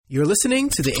You're listening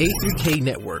to the A3K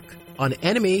Network on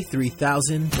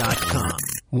Anime3000.com.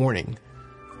 Warning.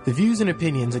 The views and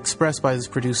opinions expressed by this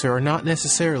producer are not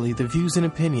necessarily the views and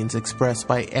opinions expressed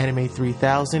by Anime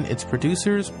 3000, its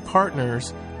producers,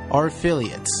 partners, or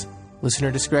affiliates.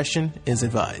 Listener discretion is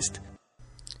advised.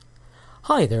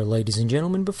 Hi there, ladies and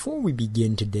gentlemen. Before we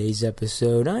begin today's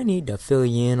episode, I need to fill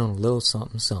you in on a little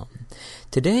something.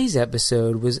 Today's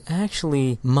episode was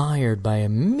actually mired by a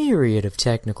myriad of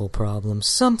technical problems.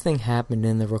 Something happened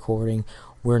in the recording.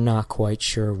 We're not quite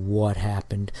sure what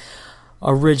happened.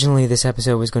 Originally, this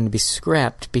episode was going to be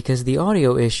scrapped because the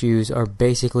audio issues are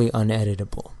basically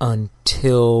uneditable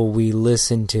until we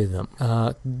listen to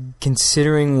them.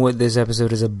 Considering what this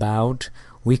episode is about,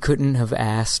 we couldn't have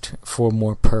asked for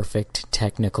more perfect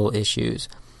technical issues.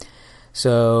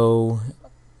 So,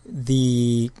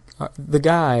 the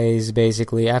guys,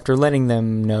 basically, after letting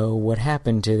them know what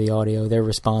happened to the audio, their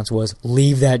response was,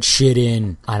 leave that shit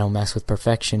in. I don't mess with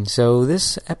perfection. So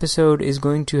this episode is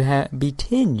going to be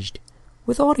tinged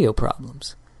with audio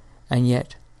problems. And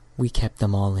yet, we kept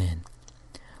them all in.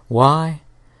 Why?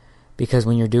 Because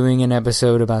when you're doing an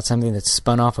episode about something that's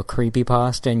spun off a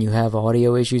creepypasta and you have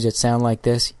audio issues that sound like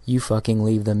this, you fucking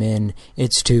leave them in.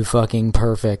 It's too fucking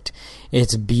perfect.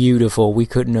 It's beautiful. We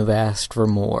couldn't have asked for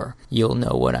more. You'll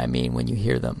know what I mean when you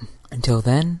hear them. Until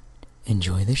then,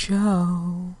 enjoy the show.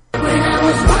 When I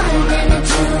was 1 and a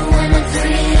 2 and a 3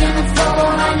 and a 4,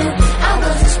 I knew I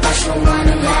was a special one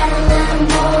who had a little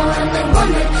more. And they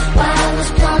wondered why I was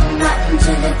plumb rotten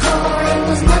to the core. It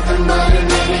was nothing but an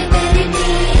itty bitty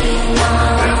demon.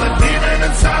 There's a demon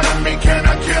inside of me, can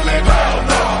I kill it? Hell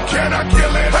no. Can I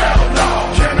kill it? Hell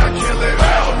no. Can I kill it?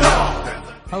 Hell no.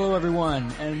 Hello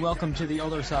everyone, and welcome to The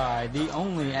Other Side, the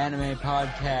only anime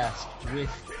podcast with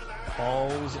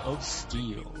balls of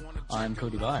steel. I'm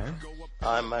Cody Byer.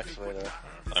 I'm Max Vader.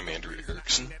 I'm Andrew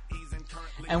Erickson.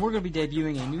 And we're going to be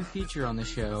debuting a new feature on the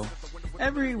show.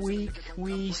 Every week,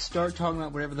 we start talking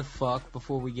about whatever the fuck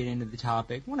before we get into the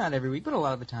topic. Well, not every week, but a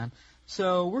lot of the time.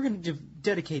 So we're going to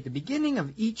dedicate the beginning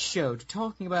of each show to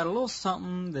talking about a little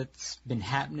something that's been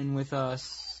happening with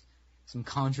us, some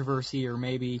controversy, or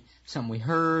maybe something we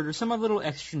heard, or some little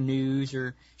extra news,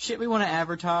 or shit we want to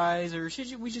advertise, or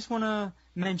shit we just want to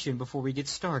mention before we get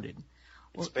started.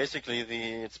 It's basically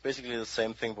the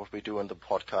same thing what we do in the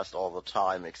podcast all the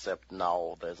time, except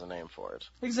now there's a name for it.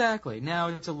 Exactly. Now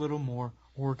it's a little more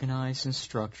organized and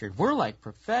structured. We're like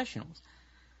professionals.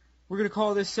 We're going to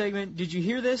call this segment, Did You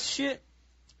Hear This Shit?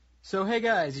 So, hey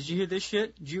guys, did you hear this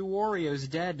shit? Jew Wario's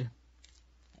dead.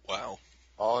 Wow.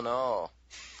 Oh no.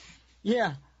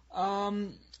 Yeah. A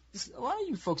lot of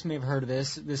you folks may have heard of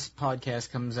this. This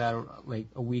podcast comes out like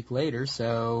a week later,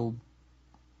 so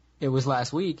it was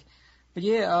last week. But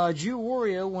yeah, Jew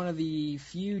Wario, one of the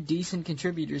few decent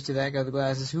contributors to That Guy with the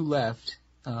Glasses who left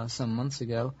some months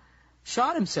ago,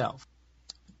 shot himself.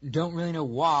 Don't really know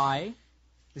why.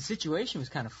 The situation was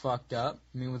kind of fucked up.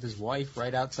 I mean, with his wife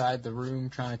right outside the room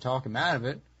trying to talk him out of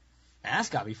it. That's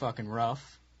got to be fucking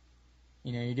rough.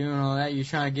 You know, you're doing all that, you're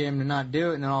trying to get him to not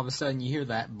do it, and then all of a sudden you hear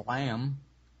that blam.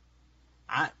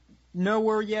 No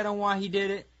word yet on why he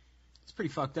did it. It's pretty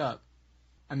fucked up.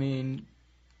 I mean,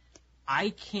 I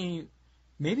can't...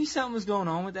 Maybe something was going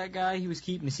on with that guy. He was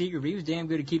keeping a secret, but he was damn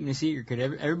good at keeping a secret.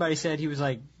 Because everybody said he was,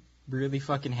 like, really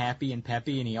fucking happy and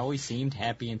peppy, and he always seemed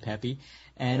happy and peppy.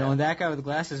 And on That Guy with the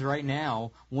Glasses right now,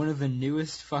 one of the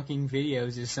newest fucking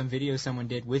videos is some video someone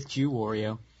did with Jew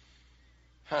Wario.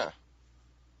 Huh.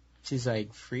 She's,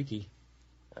 like, freaky.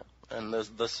 Yeah. And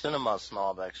the Cinema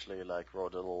Snob actually, like,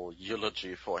 wrote a little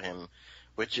eulogy for him,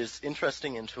 which is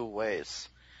interesting in two ways.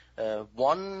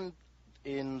 One...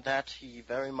 in that he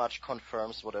very much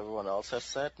confirms what everyone else has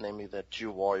said, namely that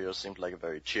Jew Wario seemed like a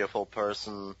very cheerful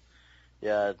person,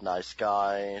 nice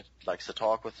guy, likes to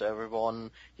talk with everyone.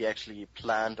 He actually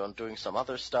planned on doing some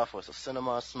other stuff with a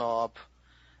Cinema Snob,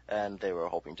 and they were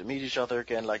hoping to meet each other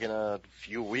again, like in a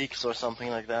few weeks or something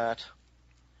like that.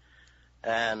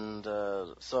 And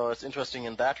so it's interesting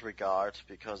in that regard,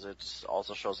 because it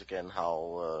also shows again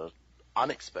how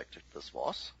unexpected this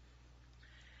was.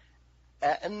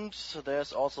 And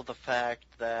there's also the fact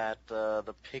that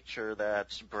the picture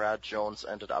that Brad Jones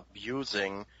ended up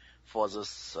using for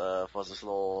this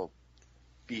little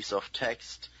piece of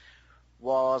text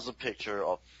was a picture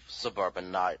of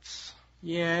Suburban Nights.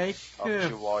 Yeah, of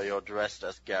Jew Wario dressed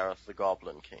as Gareth the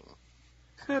Goblin King.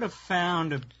 Could have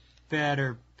found a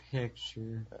better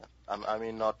picture. I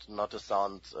mean, not to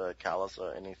sound callous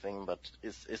or anything, but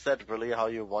is that really how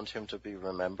you want him to be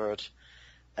remembered?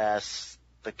 As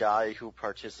the guy who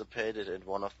participated in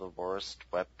one of the worst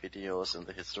web videos in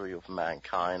the history of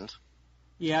mankind?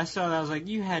 Yeah, I saw that. I was like,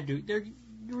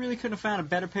 really couldn't have found a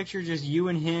better picture? Just you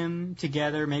and him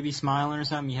together, maybe smiling or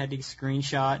something. You had to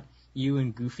screenshot you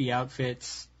in goofy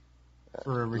outfits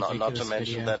for a ridiculous Not to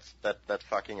mention video. that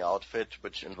fucking outfit,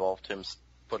 which involved him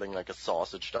putting like a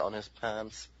sausage down his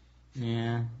pants.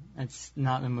 Yeah, that's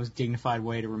not the most dignified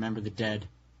way to remember the dead.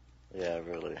 Yeah,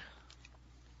 really.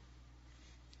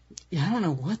 Yeah, I don't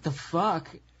know what the fuck.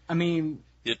 I mean,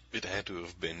 It had to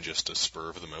have been just a spur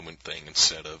of the moment thing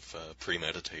instead of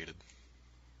premeditated.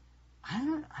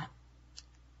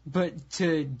 But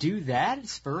to do that,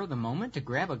 spur of the moment, to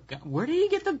grab a gun, where did he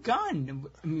get the gun?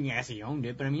 I mean, yes, he owned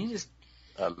it, but I mean, just...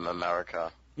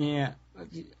 America. Yeah.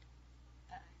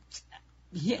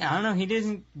 Yeah, I don't know, he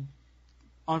doesn't,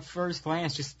 on first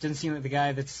glance, just doesn't seem like the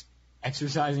guy that's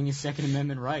exercising his Second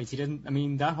Amendment rights. He doesn't, I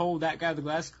mean, that guy with the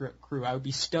glass crew, I would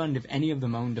be stunned if any of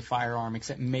them owned a firearm,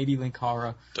 except maybe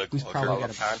Linkara, who's Walker. probably Well, got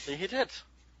a... apparently he did.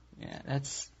 Yeah,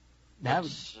 that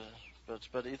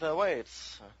But either way,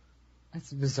 it's...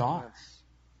 that's bizarre.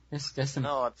 That's some...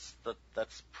 No,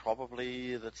 that's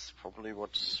probably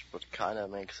what kind of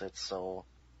makes it so,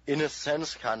 in a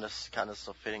sense, kind of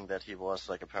so fitting that he was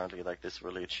like apparently like this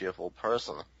really cheerful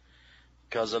person.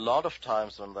 Because a lot of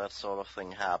times when that sort of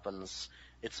thing happens,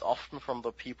 it's often from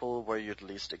the people where you'd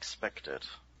least expect it,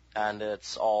 and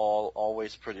it's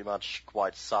always pretty much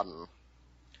quite sudden.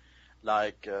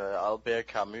 Like Albert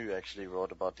Camus actually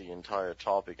wrote about the entire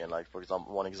topic, and like for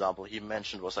example, one example he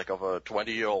mentioned was like of a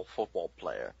 20-year-old football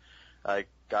player. Like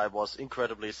guy was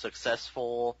incredibly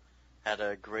successful, had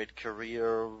a great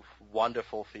career,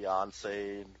 wonderful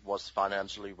fiance, was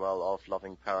financially well off,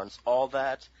 loving parents, all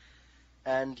that.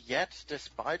 And yet,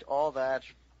 despite all that,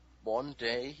 one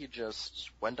day he just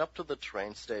went up to the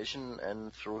train station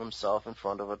and threw himself in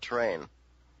front of a train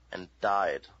and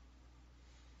died.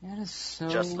 That is so...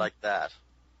 Just like that.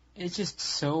 It's just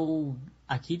so...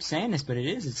 I keep saying this, but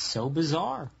it's so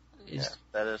bizarre. Yeah,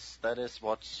 that is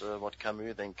what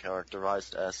Camus then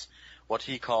characterized as what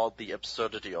he called the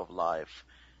absurdity of life,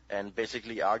 and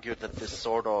basically argued that this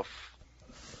sort of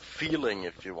feeling,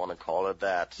 if you want to call it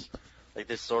that, like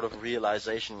this sort of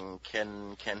realization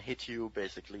can hit you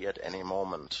basically at any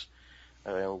moment,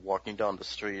 walking down the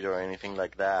street or anything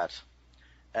like that.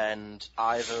 And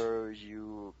either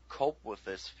you cope with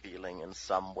this feeling in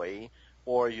some way,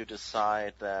 or you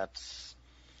decide that,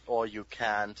 or you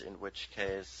can't, in which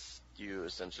case you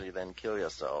essentially then kill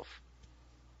yourself.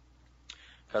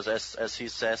 Because as he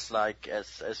says, like,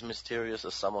 as mysterious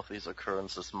as some of these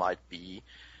occurrences might be,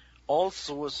 all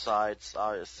suicides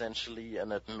are essentially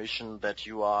an admission that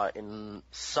you are in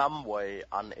some way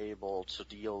unable to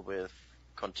deal with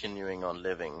continuing on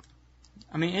living.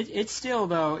 I mean, it's still,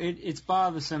 though, it's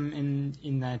bothersome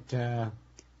in that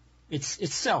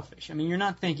it's selfish. I mean, you're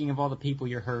not thinking of all the people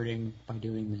you're hurting by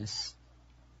doing this.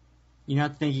 You're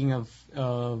not thinking of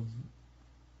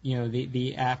you know,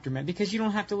 the aftermath, because you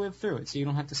don't have to live through it, so you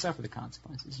don't have to suffer the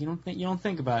consequences. You don't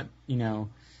think about, you know,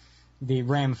 the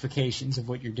ramifications of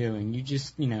what you're doing. You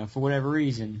just, you know, for whatever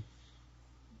reason,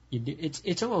 it's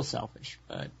a little selfish,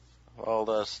 but... Well,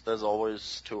 there's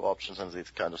always two options in these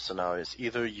kind of scenarios.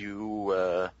 Either you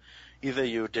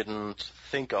didn't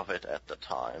think of it at the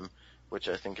time, which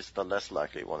I think is the less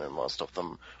likely one in most of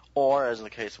them, or as in the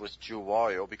case with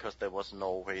Juwario, because there was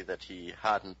no way that he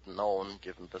hadn't known,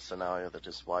 given the scenario that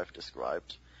his wife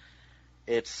described.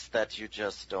 It's that you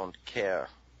just don't care.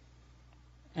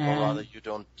 Or rather, you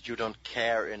don't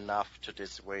care enough to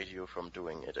dissuade you from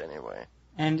doing it anyway.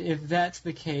 And if that's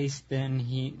the case, then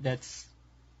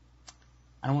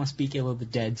I don't want to speak ill of the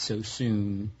dead so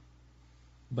soon,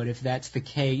 but if that's the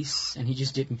case, and he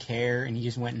just didn't care, and he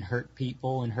just went and hurt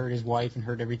people, and hurt his wife, and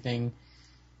hurt everything,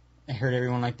 and hurt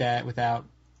everyone like that without,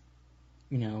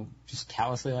 you know, just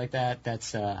callously like that,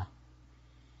 that's, as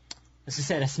I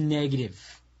said, that's negative.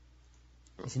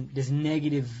 There's a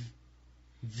negative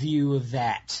view of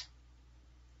that.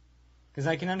 Because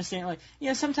I can understand, like, you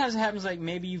know, sometimes it happens, like,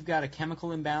 maybe you've got a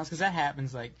chemical imbalance, because that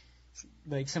happens, like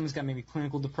someone's got maybe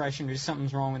clinical depression or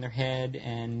something's wrong with their head,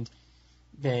 and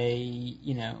they,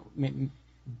 you know,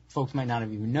 folks might not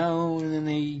have even known, and then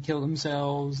they kill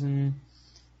themselves, and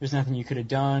there's nothing you could have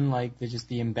done. Like,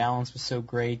 the imbalance was so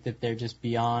great that they're just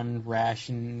beyond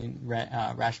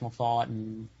rational thought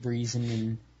and reason,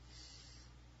 and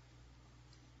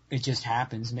it just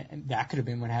happens. That could have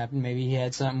been what happened. Maybe he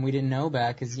had something we didn't know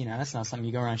about, because, you know, that's not something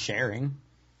you go around sharing.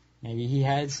 Maybe he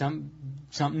had something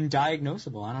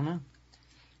diagnosable. I don't know.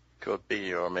 Could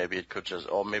be, or maybe it could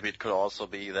also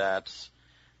be that.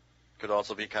 Could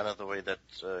also be kind of the way that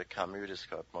Camus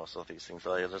described most of these things.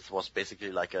 Like, this was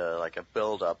basically like a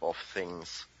build-up of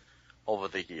things over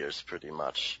the years, pretty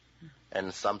much.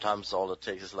 And sometimes all it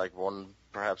takes is like one,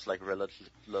 perhaps like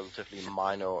relatively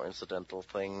minor or incidental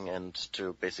thing, and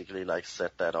to basically like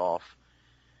set that off.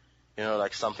 You know,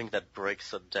 like something that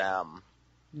breaks a dam.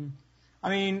 I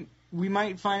mean, we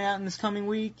might find out in this coming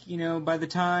week, you know, by the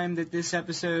time that this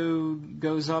episode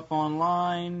goes up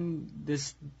online,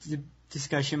 this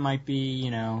discussion might be,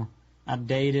 you know,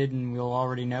 outdated and we'll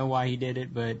already know why he did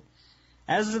it, but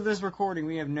as of this recording,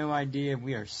 we have no idea.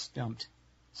 We are stumped.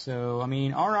 So, I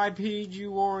mean, R.I.P.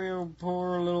 Jew Warrior,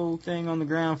 poor little thing on the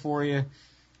ground for you.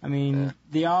 I mean,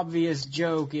 the obvious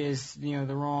joke is, you know,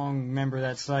 the wrong member of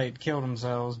that site killed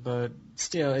themselves, but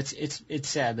still, it's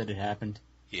sad that it happened.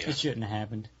 Yeah. It shouldn't have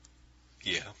happened.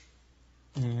 Yeah.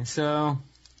 Yeah, so,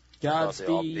 Godspeed.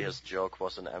 The obvious joke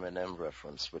was an Eminem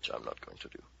reference, which I'm not going to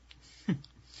do.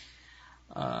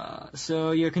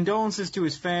 So, yeah, condolences to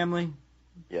his family.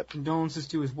 Yep. Condolences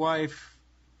to his wife.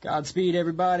 Godspeed,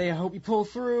 everybody. I hope you pull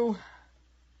through.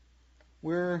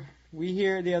 We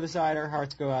here at the other side, our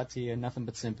hearts go out to you. Nothing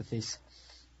but sympathies.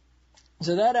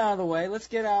 So that out of the way, let's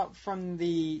get out from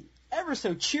the ever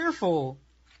so cheerful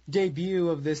debut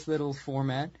of this little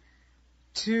format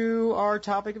to our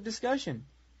topic of discussion.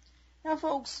 Now,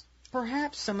 folks,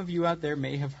 perhaps some of you out there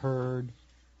may have heard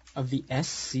of the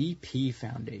SCP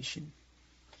Foundation.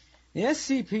 The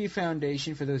SCP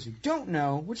Foundation, for those who don't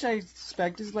know, which I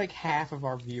suspect is like half of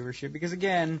our viewership, because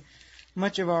again,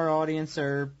 much of our audience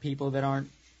are people that aren't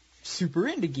super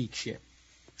into geek shit.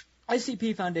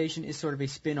 SCP Foundation is sort of a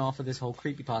spin-off of this whole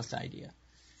creepypasta idea.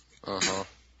 Uh-huh.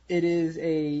 It is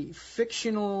a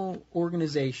fictional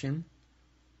organization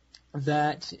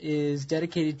that is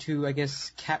dedicated to, I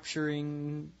guess,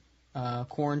 capturing,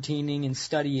 quarantining, and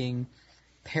studying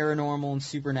paranormal and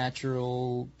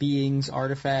supernatural beings,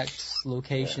 artifacts,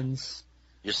 locations.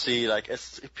 Yeah. You see, like,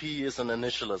 SCP is an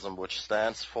initialism, which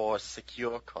stands for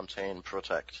Secure, Contain,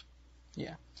 Protect.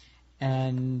 Yeah.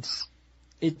 And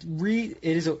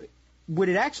what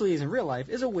it actually is in real life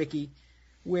is a wiki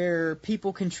where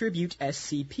people contribute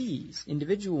SCPs,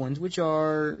 individual ones, which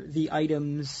are the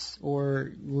items,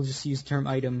 or we'll just use the term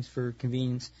items for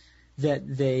convenience, that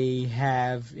they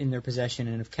have in their possession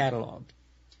and have cataloged.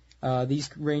 These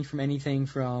range from anything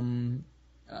from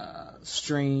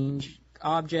strange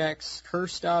objects,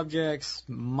 cursed objects,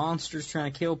 monsters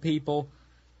trying to kill people,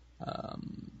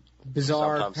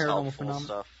 bizarre Sometimes paranormal helpful phenomena.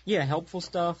 stuff. Yeah, helpful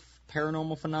stuff,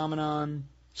 paranormal phenomenon.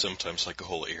 Sometimes like a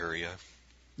whole area.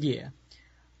 Yeah.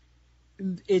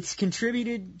 It's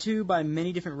contributed to by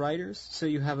many different writers, so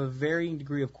you have a varying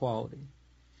degree of quality.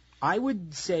 I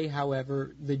would say,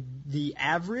 however, the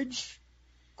average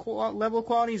level of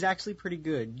quality is actually pretty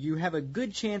good. You have a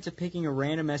good chance of picking a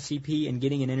random SCP and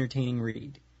getting an entertaining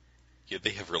read. Yeah,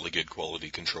 they have really good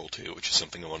quality control too, which is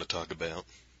something I want to talk about.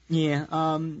 Yeah,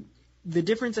 the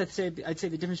difference, I'd say the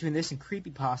difference between this and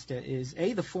creepypasta is,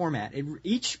 the format.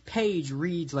 Each page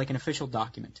reads like an official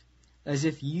document, as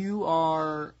if you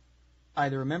are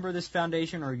either a member of this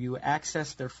foundation or you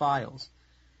access their files.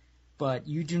 But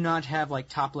you do not have, like,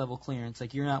 top-level clearance.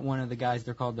 Like, you're not one of the guys,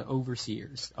 they're called the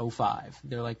overseers, 05.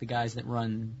 They're like the guys that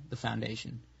run the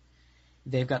foundation.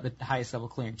 They've got the highest level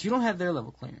clearance. You don't have their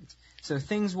level clearance. So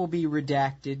things will be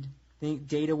redacted,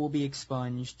 data will be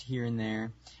expunged here and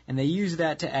there, and they use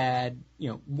that to add, you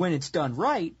know, when it's done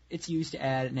right, it's used to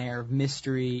add an air of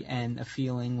mystery and a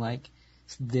feeling like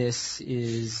this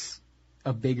is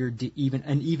an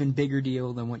even bigger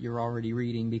deal than what you're already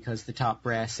reading because the top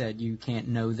brass said you can't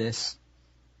know this.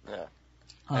 Yeah.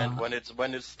 And when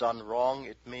it's done wrong,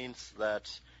 it means that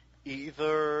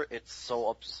either it's so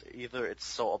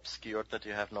obscured that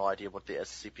you have no idea what the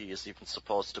SCP is even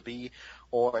supposed to be,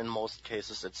 or in most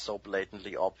cases it's so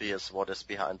blatantly obvious what is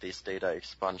behind these data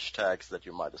expunge tags that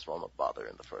you might as well not bother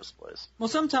in the first place. Well,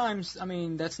 sometimes, I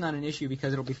mean, that's not an issue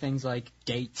because it'll be things like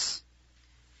dates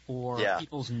or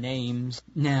people's names.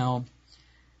 Now,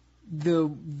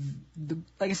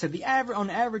 like I said, on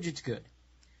average it's good,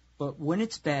 but when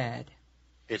it's bad,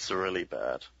 it's really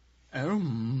bad. Oh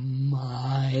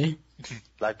my!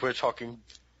 Like we're talking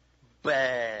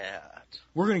bad.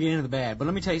 We're gonna get into the bad, but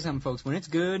let me tell you something, folks. When it's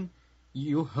good,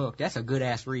 you're hooked. That's a good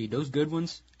ass read. Those good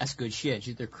ones, that's good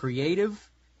shit. They're creative.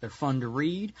 They're fun to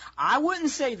read. I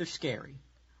wouldn't say they're scary.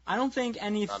 I don't think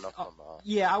any. None of them are.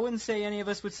 Yeah, I wouldn't say any of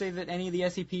us would say that any of the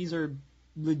SCPs are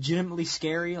legitimately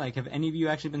scary. Like, have any of you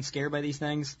actually been scared by these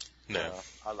things? No.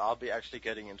 I'll be actually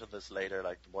getting into this later,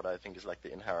 like what I think is like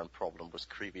the inherent problem with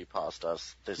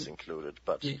creepypastas, this included.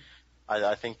 But yeah.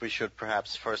 I think we should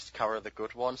perhaps first cover the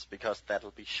good ones because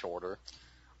that'll be shorter.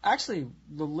 Actually,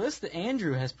 the list that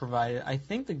Andrew has provided, I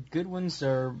think the good ones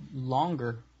are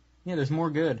longer. Yeah, there's more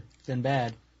good than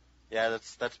bad. Yeah,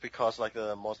 that's because like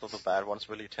the most of the bad ones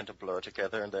really tend to blur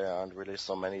together, and there aren't really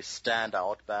so many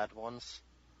standout bad ones.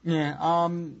 Yeah,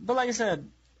 but like I said,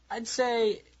 I'd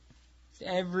say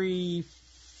every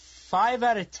 5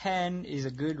 out of 10 is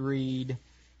a good read,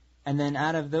 and then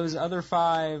out of those other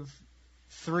 5,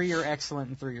 3 are excellent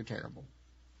and 3 are terrible.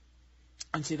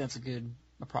 I'd say that's a good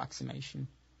approximation.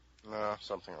 No,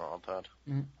 something around that.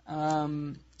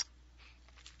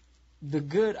 The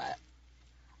good,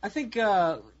 I think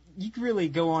you can really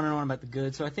go on and on about the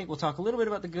good, so I think we'll talk a little bit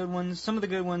about the good ones, some of the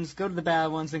good ones, go to the bad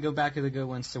ones, then go back to the good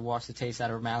ones to wash the taste out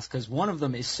of our mouths, because one of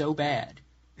them is so bad.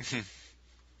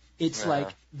 It's like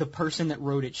the person that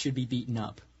wrote it should be beaten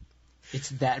up. It's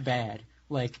that bad.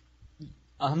 Like,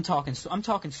 I'm talking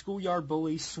schoolyard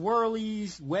bullies,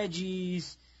 swirlies,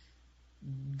 wedgies,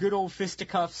 good old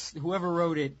fisticuffs. Whoever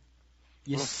wrote it,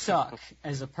 you suck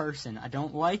as a person. I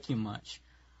don't like you much.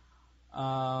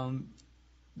 But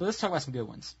let's talk about some good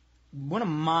ones. One of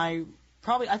my,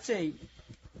 I'd say,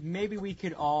 maybe we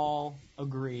could all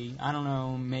agree. I don't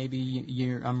know, maybe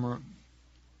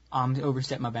I'm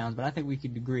overstepping my bounds, but I think we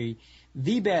could agree.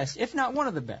 The best, if not one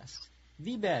of the best, at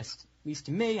least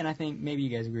to me, and I think maybe you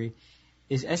guys agree,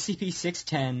 is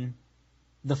SCP-610,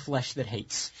 The Flesh That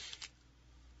Hates.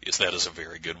 Yes, that is a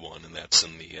very good one, and that's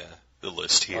in the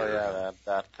list here. Oh yeah,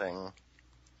 that thing.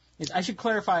 Yes, I should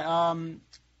clarify.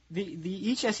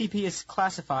 Each SCP is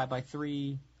classified by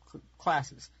 3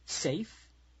 classes: Safe,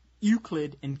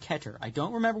 Euclid, and Keter. I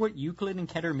don't remember what Euclid and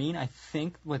Keter mean. I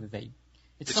think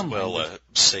it's some language.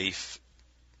 Safe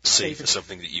is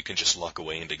something that you can just lock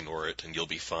away and ignore it, and you'll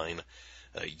be fine.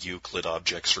 Euclid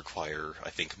objects require, I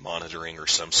think, monitoring or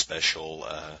some special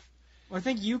I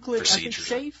think Euclid. procedure.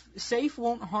 I think safe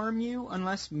won't harm you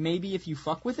unless maybe if you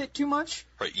fuck with it too much.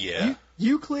 Right? Yeah.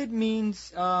 Euclid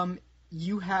means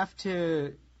you have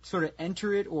to sort of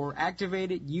enter it or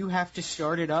activate it. You have to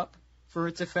start it up for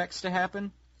its effects to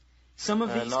happen. Some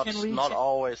of these can lead. Not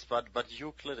always, but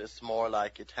Euclid is more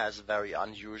like it has very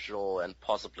unusual and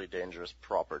possibly dangerous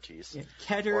properties, Yeah,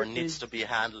 Keter or needs to be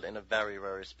handled in a very,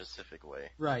 very specific way.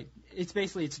 Right. It's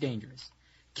dangerous.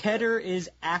 Keter is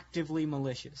actively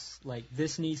malicious. Like,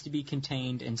 this needs to be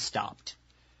contained and stopped.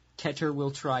 Keter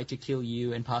will try to kill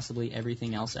you and possibly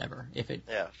everything else ever. For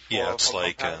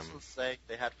comparison's sake,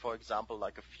 they had, for example,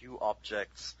 like a few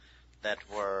objects that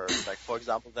were, like, for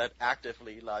example, that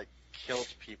actively, like,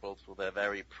 killed people through their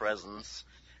very presence,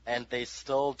 and they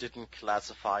still didn't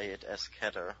classify it as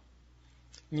Keter.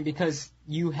 Because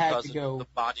you had to go. The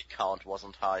body count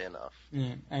wasn't high enough.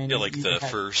 Like the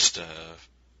first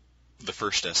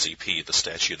SCP, the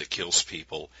statue that kills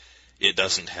people, it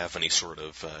doesn't have any sort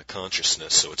of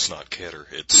consciousness, so it's not Keter,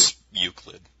 it's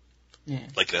Euclid. Yeah.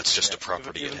 Like, that's just a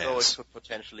property even it though has. It could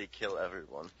potentially kill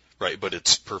everyone. Right, but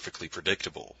it's perfectly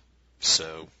predictable,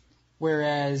 so.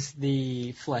 Whereas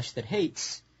the Flesh That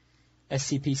Hates,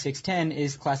 SCP-610,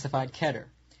 is classified Keter.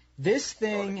 This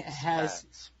thing has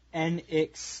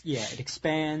it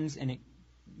expands and it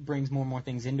brings more and more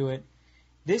things into it.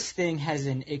 This thing has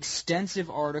an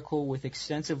extensive article with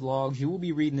extensive logs. You will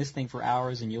be reading this thing for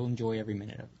hours and you'll enjoy every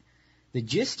minute of it. The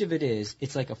gist of it is,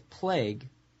 it's like a plague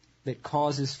that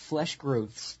causes flesh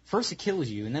growths. First it kills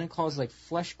you, and then it causes like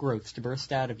flesh growths to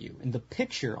burst out of you. And the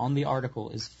picture on the article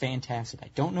is fantastic.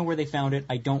 I don't know where they found it.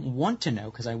 I don't want to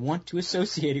know, because I want to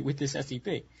associate it with this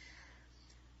SCP.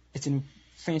 It's a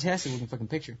fantastic looking fucking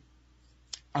picture.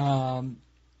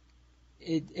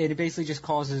 It basically just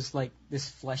causes like this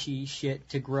fleshy shit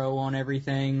to grow on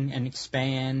everything and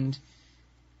expand,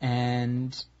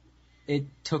 and it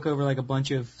took over like a bunch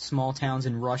of small towns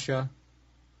in Russia.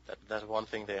 That one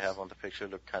thing they have on the picture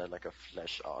looked kind of like a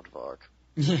flesh aardvark.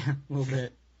 Yeah, a little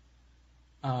bit.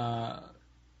 And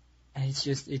it's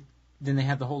just Then they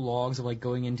have the whole logs of like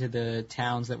going into the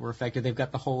towns that were affected. They've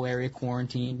got the whole area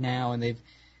quarantined now, and they've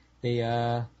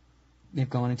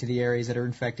gone into the areas that are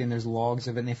infected, and there's logs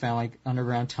of it, and they found like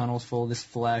underground tunnels full of this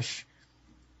flesh.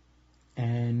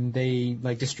 And they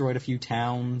like destroyed a few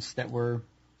towns that were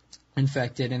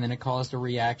infected, and then it caused a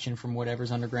reaction from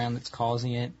whatever's underground that's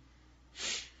causing it.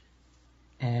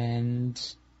 And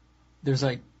there's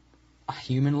like a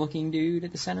human-looking dude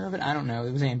at the center of it. I don't know.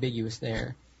 It was ambiguous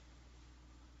there.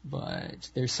 But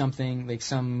there's something like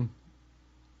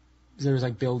there was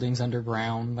like buildings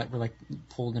underground that were like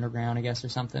pulled underground, I guess, or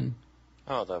something.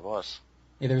 Oh, there was.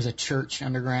 Yeah, there was a church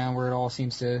underground where it all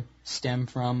seems to stem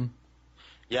from.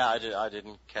 Yeah, I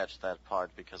didn't catch that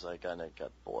part because I kind of got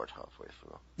bored halfway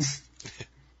through.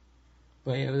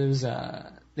 But yeah, there was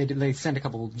they sent a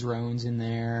couple drones in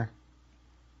there.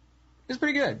 It was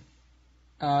pretty good.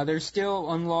 They're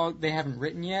still unlogged. They haven't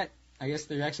written yet. I guess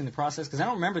they're actually in the process, because I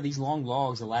don't remember these long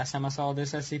logs the last time I saw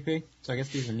this SCP, so I guess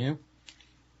these are new.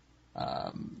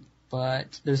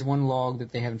 But there's one log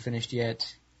that they haven't finished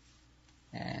yet,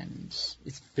 and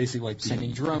it's basically like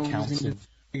sending drones in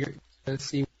to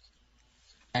see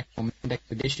actual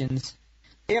expeditions.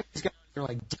 They have these guys that are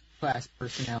like D-class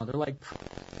personnel. They're like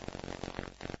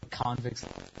convicts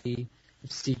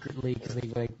secretly because they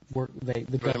like work.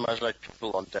 Pretty much like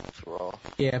people on death row.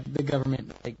 Yeah, the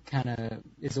government like kind of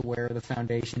is aware of the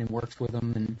Foundation and works with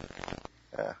them, and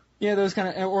yeah, those kind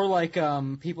of, or like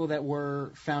people that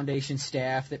were Foundation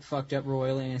staff that fucked up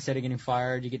royally, and instead of getting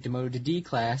fired, you get demoted to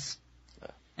D-class.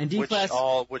 And D-class,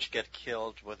 which get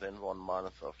killed within 1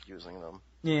 month of using them.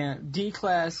 Yeah,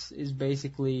 D-class is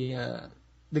basically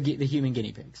the human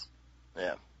guinea pigs.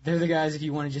 Yeah. They're the guys, if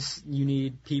you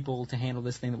need people to handle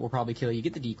this thing that will probably kill you,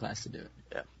 get the D-class to do it.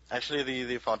 Yeah. Actually,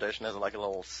 the Foundation has like a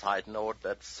little side note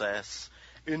that says,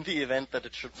 in the event that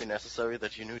it should be necessary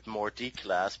that you need more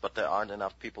D-class, but there aren't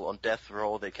enough people on death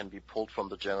row, they can be pulled from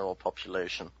the general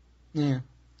population. Yeah.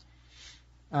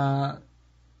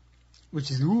 Which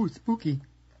is, spooky.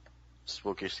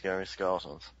 Spooky, scary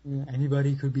skeletons. Yeah,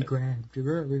 anybody could be grabbed.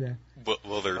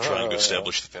 Well, they're trying to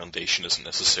establish the Foundation isn't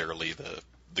necessarily the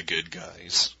good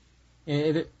guys.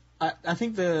 Yeah, I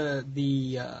think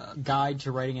the guide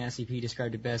to writing an SCP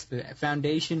described it best. The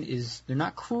Foundation they're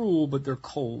not cruel, but they're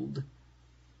cold.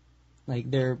 Like,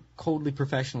 they're coldly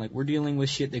professional. Like, we're dealing with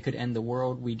shit that could end the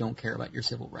world. We don't care about your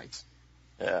civil rights.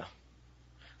 Yeah.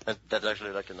 That's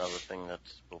actually like another thing that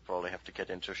we'll probably have to get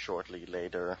into shortly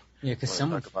later. Yeah, because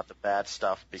when we talk about the bad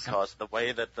stuff, because the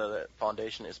way that the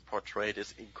Foundation is portrayed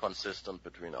is inconsistent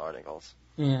between articles.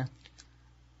 Yeah.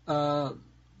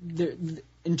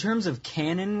 In terms of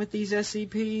canon with these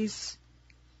SCPs,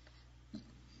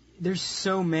 there's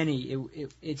so many.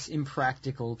 It's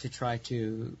impractical to try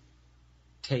to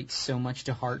take so much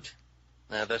to heart.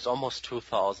 Yeah, there's almost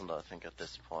 2,000, I think, at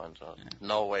this point.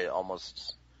 No way,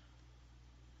 almost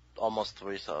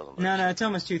 3,000. No, it's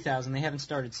almost 2,000. They haven't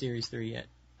started Series 3 yet.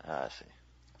 I see.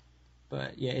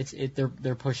 But yeah,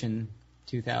 they're pushing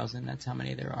 2,000. That's how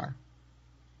many there are.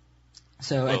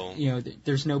 So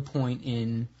there's no point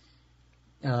in.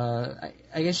 I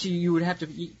guess you would have to.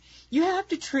 You have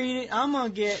to treat it.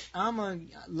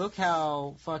 Look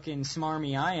how fucking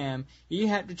smarmy I am. You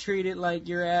have to treat it like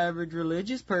your average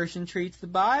religious person treats the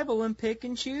Bible and pick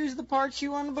and choose the parts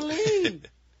you want to believe.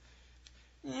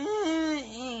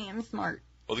 I'm smart.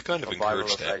 Well, they kind of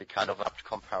encourage that. A kind of apt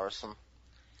comparison.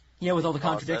 Yeah, with all the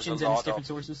contradictions and different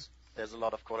sources. There's a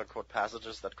lot of quote-unquote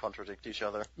passages that contradict each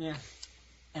other. Yeah,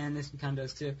 and this kind of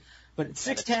does too. But at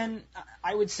 610,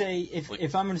 I would say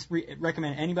if I'm going to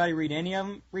recommend anybody read any of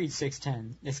them, read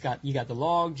 610. You got the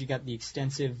logs, you got the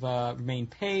extensive main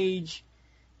page,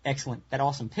 excellent, that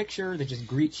awesome picture that just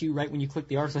greets you right when you click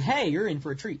the article. Hey, you're in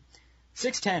for a treat.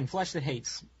 610, Flesh That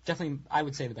Hates, definitely I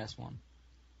would say the best one.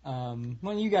 Why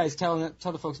don't you guys tell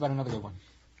the folks about another good one?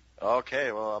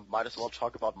 Okay, well, I might as well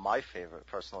talk about my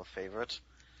personal favorite,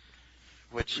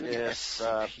 which is,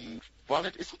 well,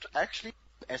 it isn't actually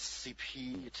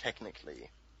SCP technically.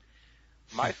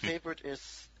 My favorite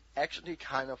is actually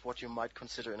kind of what you might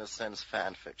consider in a sense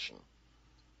fan fiction.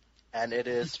 And it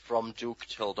is From Duke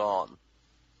Till Dawn.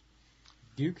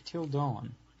 Duke Till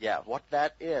Dawn. Yeah, what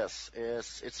that is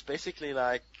it's basically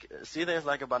like, see, there's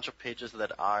like a bunch of pages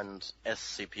that aren't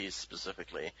SCPs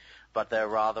specifically, but they're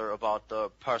rather about the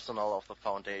personnel of the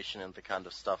Foundation and the kind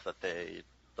of stuff that they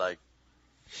like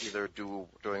either do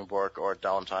during work or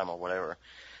downtime or whatever.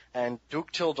 And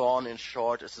Duke Till Dawn, in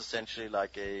short, is essentially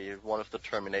like one of the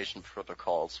termination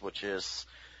protocols, which is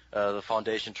the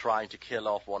Foundation trying to kill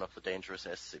off one of the dangerous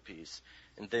SCPs.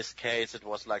 In this case, it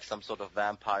was like some sort of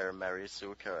vampire Mary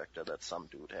Sue character that some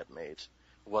dude had made. It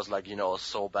was like,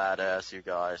 so badass, you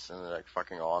guys, and like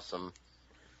fucking awesome.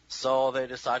 So they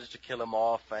decided to kill him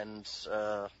off, and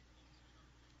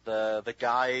the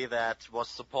guy that was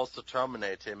supposed to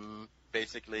terminate him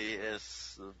basically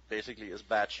is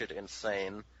batshit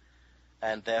insane,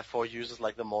 and therefore uses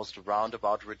like the most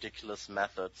roundabout, ridiculous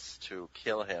methods to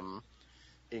kill him,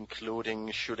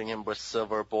 including shooting him with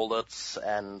silver bullets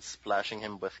and splashing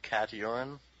him with cat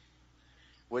urine.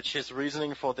 Which his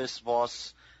reasoning for this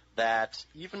was that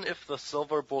even if the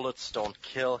silver bullets don't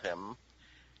kill him,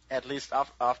 at least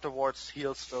afterwards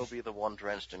he'll still be the one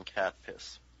drenched in cat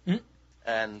piss.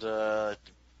 And of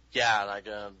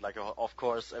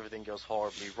course everything goes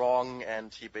horribly wrong,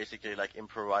 and he basically like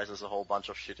improvises a whole bunch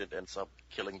of shit and ends up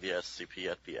killing the SCP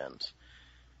at the end.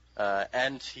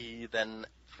 And he then,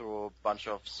 through a bunch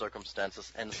of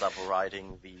circumstances, ends up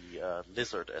writing the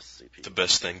Lizard SCP. The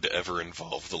best thing to ever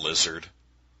involve the Lizard.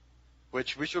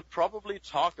 Which we should probably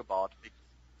talk about.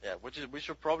 Yeah, which we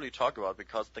should probably talk about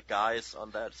because the guys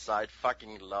on that side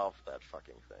fucking love that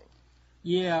fucking thing.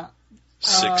 Yeah.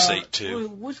 682.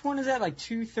 Which one is that? Like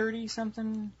 230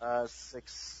 something?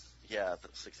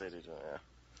 682.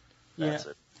 Yeah. That's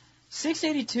it.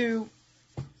 682.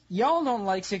 Y'all don't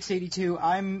like 682.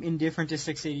 I'm indifferent to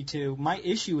 682. My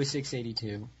issue with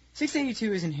 682.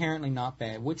 682 is inherently not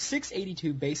bad. What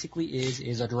 682 basically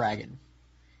is a dragon.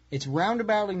 It's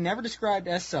roundaboutly never described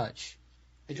as such.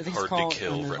 I think it's called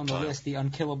on the list the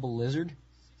unkillable lizard.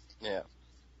 Yeah.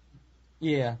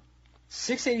 Yeah.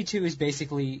 682 is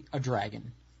basically a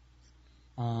dragon.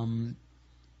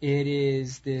 It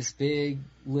is this big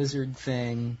lizard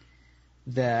thing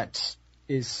that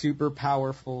is super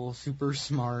powerful, super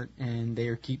smart, and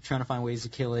they keep trying to find ways to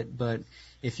kill it, but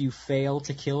if you fail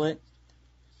to kill it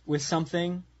with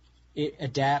something, it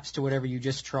adapts to whatever you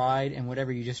just tried, and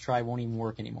whatever you just tried won't even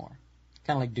work anymore.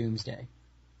 Kind of like Doomsday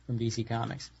from DC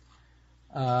Comics.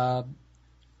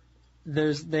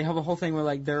 They have a whole thing where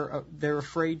like they're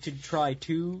afraid to try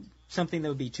something that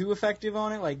would be too effective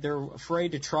on it. Like they're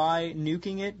afraid to try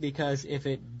nuking it because if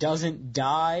it doesn't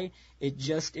die, it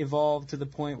just evolved to the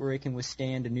point where it can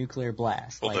withstand a nuclear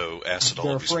blast. Although acid they're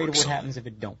always afraid of works what on happens if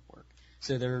it don't work.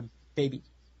 So they're baby.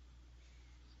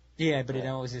 Yeah, but it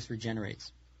always just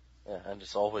regenerates. Yeah, and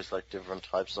it's always like different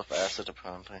types of acid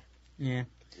apparently. Yeah.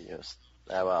 Yes.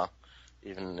 Yeah, well,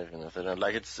 even if they don't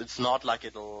like it's not like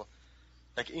it'll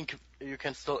like you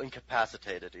can still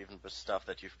incapacitate it even with stuff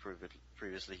that you've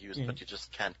previously used, but you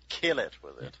just can't kill it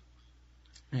with it.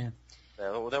 Yeah.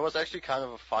 There was actually kind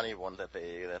of a funny one that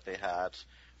they had,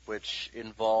 which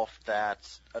involved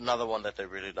another one that they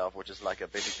really love, which is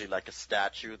basically like a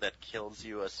statue that kills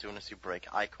you as soon as you break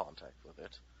eye contact with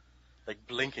it. Like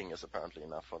blinking is apparently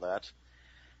enough for that.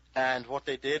 And what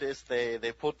they did is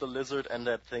they put the lizard and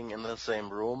that thing in the same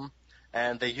room,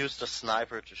 and they used a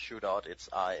sniper to shoot out its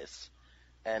eyes.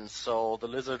 And so the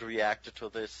lizard reacted to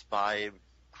this by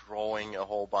growing a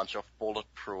whole bunch of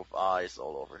bulletproof eyes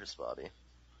all over his body.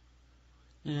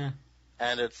 Yeah.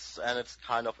 And it's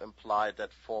kind of implied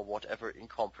that for whatever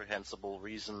incomprehensible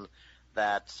reason,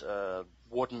 that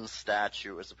wooden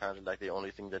statue is apparently like the only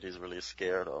thing that he's really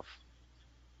scared of.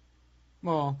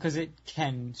 Well, because it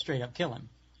can straight up kill him.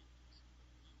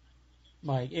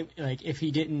 If he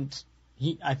didn't,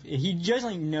 he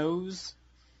generally knows.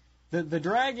 The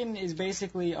dragon is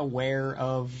basically aware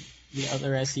of the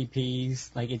other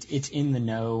SCPs. Like it's in the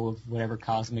know of whatever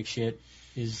cosmic shit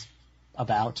is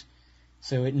about.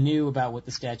 So it knew about what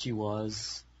the statue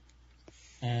was,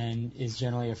 and is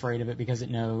generally afraid of it because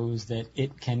it knows that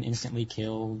it can instantly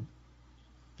kill.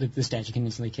 The statue can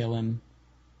instantly kill him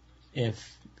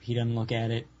if he doesn't look at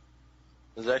it.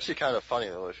 It's actually kind of funny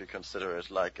though if you consider it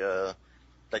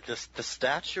the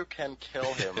statue can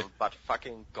kill him, but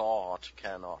fucking God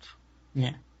cannot.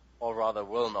 Yeah. Or rather,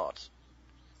 will not.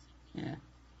 Yeah.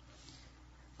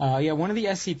 One of the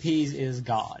SCPs is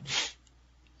God.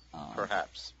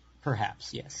 Perhaps.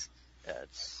 Perhaps, yes. Yeah,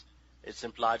 it's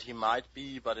implied he might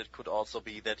be, but it could also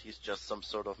be that he's just some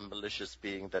sort of malicious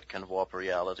being that can warp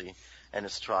reality and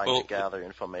is trying to gather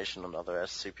information on other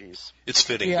SCPs. It's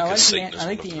fitting because Satan is one of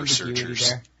the ambiguity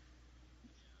researchers.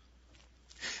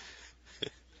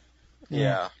 There.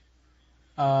 Yeah.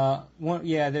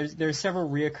 There's several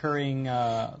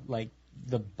reoccurring,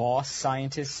 the boss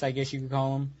scientists, I guess you could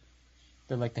call them.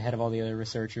 They're like the head of all the other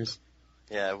researchers.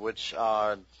 Yeah, which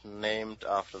are named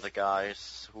after the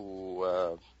guys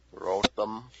who wrote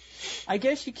them. I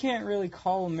guess you can't really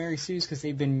call them Mary Sue's because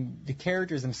the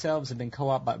characters themselves have been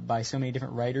co-opted by so many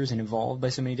different writers and evolved by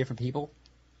so many different people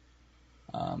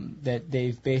that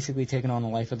they've basically taken on a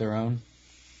life of their own.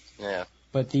 Yeah.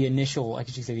 But the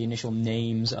initial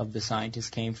names of the scientists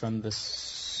came from the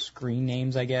screen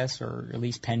names, I guess, or at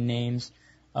least pen names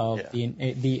of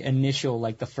the initial,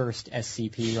 the first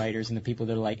SCP writers and the people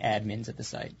that are like admins at the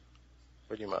site.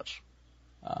 Pretty much.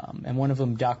 And one of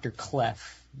them, Dr.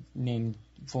 Clef,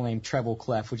 full name Treble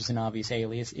Clef, which is an obvious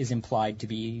alias, is implied to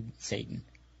be Satan.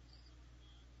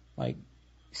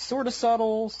 Sort of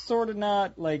subtle, sort of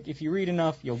not. If you read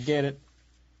enough, you'll get it.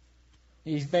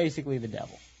 He's basically the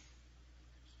devil.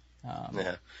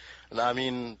 Yeah, and I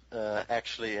mean,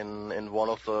 actually, in one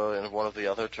of the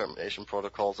other termination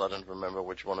protocols, I don't remember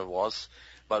which one it was,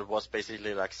 but it was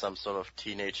basically like some sort of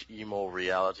teenage emo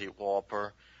reality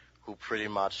warper, who pretty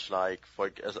much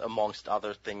amongst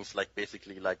other things,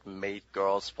 basically made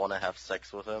girls want to have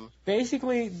sex with him.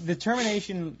 Basically, the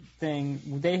termination thing,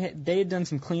 they had done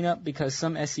some cleanup because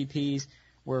some SCPs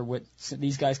were what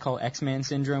these guys call X-Man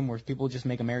syndrome, where people just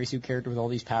make a Mary Sue character with all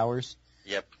these powers.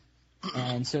 Yep.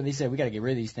 And so they said, we got to get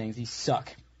rid of these things. These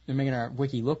suck. They're making our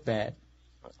wiki look bad.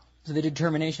 So they did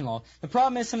termination log. The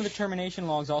problem is some of the termination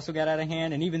logs also got out of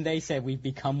hand, and even they said we've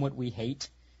become what we hate.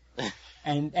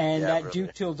 And that really.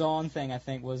 Duke Till Dawn thing, I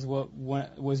think, was what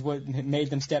made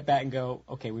them step back and go,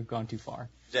 okay, we've gone too far.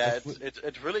 Yeah,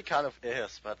 it really kind of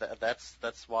is, but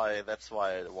that's why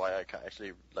I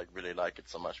actually like really like it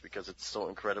so much, because it's so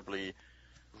incredibly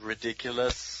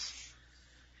ridiculous.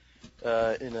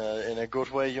 In a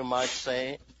good way, you might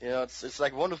say. You know, it's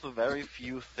like one of the very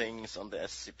few things on the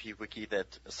SCP wiki that,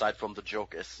 aside from the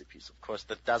joke SCPs, of course,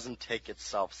 that doesn't take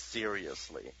itself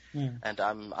seriously. And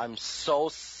I'm so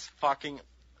fucking.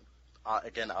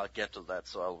 Again, I'll get to that,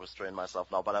 so I'll restrain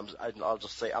myself now. But I'll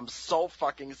just say I'm so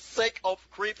fucking sick of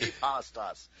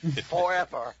creepypastas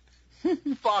forever.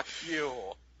 Fuck you.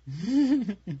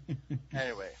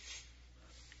 Anyway,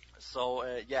 so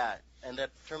yeah. And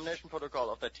that termination protocol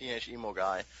of that teenage emo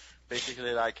guy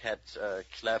basically like had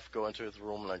Clef go into his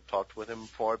room and like talked with him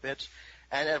for a bit.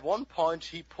 And at one point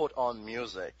he put on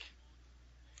music.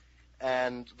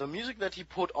 And the music that he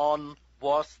put on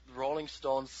was Rolling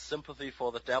Stones' Sympathy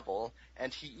for the Devil.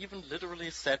 And he even literally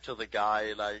said to the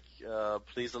guy, like,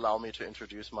 please allow me to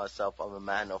introduce myself. I'm a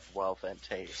man of wealth and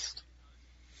taste.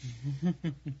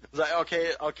 It's like,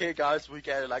 okay, guys, we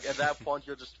get it. Like, at that point,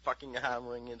 you're just fucking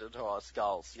hammering into our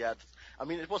skulls. Yeah, I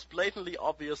mean, it was blatantly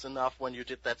obvious enough when you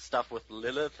did that stuff with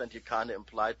Lilith, and you kind of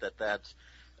implied that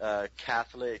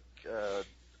Catholic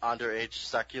underage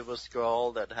succubus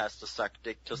girl that has to suck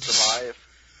dick to survive.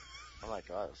 Oh my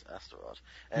god, it's Astaroth.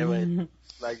 Anyway,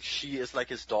 like, she is like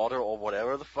his daughter or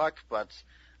whatever the fuck, but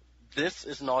this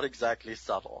is not exactly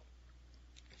subtle.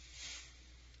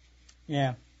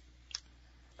 Yeah.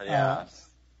 Yeah.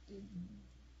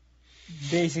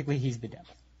 Basically, he's the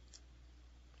devil.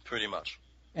 Pretty much.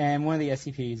 And one of the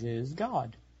SCPs is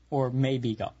God, or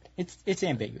maybe God. It's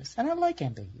ambiguous, and I like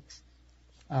ambiguous.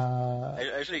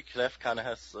 Actually, Clef kind of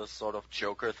has a sort of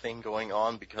Joker thing going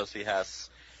on, because he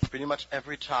has pretty much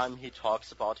every time he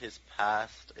talks about his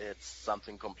past, it's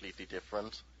something completely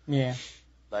different. Yeah.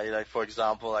 Like for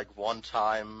example, like one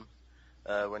time.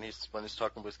 When he's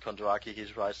talking with Kondraki, he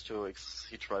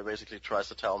basically tries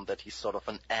to tell him that he's sort of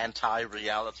an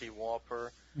anti-reality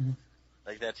warper,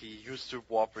 like that he used to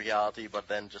warp reality, but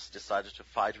then just decided to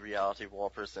fight reality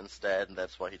warpers instead, and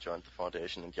that's why he joined the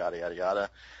Foundation and yada yada yada.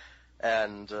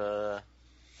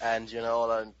 And you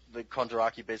know, the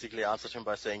Kondraki basically answered him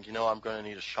by saying, you know, I'm gonna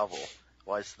need a shovel.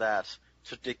 Why is that?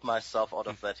 To dig myself out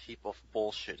of that heap of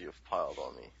bullshit you've piled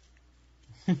on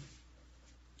me.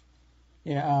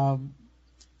 Yeah.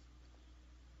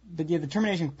 But yeah, the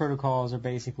termination protocols are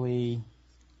basically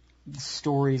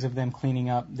stories of them cleaning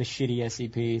up the shitty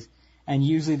SCPs, and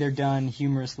usually they're done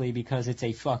humorously because it's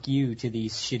a fuck you to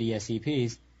these shitty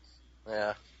SCPs.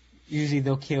 Yeah. Usually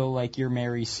they'll kill, like, your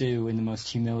Mary Sue in the most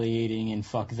humiliating and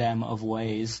fuck them of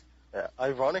ways. Yeah.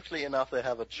 Ironically enough, they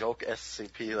have a joke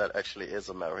SCP that actually is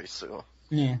a Mary Sue.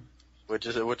 Yeah. Which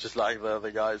is like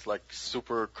the guy's like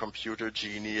super computer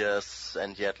genius,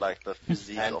 and yet like the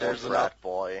physique of a rat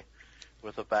boy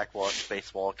with a backwash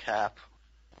baseball cap.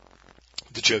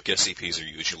 The joke SCPs are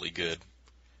usually good.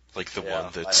 Like the one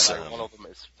that's... one of them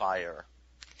is fire.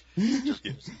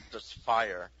 just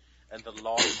fire. And the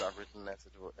logs are written as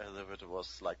if it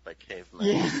was like by cavemen.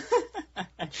 Yeah.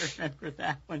 I remember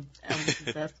that one. That was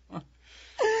the best one.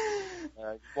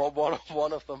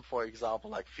 One of them, for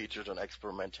example, like featured an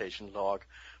experimentation log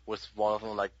with one of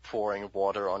them like pouring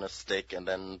water on a stick and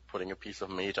then putting a piece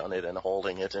of meat on it and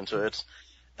holding it into it.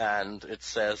 And it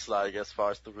says, like, as far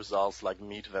as the results, like,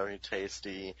 meat very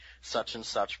tasty, such and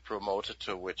such promoted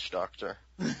to witch doctor.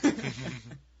 I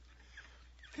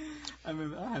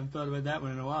haven't thought about that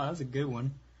one in a while. That's a good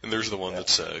one. And there's the one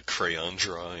that's a crayon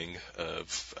drawing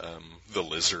of the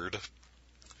lizard.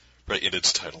 Right, and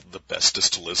it's titled The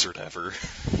Bestest Lizard Ever.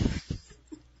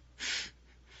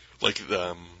 Like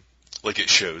it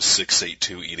shows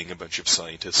 682 eating a bunch of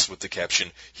scientists with the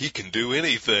caption, "He can do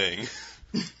anything."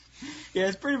 Yeah,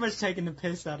 it's pretty much taking the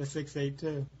piss out of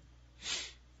 682.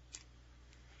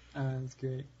 That's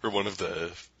great. Or one of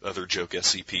the other joke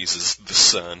SCPs is The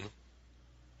Sun.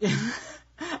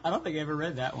 I don't think I ever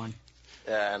read that one.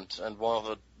 Yeah, and one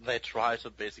of they try to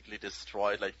basically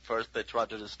destroy, like, first they try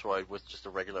to destroy it with just a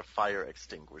regular fire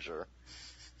extinguisher.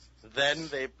 Then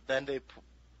they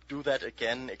do that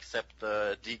again, except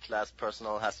the D-class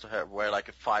personnel has to wear, like,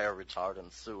 a fire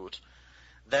retardant suit.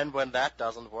 Then when that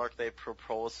doesn't work, they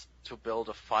propose to build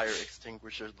a fire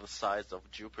extinguisher the size of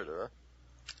Jupiter.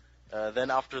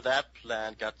 Then after that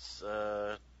plan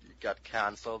got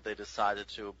cancelled, they decided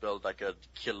to build like a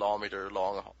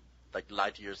kilometer-long, like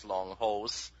light-years-long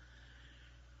hose,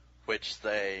 which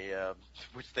they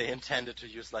intended to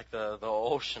use like the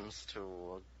oceans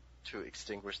to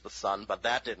extinguish the sun, but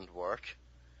that didn't work.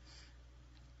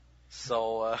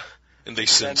 So, and they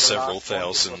sent several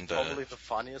thousand. Probably the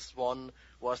funniest one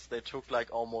was they took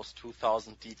like almost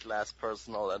 2,000 D-class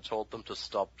personnel and told them to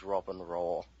stop, drop, and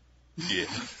roll. Yeah.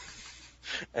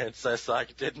 And it says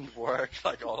like didn't work,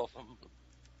 like all of them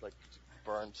like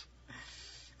burnt.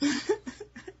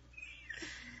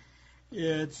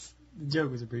 Yeah, the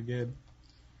joke was pretty good.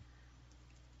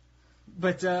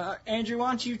 But Andrew, why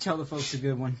don't you tell the folks a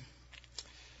good one?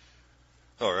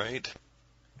 All right.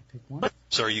 Pick one.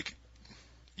 Sorry,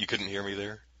 you couldn't hear me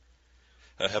there.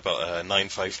 How about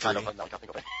 953?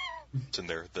 It's in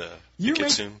there. The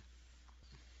Kitsune.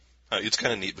 It's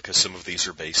kind of neat because some of these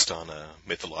are based on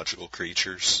mythological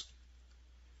creatures.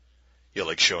 Yeah,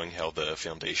 like showing how the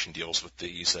Foundation deals with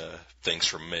these things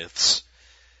from myths.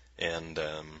 And,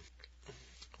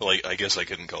 well, I guess I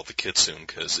couldn't call it the Kitsune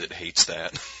because it hates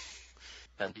that.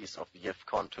 Attendees of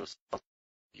Yevcon to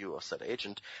you of said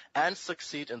agent and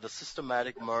succeed in the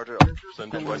systematic murder of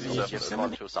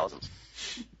 2000.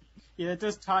 Yeah, it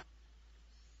does tie.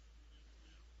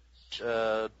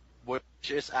 Which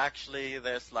is actually,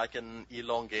 there's like an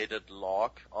elongated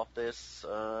log of this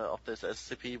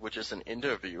SCP, which is an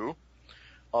interview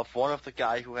of one of the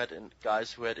guys who had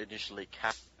initially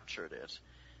captured it.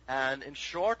 And in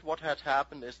short, what had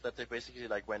happened is that they basically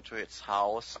like went to its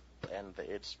house and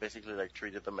it basically like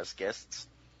treated them as guests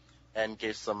and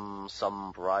gave some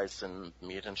rice and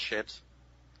meat and shit.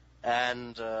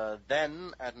 And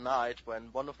then at night, when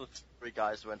one of the three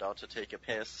guys went out to take a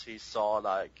piss, he saw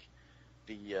like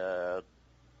the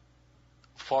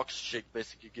fox chick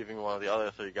basically giving one of the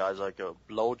other three guys like a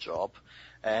blowjob,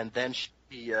 and then she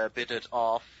bit it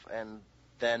off, and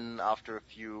then after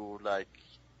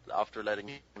letting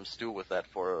him stew with that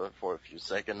for a few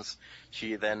seconds,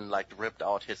 she then like ripped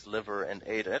out his liver and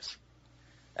ate it.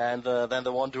 And then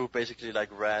the one dude basically like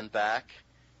ran back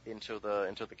into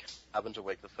the cabin to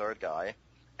wake the third guy.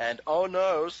 And oh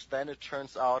no, then it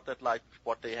turns out that like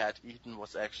what they had eaten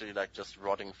was actually like just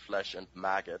rotting flesh and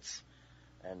maggots.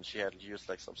 And she had used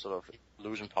like some sort of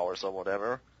illusion powers or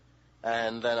whatever.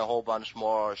 And then a whole bunch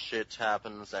more shit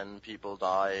happens and people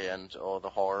die and the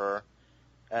horror.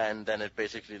 And then it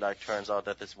basically like turns out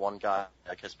that this one guy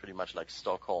like has pretty much like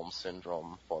Stockholm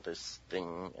syndrome for this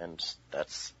thing, and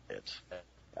that's it.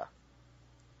 Yeah.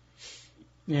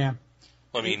 Yeah.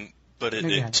 I mean, but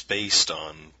it's based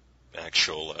on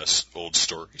actual old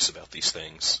stories about these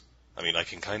things. I mean, I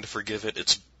can kind of forgive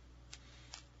it.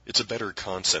 It's a better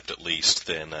concept, at least,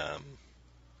 than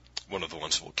one of the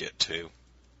ones we'll get to.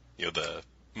 You know, the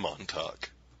Montauk.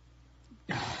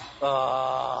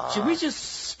 Should we just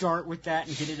start with that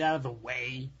and get it out of the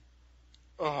way?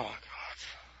 Oh,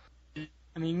 God.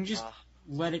 I mean, just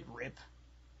let it rip.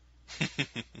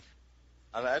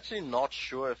 I'm actually not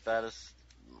sure if that is...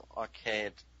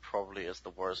 Arcade probably is the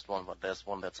worst one, but there's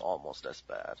one that's almost as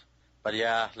bad. But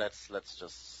yeah, let's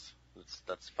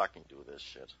fucking do this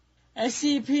shit.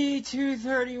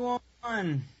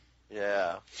 SCP-231.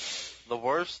 Yeah. The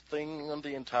worst thing on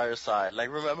the entire side. Like,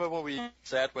 remember when we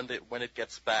said when it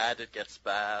gets bad, it gets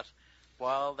bad?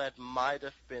 Well, that might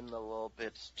have been a little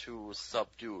bit too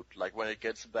subdued. Like, when it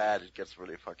gets bad, it gets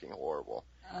really fucking horrible.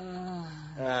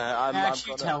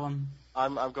 Tell him.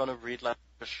 I'm gonna read like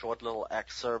a short little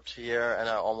excerpt here, and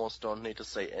I almost don't need to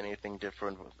say anything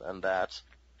different than that.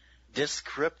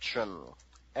 Description.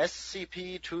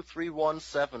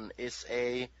 SCP-2317 is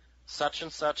a such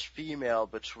and such female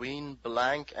between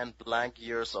blank and blank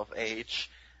years of age,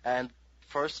 and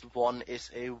first one is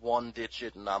a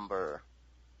 1-digit number.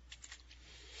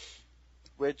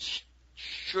 Which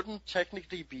shouldn't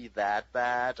technically be that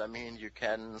bad. I mean, you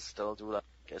can still do like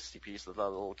SCPs with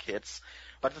little kids.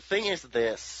 But the thing is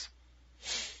this.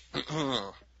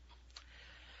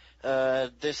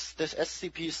 This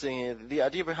SCP thing, the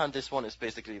idea behind this one is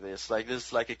basically this. Like, this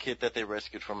is like a kid that they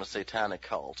rescued from a satanic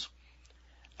cult.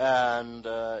 And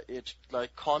it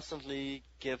like constantly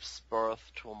gives birth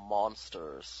to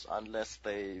monsters unless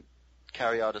they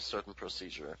carry out a certain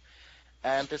procedure.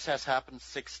 And this has happened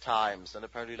 6 times, and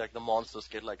apparently like the monsters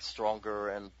get like stronger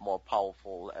and more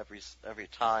powerful every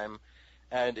time.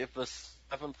 And if the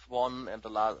 7th one and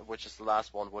which is the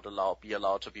last one, would be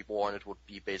allowed to be born, it would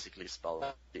be basically spelled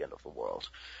the end of the world.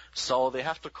 So they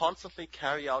have to constantly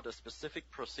carry out a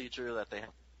specific procedure that they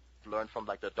have learned from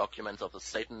like the documents of the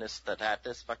Satanists that had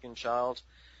this fucking child.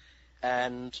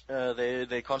 And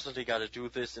they constantly got to do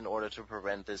this in order to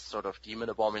prevent this sort of demon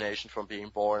abomination from being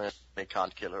born. And they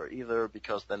can't kill her either,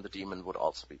 because then the demon would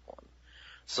also be born.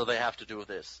 So they have to do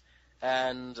this.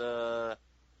 And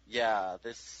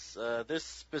this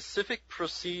specific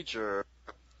procedure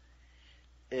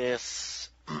is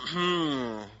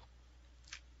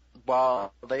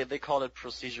Well, they call it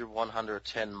Procedure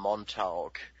 110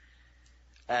 Montauk.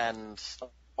 And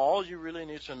all you really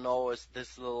need to know is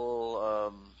this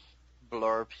little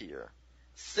blurb here.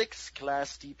 6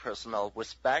 Class D personnel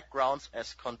with backgrounds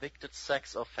as convicted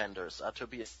sex offenders are to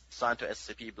be assigned to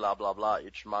SCP blah blah blah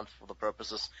each month for the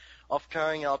purposes of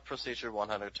carrying out Procedure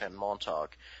 110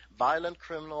 Montauk. Violent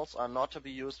criminals are not to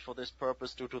be used for this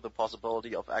purpose due to the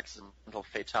possibility of accidental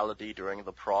fatality during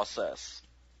the process.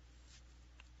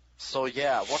 So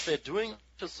yeah, what they're doing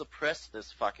to suppress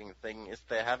this fucking thing is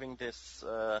they're having this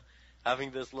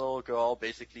little girl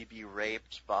basically be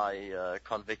raped by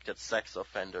convicted sex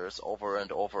offenders over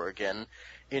and over again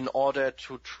in order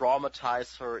to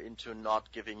traumatize her into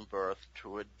not giving birth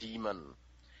to a demon.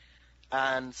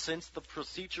 And since the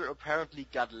procedure apparently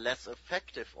got less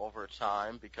effective over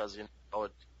time, because, you know,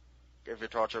 if you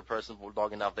torture a person for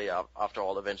long enough, they after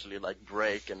all eventually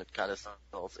break and it kind of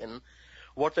settles in.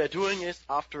 What they're doing is,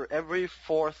 after every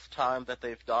 4th time that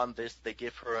they've done this, they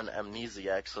give her an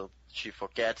amnesiac so she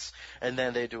forgets, and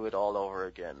then they do it all over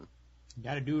again. You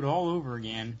gotta do it all over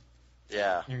again.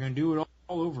 Yeah. You're gonna do it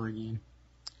all over again.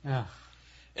 Ugh.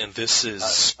 And this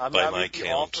is, by my count...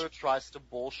 The author tries to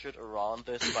bullshit around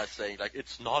this by saying,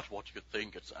 it's not what you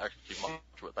think, it's actually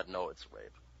much, but no, it's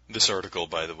rape. This article,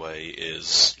 by the way,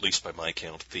 is, at least by my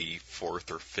count, the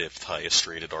 4th or 5th highest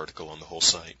rated article on the whole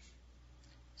site.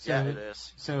 So, yeah, it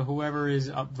is. So whoever is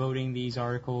upvoting these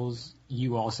articles,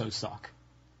 you also suck.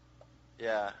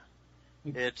 Yeah.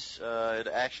 It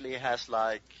actually has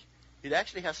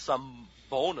some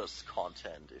bonus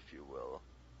content, if you will.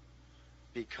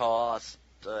 Because,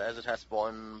 as it has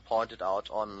been pointed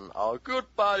out on our good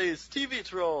buddies, TV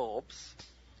Tropes,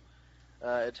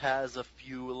 it has a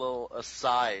few little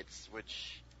asides,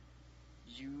 which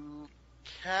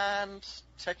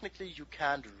technically you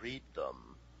can't read them.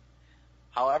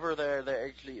 However, there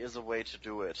actually is a way to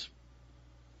do it.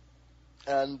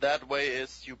 And that way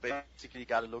is you basically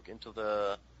gotta look into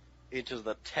the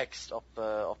text of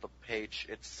the page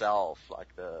itself,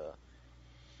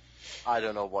 I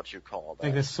don't know what you call that.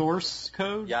 Like the source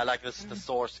code? Yeah, the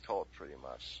source code, pretty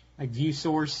much. Like view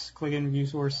source, click in view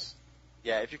source?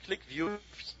 Yeah, if you click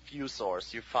view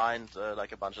source, you find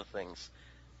a bunch of things.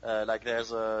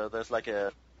 There's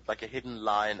a hidden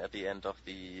line at the end of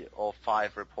the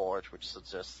O5 report, which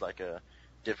suggests a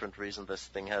different reason this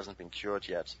thing hasn't been cured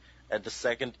yet. And the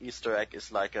second Easter egg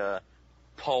is a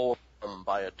poem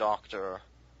by a doctor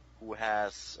who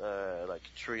has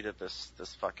treated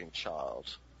this fucking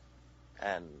child.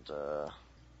 And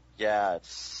yeah,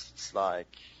 it's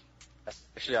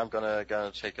actually I'm gonna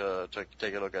take a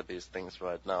look at these things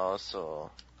right now.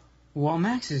 So while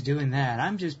Max is doing that,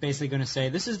 I'm just basically gonna say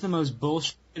this is the most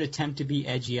bullshit attempt to be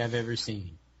edgy I've ever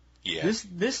seen. Yeah.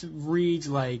 This reads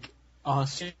like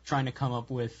us trying to come up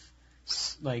with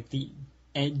the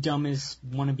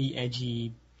dumbest wannabe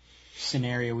edgy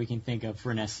scenario we can think of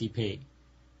for an SCP.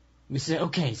 We say,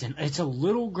 okay, it's a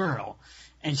little girl,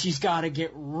 and she's got to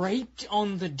get raped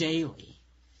on the daily,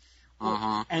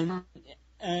 and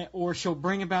or she'll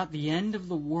bring about the end of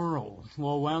the world.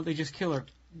 Well, why don't they just kill her?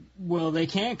 Well, they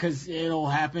can't because it'll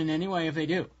happen anyway if they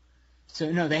do. So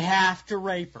no, they have to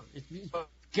rape her. It's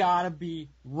got to be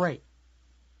rape.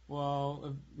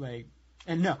 Well,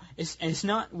 and no, it's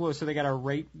not. Well, so they got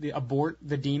to abort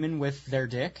the demon with their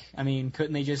dick. I mean,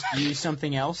 couldn't they just use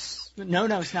something else? No,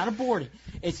 it's not aborting.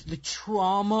 It's the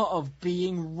trauma of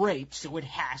being raped, so it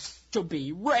has to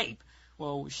be rape.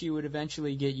 Well, she would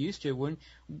eventually get used to it, wouldn't?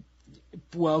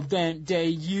 Well, then they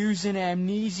use an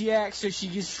amnesiac so she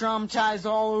gets traumatized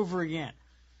all over again.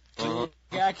 So you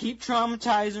gotta keep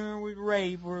traumatizing her with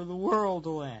rape or the world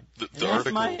will end. That's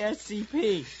article... my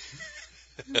SCP.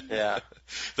 Yeah.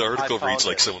 The article reads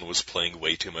like someone was playing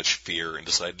way too much Fear and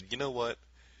decided, you know what?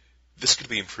 This could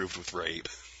be improved with rape.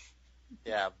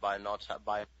 Yeah, by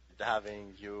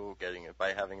having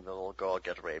the little girl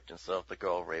get raped instead of the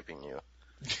girl raping you.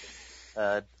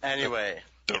 Anyway.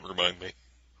 Don't remind me.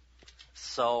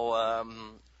 So,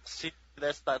 see,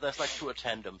 there's 2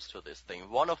 addendums to this thing.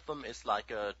 One of them is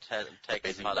a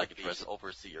text by the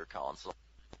Overseer Council.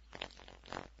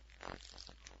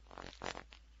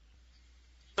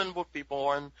 Would be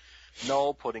born.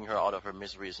 No, putting her out of her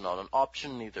misery is not an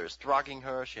option. Neither is drugging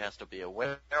her. She has to be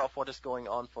aware of what is going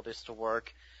on for this to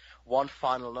work. One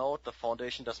final note, the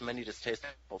Foundation does many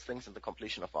distasteful things in the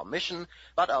completion of our mission,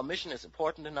 but our mission is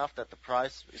important enough that the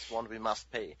price is one we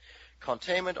must pay.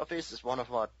 Containment of this is one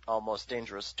of our most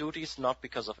dangerous duties, not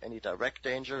because of any direct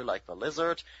danger like the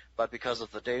lizard, but because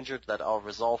of the danger that our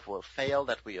resolve will fail,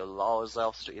 that we allow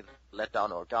ourselves to either let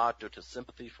down our guard due to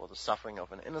sympathy for the suffering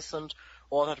of an innocent,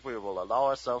 or that we will allow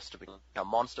ourselves to become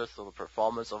monsters through the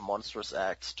performance of monstrous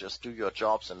acts. Just do your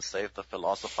jobs and save the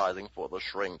philosophizing for the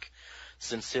shrink.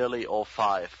 Sincerely,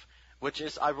 05. Which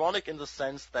is ironic in the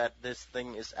sense that this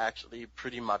thing is actually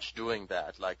pretty much doing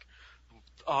that. Like,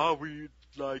 are we,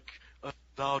 like,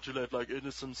 now to let, like,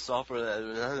 innocents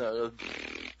suffer,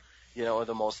 you know, in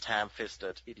the most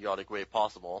ham-fisted, idiotic way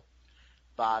possible.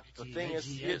 But the thing is,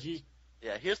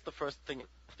 here's the first thing.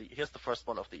 Here's the first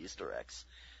one of the Easter eggs.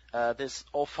 This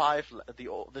 05,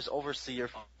 this Overseer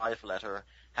 5 letter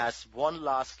has one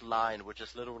last line, which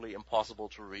is literally impossible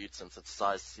to read since it's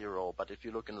size 0. But if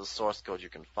you look in the source code, you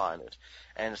can find it,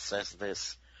 and it says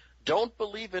this: "Don't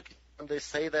believe it when they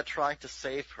say they're trying to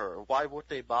save her. Why would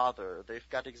they bother? They've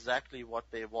got exactly what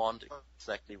they want,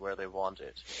 exactly where they want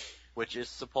it." Which is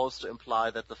supposed to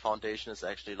imply that the Foundation is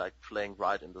actually, like, playing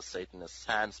right in the Satanist's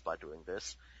hands by doing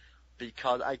this.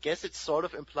 Because I guess it's sort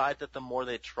of implied that the more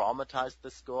they traumatize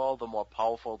this girl, the more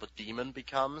powerful the demon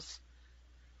becomes.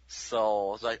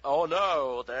 So it's like, oh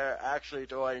no, they're actually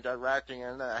doing directing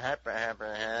and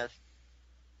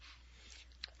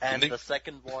And the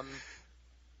second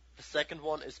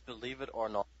one is, believe it or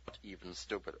not, even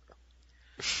stupider.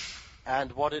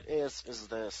 And what it is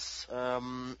this.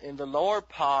 In the lower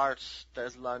part,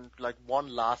 there's like one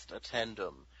last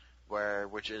addendum,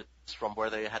 which is from where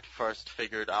they had first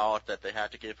figured out that they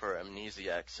had to give her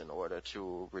amnesiacs in order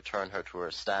to return her to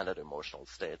her standard emotional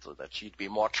state so that she'd be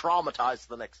more traumatized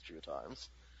the next few times.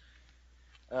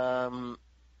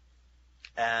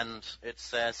 And it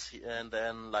says, and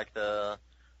then, like, the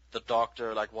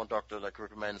doctor, like, one doctor, like,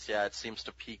 recommends, it seems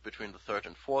to peak between the third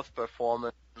and fourth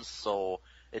performance, so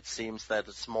it seems that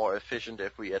it's more efficient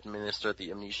if we administer the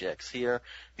amnesiacs here,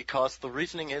 because the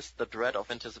reasoning is the dread of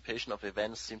anticipation of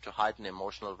events seem to heighten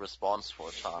emotional response for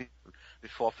a time,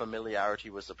 before familiarity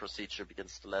with the procedure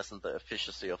begins to lessen the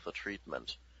efficacy of the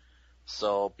treatment.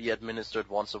 So, be administered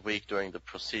once a week during the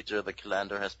procedure. The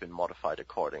calendar has been modified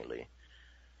accordingly.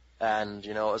 And,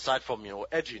 you know, aside from, you know,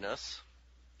 edginess,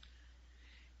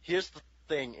 here's the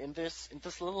thing. In this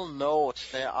little note,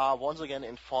 there are, once again,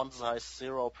 in font size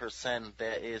 0%,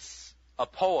 there is a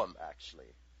poem,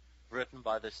 actually, written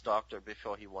by this doctor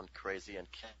before he went crazy and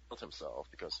killed himself,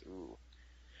 because,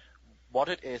 What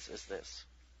it is this.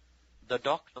 The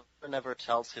doctor never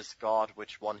tells his God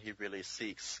which one he really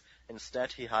seeks.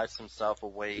 Instead, he hides himself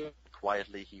away,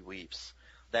 quietly he weeps.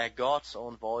 Their God's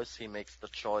own voice he makes the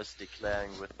choice,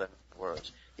 declaring with the word,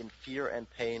 "In fear and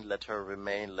pain let her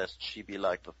remain, lest she be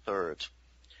like the third."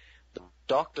 The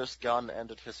doctor's gun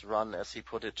ended his run as he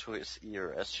put it to his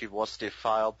ear. As she was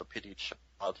defiled, the pitied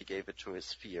child, he gave it to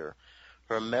his fear.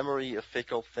 Her memory, a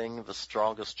fickle thing, the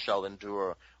strongest shall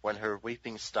endure. When her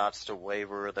weeping starts to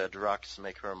waver, their drugs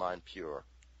make her mind pure.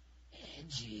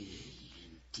 Edgy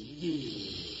and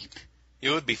deep. It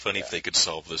would be funny if they could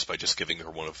solve this by just giving her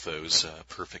one of those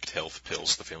perfect health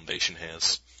pills the Foundation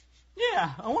has.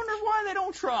 Yeah, I wonder why they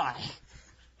don't try.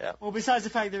 Yeah. Well, besides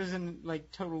the fact there's an,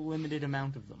 like, total limited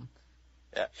amount of them.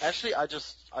 Yeah. Actually, I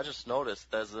just noticed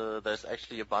there's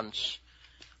actually a bunch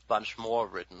more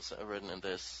written in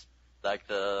this. Like,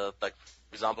 for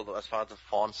example, as far as the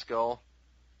fonts go,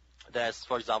 there's,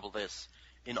 for example, this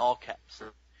in all caps.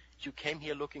 You came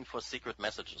here looking for secret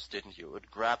messages, didn't you? It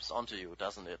grabs onto you,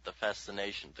 doesn't it? The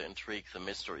fascination, the intrigue, the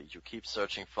mystery. You keep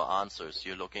searching for answers.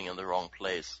 You're looking in the wrong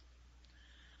place.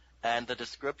 And the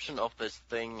description of this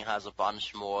thing has a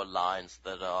bunch more lines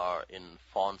that are in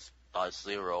font size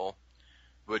 0,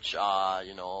 which are,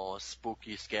 you know,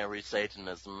 spooky, scary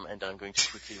Satanism, and I'm going to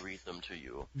quickly read them to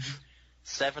you.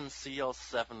 7 seals,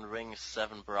 7 rings,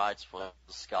 7 brides for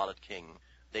the Scarlet King.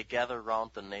 They gather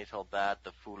round the natal bed,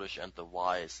 the foolish and the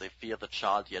wise. They fear the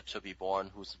child yet to be born,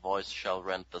 whose voice shall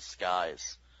rend the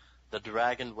skies. The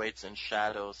dragon waits in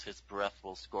shadows, his breath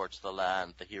will scorch the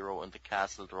land. The hero in the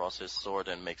castle draws his sword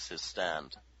and makes his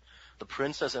stand. The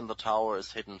princess in the tower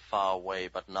is hidden far away,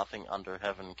 but nothing under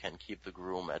heaven can keep the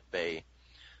groom at bay.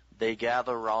 They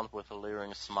gather round with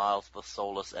alluring smiles, the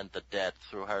soulless and the dead.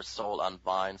 Through her soul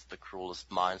unbinds, the cruelest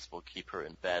minds will keep her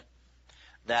in bed.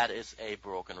 That is a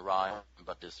broken rhyme,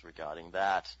 but disregarding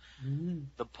that.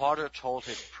 The potter told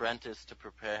his prentice to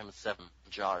prepare him 7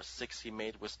 jars. 6 he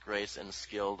made with grace and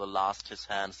skill, the last his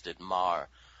hands did mar.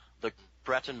 The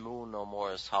Breton moon no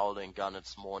more is howling, gun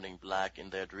its morning black. In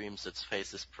their dreams its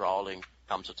face is prowling,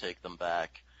 come to take them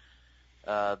back.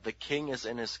 The king is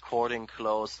in his courting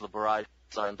clothes, the brides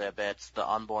are in their beds. The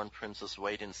unborn princes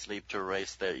wait in sleep to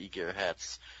raise their eager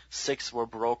heads. 6 were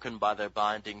broken by their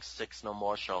binding, 6 no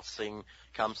more shall sing.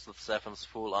 Comes the 7th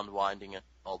full unwinding, and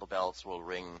all the bells will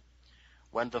ring.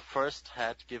 When the first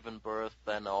had given birth,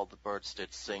 then all the birds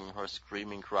did sing. Her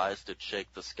screaming cries did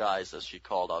shake the skies as she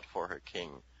called out for her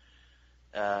king.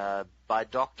 By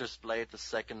Doctor's blade the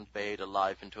second bade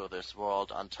alive into this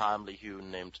world, untimely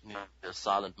hewn named the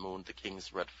silent moon, the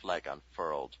king's red flag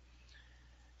unfurled.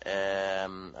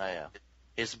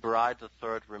 His bride, the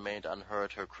third, remained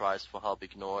unheard, her cries for help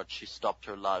ignored. She stopped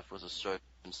her life with a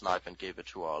serpent's knife and gave it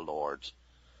to our Lord.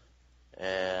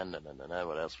 And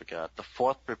what else we got? The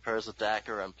fourth prepares a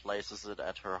dagger and places it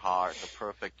at her heart. The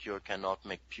perfect cure cannot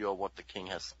make pure what the king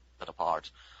has set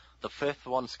apart. The fifth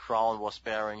one's crown was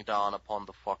bearing down upon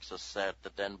the foxes set. The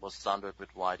den was thundered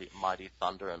with mighty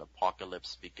thunder, and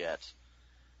apocalypse beget.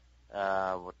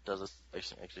 What does it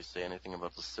actually say anything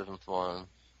about the seventh one?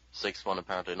 Sixth one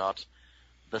apparently not.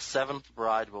 The seventh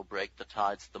bride will break the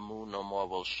tides, the moon no more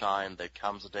will shine. There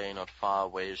comes a day not far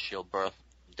away, she'll birth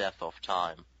death of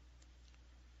time.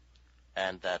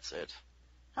 And that's it.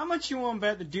 How much you want to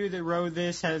bet the dude that wrote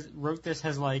this has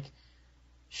like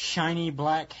shiny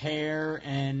black hair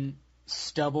and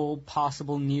stubble,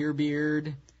 possible near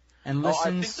beard, and listens?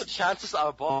 I think the chances are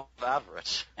above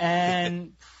average.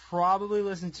 And probably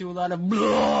listen to a lot of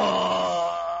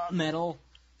metal.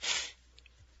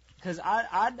 Because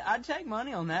I'd take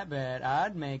money on that bet.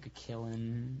 I'd make a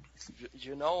killing.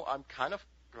 You know, I'm kind of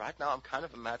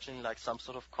imagining like some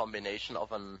sort of combination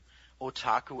of an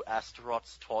otaku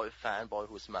Astaroth's toy fanboy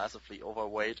who's massively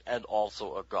overweight and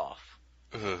also a goth.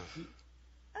 That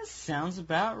sounds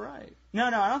about right. No,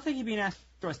 I don't think he'd be an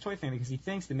Astaroth's toy fan because he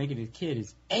thinks that making it a kid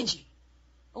is edgy.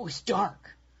 Oh, it's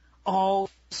dark. Oh,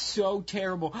 so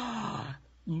terrible.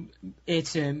 We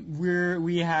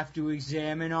have to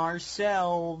examine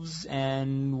ourselves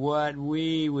and what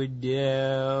we would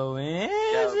do.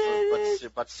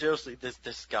 But seriously,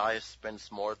 this guy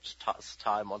spends more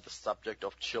time on the subject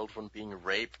of children being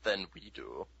raped than we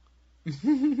do.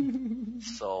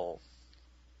 So,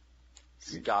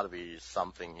 it's gotta be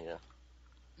something here.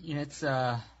 Yeah, it's,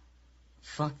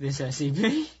 fuck this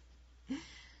SCP.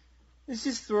 It's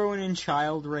just throwing in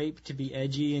child rape to be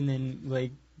edgy and then,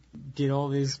 like,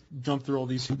 jump through all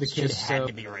these hoops. The kid had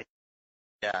to be raped.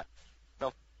 Yeah.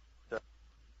 No.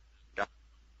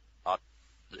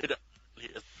 It's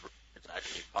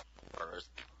actually worse.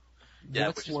 Yeah,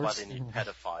 which is why they need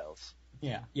pedophiles.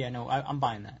 Yeah, no, I'm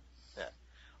buying that. Yeah.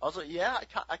 Also, yeah,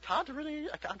 I can't really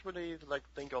like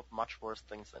think of much worse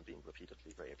things than being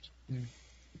repeatedly raped.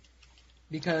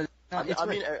 Because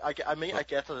I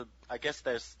guess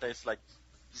there's like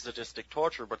sadistic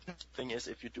torture, but the thing is,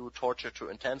 if you do torture too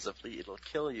intensively, it'll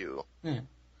kill you. Yeah.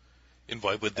 And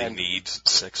why would they need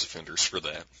sex offenders for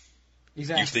that?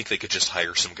 Exactly. You think they could just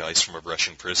hire some guys from a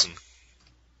Russian prison?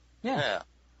 Yeah.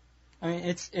 I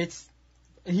mean,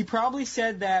 he probably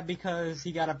said that because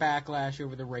he got a backlash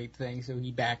over the rape thing, so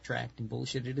he backtracked and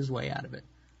bullshitted his way out of it.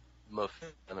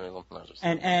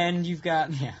 And you've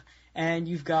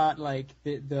got like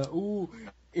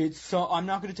I'm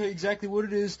not going to tell you exactly what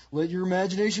it is. Let your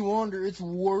imagination wander. It's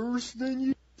worse than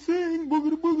you think.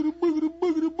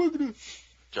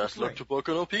 Just look to Boku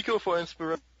no Pico for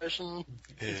inspiration.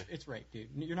 It's rape, dude.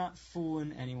 You're not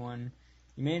fooling anyone.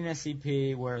 You made an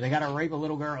SCP where they gotta rape a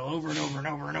little girl over and over and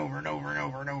over and over and over and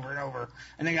over and over and over,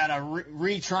 and they gotta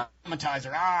re-traumatize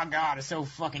her. Oh God, it's so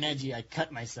fucking edgy. I cut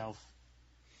myself.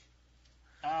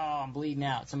 Oh, I'm bleeding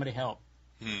out. Somebody help.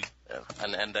 Yeah,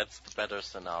 and that's the better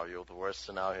scenario. The worst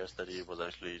scenario is that he was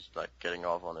actually like getting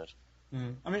off on it.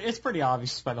 I mean, it's pretty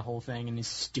obvious by the whole thing and his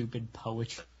stupid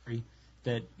poetry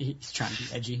that he's trying to be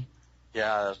edgy.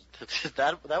 Yeah,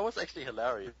 that was actually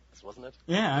hilarious, wasn't it?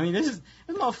 Yeah, I mean, this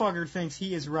motherfucker thinks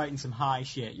he is writing some high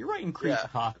shit. You're writing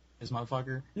creepypasta, this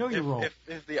motherfucker. Know your role.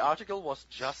 If the article was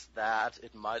just that,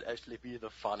 it might actually be the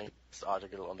funniest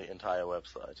article on the entire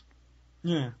website.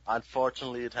 Yeah.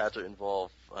 Unfortunately, it had to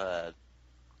involve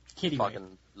kitty fucking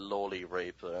rape. loli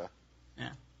rape.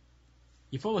 Yeah.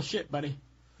 You full of shit, buddy.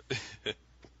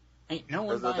 Ain't no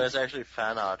one. There's actually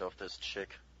fan art of this chick.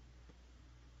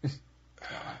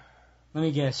 Let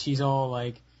me guess, she's all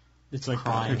like, it's like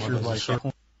crying. Okay, let's take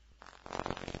a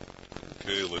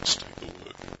look.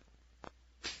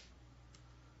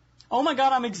 Oh my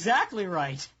God, I'm exactly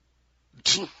right.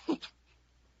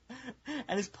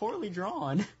 And it's poorly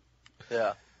drawn.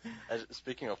 Yeah.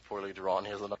 Speaking of poorly drawn,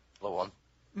 here's another one.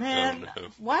 Man,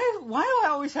 why do I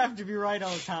always have to be right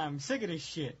all the time? I'm sick of this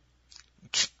shit.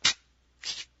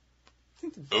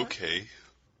 Okay.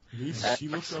 She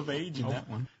looks of age in that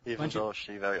one. Even though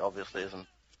she very obviously isn't.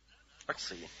 Let's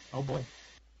see. Oh boy.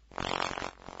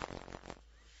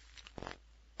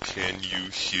 Can you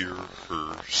hear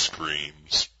her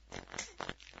screams?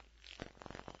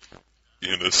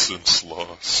 Innocence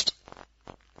lost.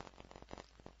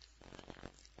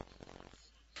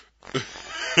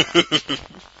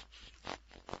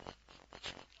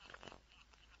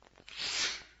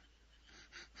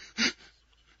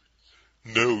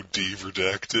 No, D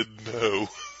redacted, no.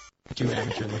 Too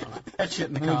amateur. That shit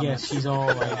in the comments. Yes, she's all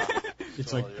like,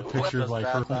 it's like a picture of like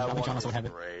her. Which honestly have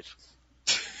it.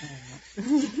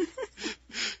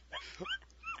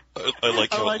 I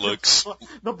like how it looks.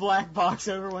 The black box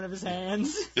over one of his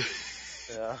hands.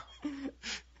 Yeah.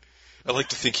 I like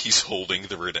to think he's holding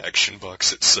the redaction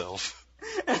box itself.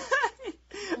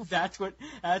 That's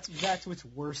what's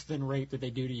worse than rape that they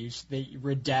do to you. They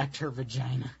redact her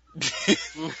vagina.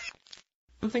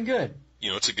 Something good. You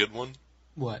know what's a good one?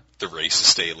 What? The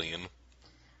racist alien.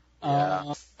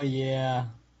 Yeah.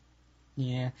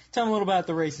 Tell me a little about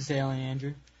the racist alien,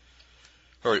 Andrew.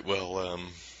 Alright, well,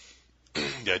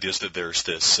 the idea is that there's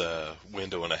this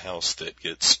window in a house that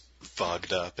gets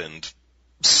fogged up and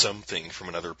something from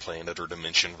another planet or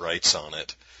dimension writes on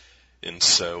it. And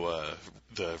so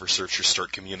the researchers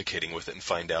start communicating with it and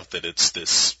find out that it's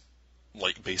this,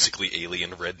 like, basically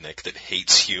alien redneck that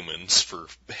hates humans for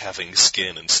having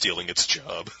skin and stealing its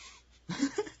job.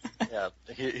 Yeah,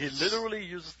 he literally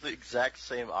uses the exact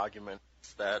same arguments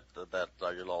that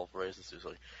like a lot of racists use.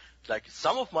 Like,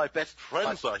 some of my best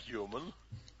friends are human.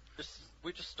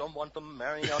 We just don't want them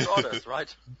marrying our daughters,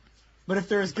 right? But if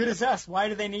they're as good as us, why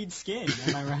do they need skin?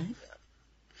 Am I right?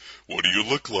 What do you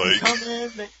look like?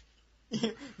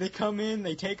 They come in,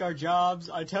 they take our jobs.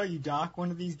 I tell you, Doc,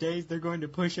 one of these days they're going to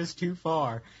push us too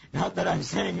far. Not that I'm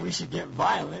saying we should get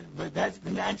violent, but that's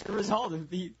the natural result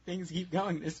if things keep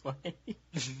going this way.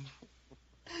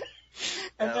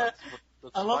 And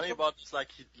what's funny about just like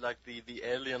the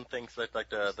alien thinks that like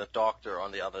the doctor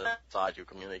on the other side who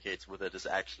communicates with it is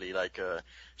actually like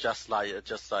just like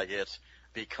it,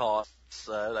 because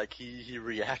like he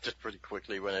reacted pretty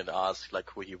quickly when it asked like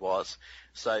who he was.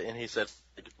 So and he said,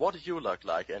 "What do you look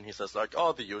like?" And he says like,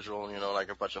 "Oh, the usual, like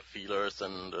a bunch of feelers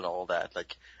and all that."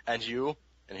 Like, "And you?"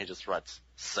 And he just writes,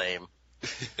 "Same."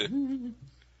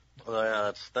 Well,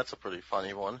 yeah, that's a pretty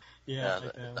funny one. Yeah.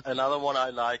 Another one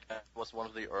I like was one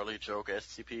of the early joke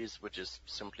SCPs, which is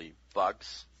simply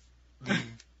bugs.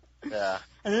 Yeah.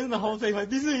 And then the whole thing like,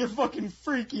 "These things are fucking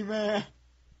freaky, man."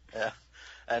 Yeah.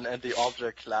 And the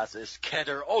object class is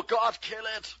Kedder. Oh God, kill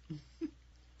it!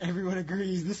 Everyone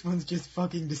agrees this one's just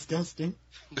fucking disgusting.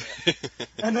 Yeah.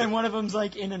 And then one of them's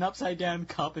like in an upside down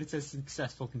cup and it says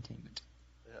successful containment.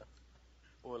 Yeah.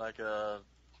 Or like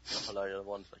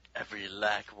one's like, "Every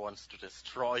lag wants to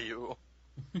destroy you."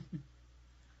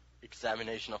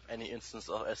 Examination of any instance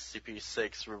of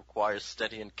SCP-6 requires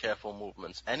steady and careful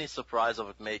movements. Any surprise of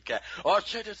it may oh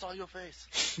shit, it's on your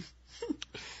face.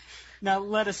 Now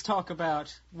let us talk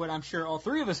about what I'm sure all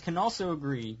three of us can also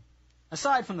agree,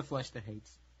 aside from the Flesh That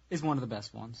Hates, is one of the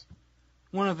best ones.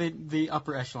 One of the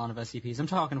upper echelon of SCPs. I'm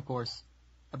talking, of course,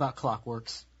 about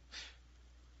Clockworks.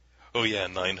 Oh yeah,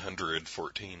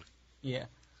 914. Yeah.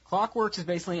 Clockworks is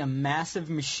basically a massive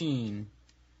machine.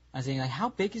 I was thinking, like, how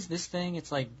big is this thing?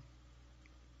 It's like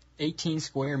 18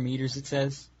 square meters, it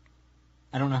says.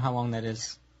 I don't know how long that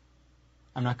is.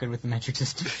 I'm not good with the metric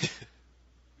system.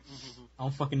 I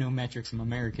don't fucking know metrics. I'm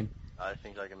American. I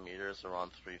think like a meter is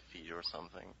around 3 feet or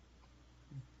something.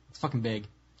 It's fucking big.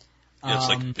 Yeah, it's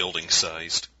like building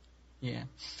sized. Yeah.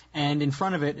 And in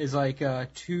front of it is like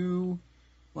two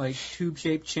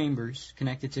tube-shaped chambers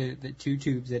connected to the two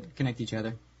tubes that connect each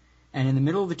other. And in the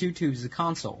middle of the two tubes is a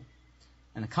console.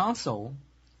 And the console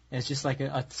is just like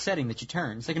a setting that you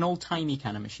turn. It's like an old-timey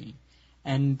kind of machine.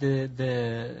 And let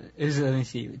me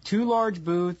see. 2 large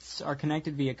booths are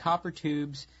connected via copper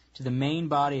tubes to the main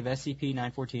body of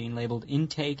SCP-914 labeled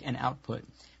intake and output.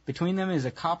 Between them is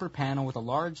a copper panel with a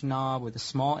large knob with a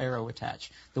small arrow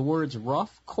attached. The words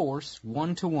rough, coarse,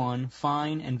 1-to-1,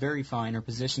 fine, and very fine are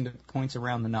positioned at points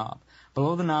around the knob.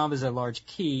 Below the knob is a large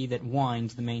key that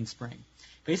winds the main spring.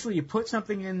 Basically, you put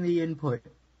something in the input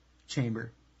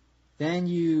chamber. Then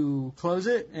you close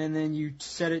it, and then you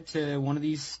set it to one of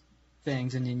these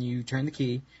things, and then you turn the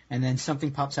key, and then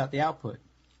something pops out the output.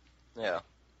 Yeah.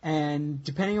 And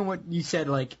depending on what you said,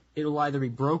 like, it'll either be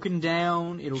broken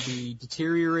down, it'll be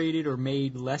deteriorated or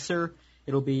made lesser,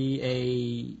 it'll be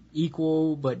a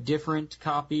equal but different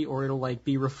copy, or it'll, like,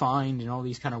 be refined in all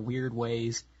these kind of weird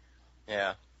ways.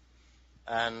 Yeah.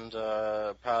 And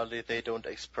apparently they don't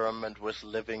experiment with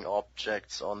living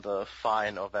objects on the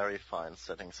fine or very fine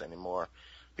settings anymore,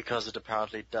 because it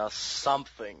apparently does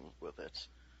something with it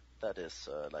that is,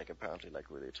 apparently,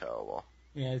 really terrible.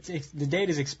 Yeah, the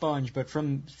data's expunged, but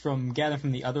from gathering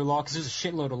from the other logs, there's a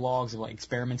shitload of logs of like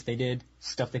experiments they did,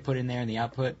 stuff they put in there in the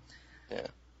output. Yeah.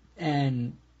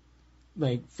 And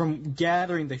like from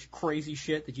gathering the crazy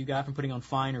shit that you got from putting on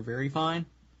fine or very fine,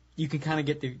 you can kind of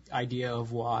get the idea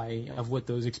of what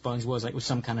those expunged was. Like it was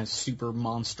some kind of super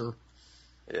monster.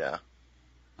 Yeah.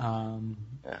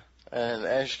 Yeah. And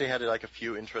actually had like a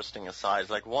few interesting asides.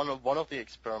 Like one of the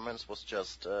experiments was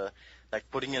just like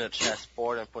putting in a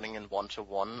chessboard and putting in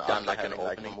 1-to-1 and like an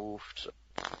opening moved.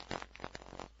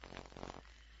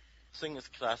 Thing is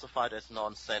classified as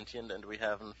non-sentient, and we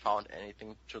haven't found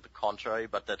anything to the contrary,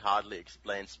 but that hardly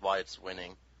explains why it's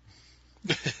winning.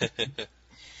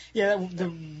 Yeah, the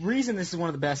reason this is one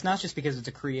of the best, not just because it's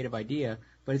a creative idea,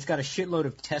 but it's got a shitload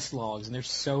of test logs, and they're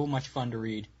so much fun to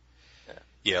read.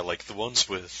 Yeah, like the ones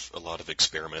with a lot of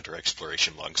experiment or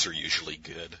exploration logs are usually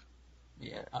good.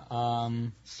 Yeah.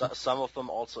 Some of them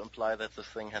also imply that the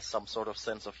thing has some sort of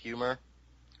sense of humor.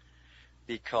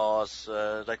 Because,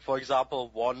 like for example,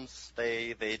 once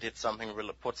they did something,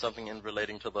 put something in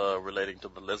relating to the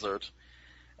lizard,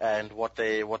 and what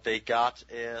they got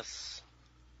is,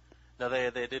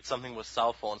 they did something with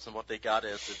cell phones, and what they got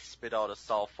is it spit out a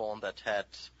cell phone that had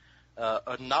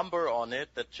a number on it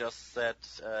that just said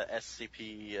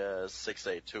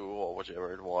SCP-682 or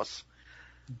whatever it was.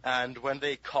 And when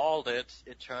they called it,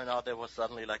 it turned out there was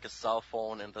suddenly like a cell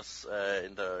phone in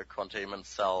the containment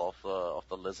cell of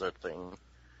the lizard thing.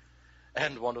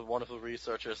 And one of the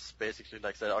researchers basically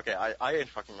like said, okay, I ain't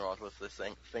fucking around with this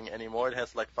thing anymore. It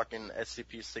has like fucking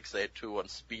SCP-682 on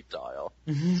speed dial.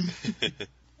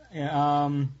 Yeah.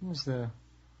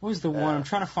 What was the one? I'm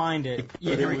trying to find it.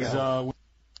 Yeah, there we go.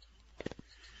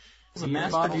 It was a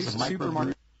mass-produced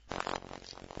supermarket.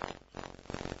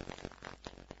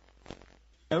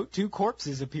 Note, 2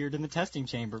 corpses appeared in the testing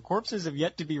chamber. Corpses have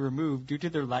yet to be removed due to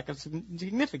their lack of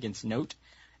significance. Note,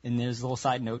 and there's a little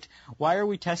side note, why are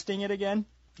we testing it again?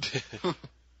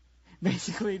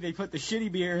 Basically, they put the shitty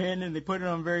beer in and they put it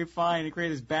on very fine and create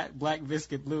this black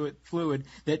viscid fluid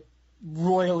that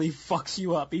royally fucks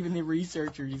you up. Even the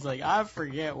researcher, he's like, I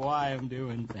forget why I'm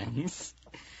doing things.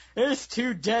 There's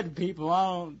 2 dead people.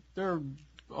 I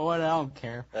don't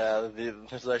care.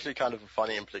 There's actually kind of a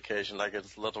funny implication. Like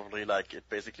it's literally like it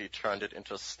basically turned it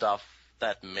into stuff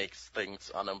that makes things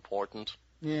unimportant.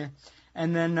 Yeah,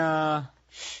 and then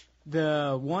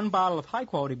the 1 bottle of high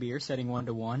quality beer, setting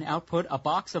 1-to-1, output a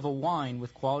box of a wine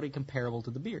with quality comparable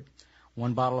to the beer.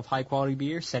 1 bottle of high quality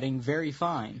beer, setting very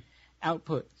fine.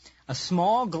 Output a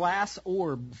small glass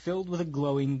orb filled with a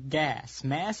glowing gas.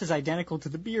 Mass is identical to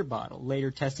the beer bottle.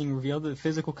 Later testing revealed that the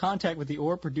physical contact with the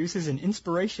orb produces an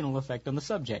inspirational effect on the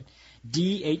subject.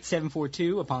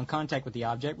 D8742, upon contact with the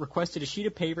object, requested a sheet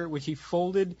of paper which he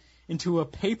folded into a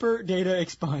paper data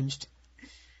expunged.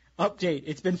 Update.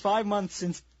 It's been 5 months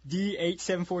since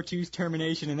D8742's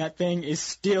termination, and that thing is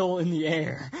still in the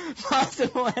air.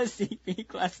 Possible SCP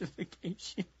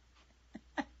classification.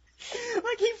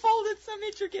 Like he folded some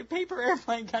intricate paper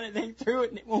airplane kind of thing through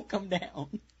it and it won't come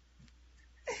down.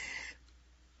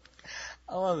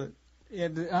 I love it.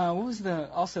 Yeah. What was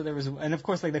also there was, and of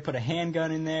course like they put a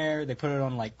handgun in there. They put it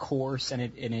on like course and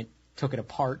it took it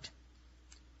apart.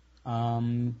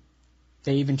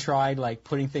 They even tried like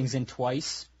putting things in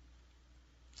twice.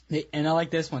 And I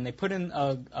like this one. They put in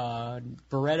a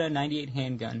Beretta 98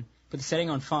 handgun, put the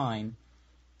setting on fine,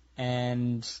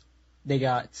 and they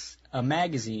got a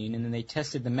magazine, and then they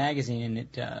tested the magazine, and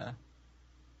it,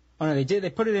 they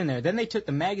put it in there. Then they took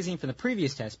the magazine from the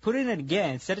previous test, put it in it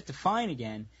again, set it to fine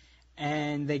again,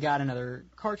 and they got another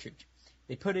cartridge.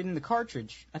 They put it in the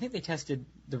cartridge. I think they tested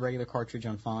the regular cartridge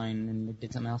on fine, and they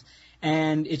did something else.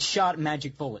 And it shot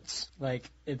magic bullets. Like,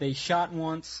 they shot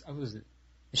once, what was it?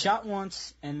 They shot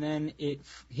once, and then it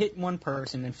hit one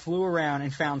person and flew around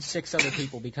and found 6 other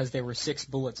people because there were 6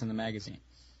 bullets in the magazine.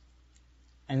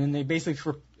 And then they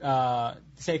basically,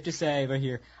 safe to say, right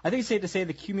here, I think it's safe to say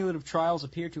the cumulative trials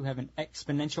appear to have an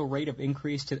exponential rate of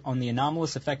increase on the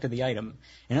anomalous effect of the item.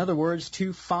 In other words,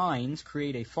 2 fines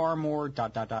create a far more ...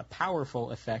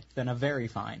 powerful effect than a very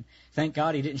fine. Thank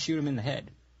God he didn't shoot him in the head.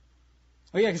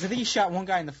 Oh yeah, because I think he shot one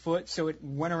guy in the foot, so it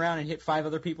went around and hit 5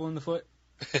 other people in the foot.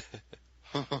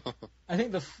 I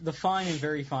think the fine and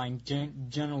very fine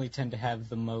generally tend to have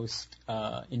the most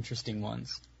interesting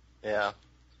ones. Yeah.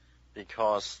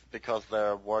 Because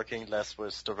they're working less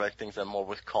with direct things and more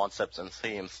with concepts and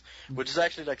themes, which is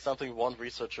actually like something one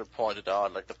researcher pointed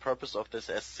out. Like the purpose of this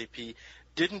SCP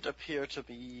didn't appear to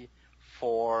be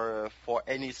for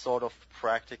any sort of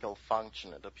practical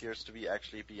function. It appears to be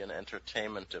actually an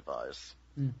entertainment device.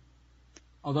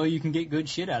 Although you can get good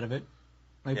shit out of it.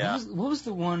 Like, Yeah. what was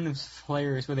the one of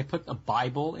players where they put a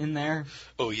Bible in there?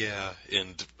 Oh yeah,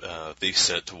 and they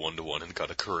set to 1-to-1 and got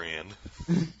a Quran.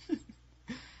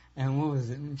 And what was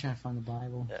it? Let me try to find the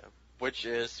Bible. Yeah. Which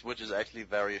is actually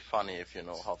very funny if you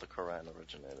know how the Quran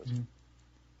originated.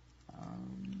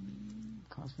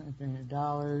 Cost me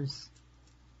 $300.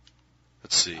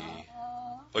 Let's see.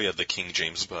 Oh yeah, the King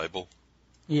James Bible.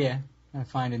 Yeah, I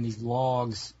find in these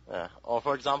logs. Yeah. Or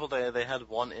for example, they had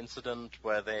one incident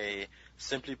where they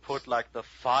simply put like the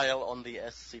file on the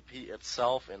SCP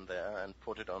itself in there and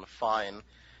put it on fine,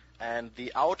 and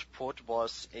the output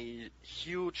was a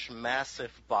huge,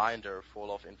 massive binder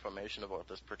full of information about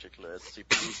this particular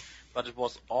SCP, but it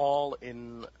was all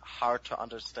in hard to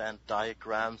understand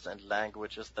diagrams and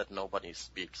languages that nobody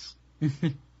speaks.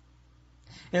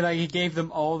 And like, he gave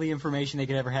them all the information they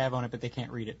could ever have on it, but they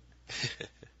can't read it.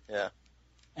 Yeah.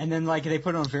 And then, like, they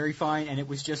put it on very fine, and it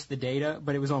was just the data,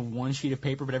 but it was on one sheet of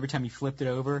paper, but every time you flipped it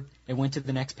over, it went to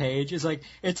the next page. It's like,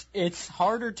 it's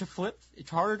harder to flip, it's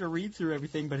harder to read through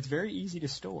everything, but it's very easy to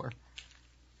store.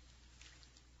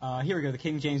 Here we go, the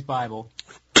King James Bible.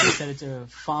 It said it's a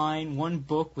fine, one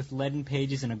book with leaden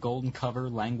pages and a golden cover,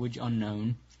 language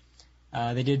unknown.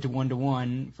 They did it to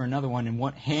 1-to-1 for another one, and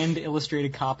one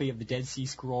hand-illustrated copy of the Dead Sea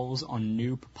Scrolls on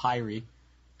new papyri.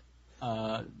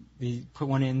 They put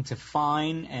one into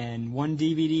fine, and one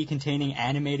DVD containing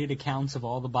animated accounts of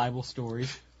all the Bible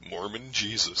stories. Mormon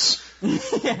Jesus.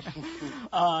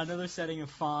 Another setting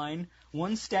of fine.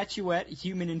 One statuette,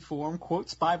 human in form,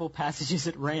 quotes Bible passages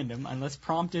at random, unless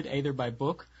prompted either by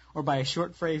book or by a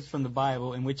short phrase from the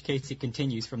Bible, in which case it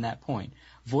continues from that point.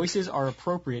 Voices are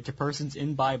appropriate to persons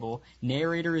in Bible.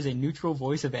 Narrator is a neutral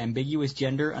voice of ambiguous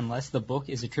gender unless the book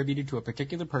is attributed to a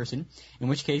particular person, in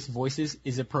which case voices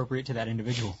is appropriate to that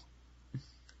individual.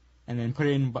 And then put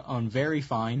it in on very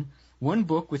fine. One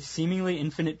book with seemingly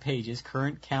infinite pages,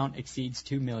 current count exceeds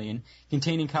 2 million,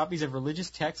 containing copies of religious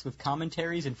texts with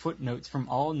commentaries and footnotes from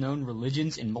all known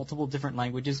religions in multiple different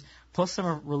languages, plus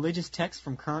some religious texts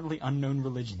from currently unknown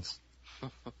religions.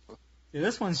 Yeah,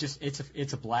 this one's just,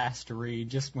 it's a blast to read,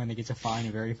 just when it gets a fine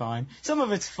and very fine. Some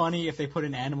of it's funny if they put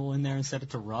an animal in there and set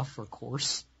it to rough or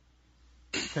coarse,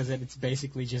 because it's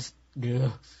basically just,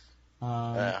 ugh.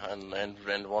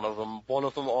 And one of them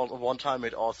one time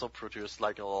it also produced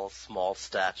like a little small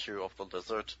statue of the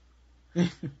lizard,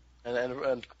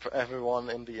 and everyone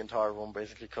in the entire room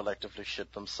basically collectively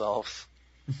shit themselves.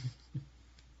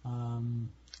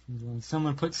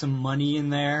 Someone put some money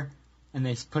in there, and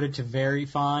they put it to very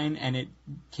fine, and it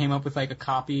came up with like a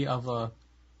copy of a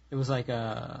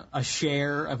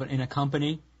share in a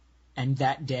company, and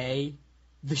that day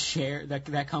the share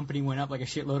that company went up like a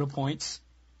shitload of points.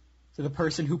 So the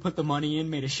person who put the money in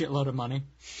made a shitload of money.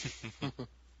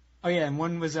 Oh yeah, and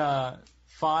one was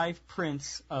 5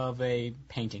 prints of a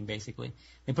painting, basically.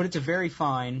 They put it to very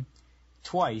fine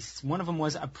twice. One of them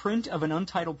was a print of an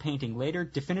untitled painting, later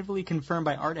definitively confirmed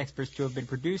by art experts to have been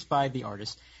produced by the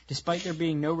artist, despite there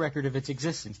being no record of its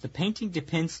existence. The painting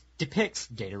depicts,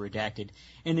 data redacted,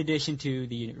 in addition to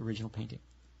the original painting.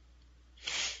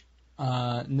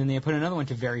 And then they put another one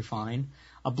to very fine.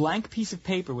 A blank piece of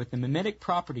paper with the mimetic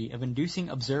property of inducing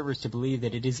observers to believe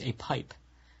that it is a pipe.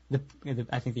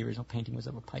 I think the original painting was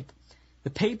of a pipe.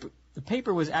 The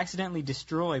paper was accidentally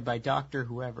destroyed by Dr.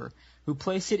 Whoever, who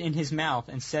placed it in his mouth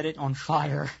and set it on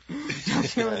fire.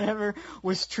 Dr. Whoever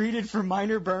was treated for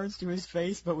minor burns to his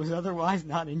face, but was otherwise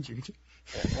not injured.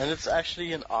 And it's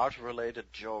actually an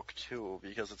art-related joke too,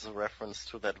 because it's a reference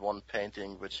to that one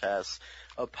painting which has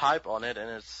a pipe on it, and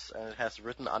it has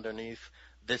written underneath,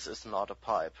 "This is not a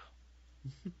pipe."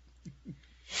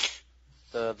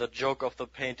 The joke of the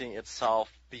painting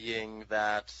itself being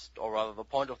that, or rather the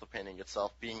point of the painting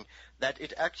itself being that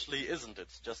it actually isn't.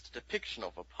 It's just a depiction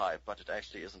of a pipe, but it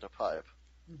actually isn't a pipe.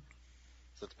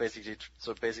 So it's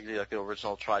basically like the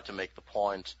original tried to make the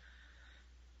point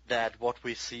that what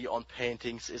we see on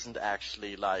paintings isn't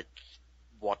actually like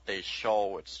what they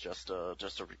show. It's just a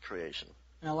recreation.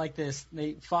 And I like this.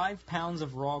 5 pounds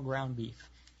of raw ground beef.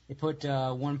 They put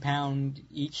 1 pound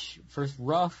each first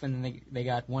rough, and then they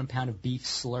got 1 pound of beef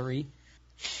slurry.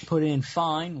 Put in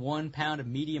fine 1 pound of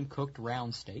medium cooked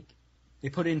round steak. They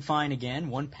put in fine again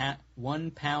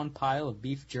 1 pound pile of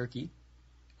beef jerky.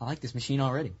 I like this machine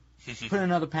already. Put in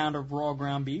another pound of raw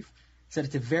ground beef. Set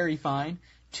it to very fine.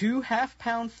 2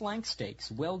 half-pound flank steaks,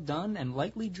 well done and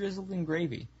lightly drizzled in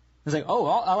gravy. It's like, oh,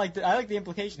 I like the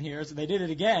implication here. So they did it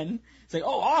again. It's like,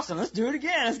 oh, awesome, let's do it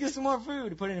again. Let's get some more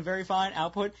food. Put in a very fine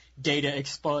output. Data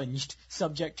expunged.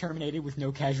 Subject terminated with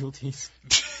no casualties.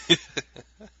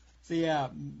 So yeah,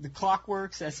 the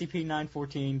Clockworks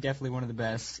SCP-914, definitely one of the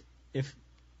best. If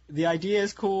the idea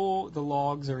is cool, the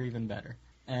logs are even better.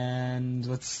 And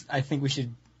I think we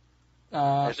should...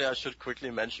 Actually, I should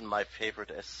quickly mention my favorite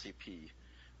SCP,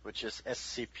 which is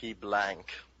SCP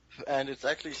blank. And it's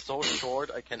actually so short,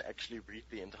 I can actually read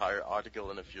the entire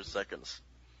article in a few seconds.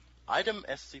 Item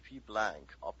SCP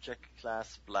blank, object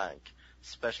class blank,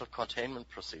 special containment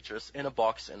procedures in a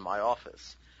box in my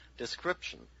office.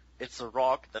 Description, it's a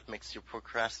rock that makes you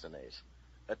procrastinate.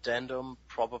 Addendum,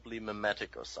 probably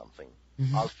mimetic or something.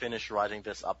 Mm-hmm. I'll finish writing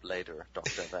this up later,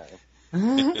 Dr. Vang.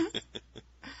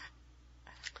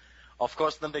 Of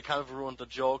course, then they kind of ruined the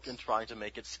joke in trying to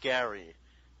make it scary,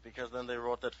 because then they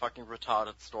wrote that fucking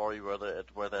retarded story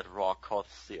where that rock caused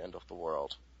the end of the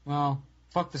world. Well,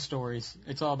 fuck the stories.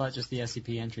 It's all about just the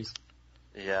SCP entries.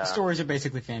 Yeah. The stories are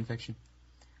basically fan fiction.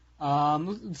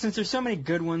 Since there's so many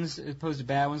good ones as opposed to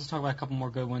bad ones, let's talk about a couple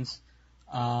more good ones.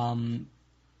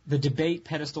 The debate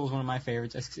pedestal is one of my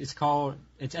favorites. It's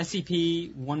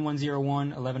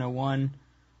SCP-1101-1101.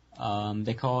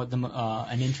 They call it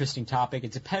an interesting topic.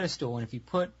 It's a pedestal, and if you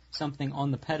put something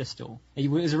on the pedestal, it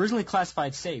was originally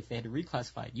classified safe. They had to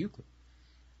reclassify it Euclid.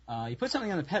 You put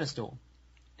something on the pedestal,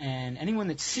 and anyone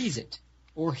that sees it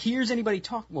or hears anybody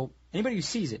talk, anybody who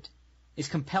sees it is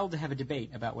compelled to have a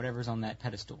debate about whatever's on that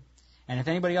pedestal. And if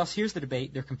anybody else hears the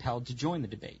debate, they're compelled to join the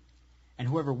debate. And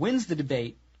whoever wins the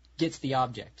debate gets the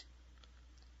object.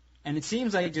 And it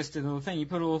seems like just a little thing. You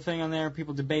put a little thing on there,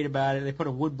 people debate about it. They put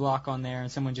a wood block on there,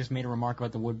 and someone just made a remark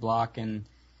about the wood block, and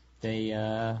they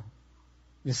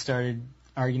just started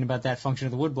arguing about that function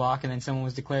of the wood block, and then someone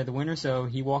was declared the winner, so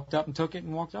he walked up and took it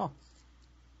and walked off.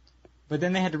 But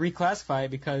then they had to reclassify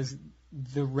it because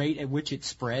the rate at which it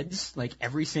spreads, like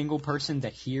every single person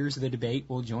that hears the debate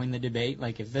will join the debate.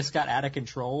 Like if this got out of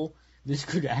control, this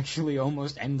could actually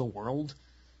almost end the world.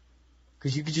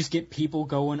 Because you could just get people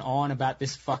going on about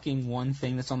this fucking one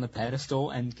thing that's on the pedestal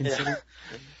and consider... Yeah.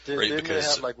 Didn't they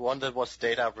have like one that was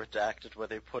data redacted where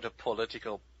they put a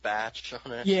political badge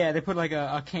on it? Yeah, they put like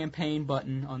a campaign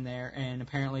button on there, and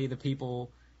apparently the people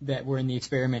that were in the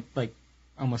experiment like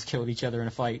almost killed each other in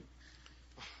a fight.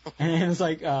 And it was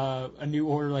like a new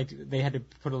order, like they had to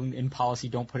put in policy,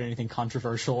 don't put anything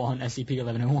controversial on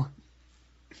SCP-1101.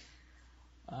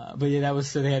 But yeah, that was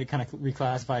so they had to kind of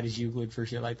reclassify it as Euclid for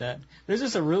shit like that. But it's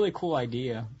just a really cool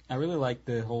idea. I really like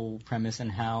the whole premise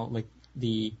and how like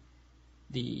the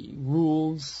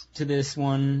rules to this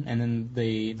one, and then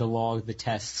the log, the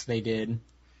tests they did.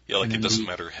 Yeah, like it doesn't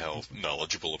matter how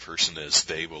knowledgeable a person is,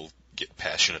 they will get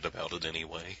passionate about it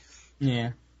anyway.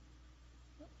 Yeah.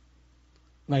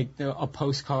 Like a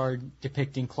postcard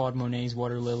depicting Claude Monet's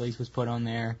water lilies was put on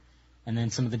there, and then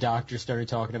some of the doctors started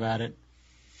talking about it.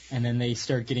 And then they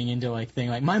start getting into like thing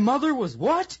like, my mother was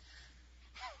what?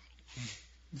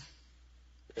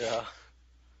 Yeah,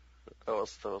 that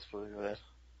was pretty good.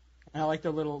 And I like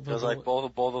the little. Because like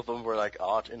both of them were like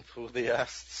art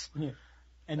enthusiasts. Yeah.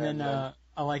 And then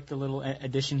I like the little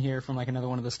addition here from like another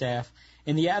one of the staff.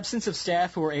 In the absence of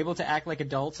staff who are able to act like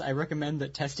adults, I recommend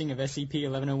that testing of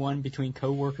SCP-1101 between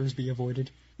coworkers be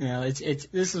avoided. You know, it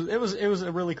was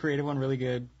a really creative one, really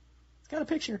good. It's got a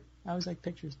picture. I always like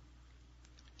pictures.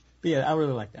 But yeah, I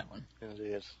really like that one.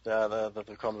 Indeed. Yeah,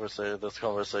 this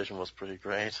conversation was pretty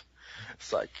great.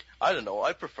 It's like, I don't know,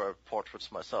 I prefer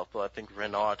portraits myself, but I think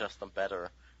Renoir does them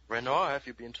better. Renoir, have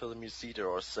you been to the Musée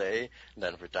d'Orsay? And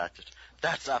then redacted.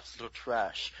 That's absolute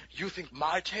trash. You think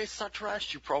my tastes are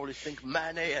trash? You probably think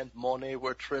Manet and Monet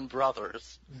were twin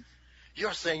brothers.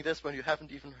 You're saying this when you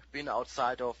haven't even been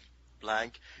outside of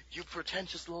blank. You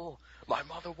pretentious little... My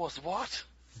mother was what?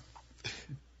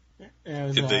 They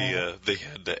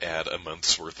had to add a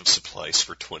month's worth of supplies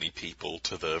for 20 people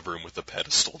to the room with the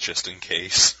pedestal just in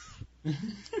case.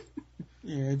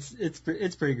 Yeah, it's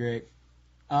pretty great.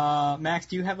 Max,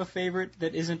 do you have a favorite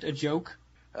that isn't a joke?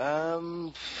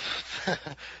 That's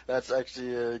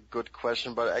actually a good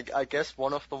question, but I guess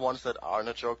one of the ones that aren't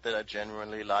a joke that I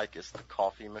genuinely like is the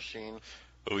coffee machine.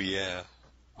 Oh yeah.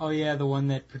 Oh yeah, the one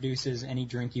that produces any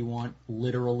drink you want,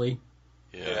 literally.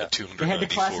 Yeah, 294. They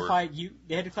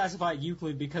had to classify it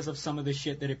Euclid because of some of the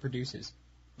shit that it produces.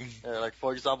 Like,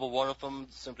 for example, one of them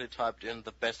simply typed in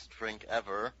the best drink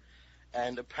ever,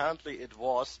 and apparently it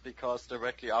was because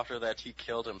directly after that he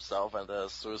killed himself, and the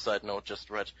suicide note just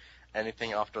read,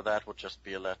 anything after that would just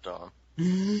be a letdown.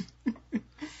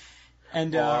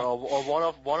 And or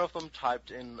one of them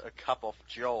typed in a cup of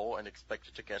Joe and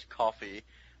expected to get coffee,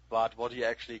 but what he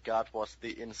actually got was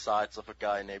the insides of a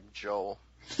guy named Joe.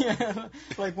 Yeah,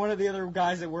 like one of the other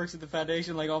guys that works at the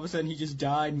Foundation, like all of a sudden he just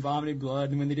died and vomited blood,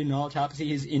 and when they did an autopsy,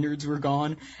 his innards were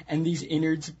gone, and these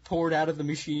innards poured out of the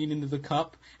machine into the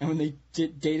cup, and when they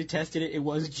data tested it, it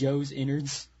was Joe's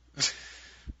innards.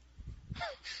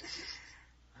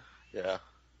 Yeah.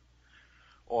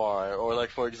 Or like,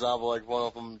 for example, like one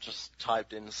of them just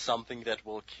typed in something that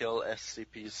will kill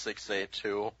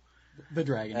SCP-682. The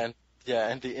dragon.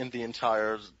 And the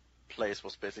entire place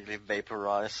was basically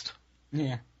vaporized.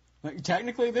 Yeah. Like,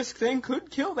 technically, this thing could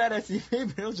kill that SCP,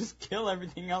 but it'll just kill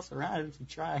everything else around it if you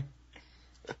try.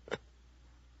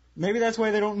 Maybe that's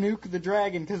why they don't nuke the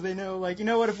dragon, because they know, like, you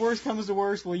know what, if worse comes to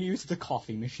worse, we'll use the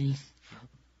coffee machine.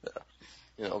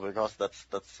 Yeah. Because that's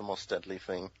the most deadly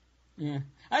thing. Yeah.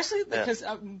 Actually, because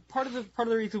part of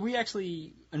the reason, we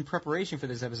actually, in preparation for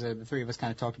this episode, the three of us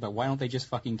kind of talked about why don't they just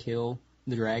fucking kill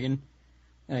the dragon?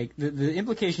 Like, the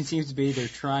implication seems to be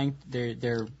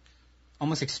they're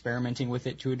almost experimenting with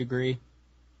it to a degree.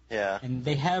 Yeah. And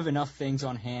they have enough things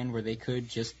on hand where they could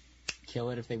just kill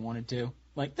it if they wanted to.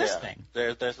 Like this thing.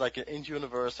 There's like an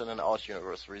in-universe and an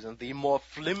out-universe reason. The more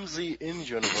flimsy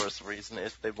in-universe reason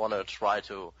is they want to try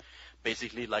to,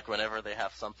 basically, like whenever they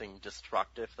have something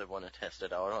destructive, they want to test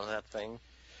it out on that thing.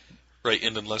 Right,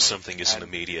 and unless something is an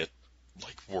immediate,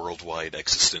 like, worldwide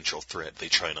existential threat, they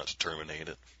try not to terminate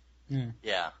it.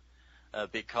 Yeah.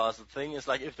 Because the thing is,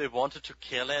 like, if they wanted to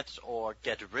kill it or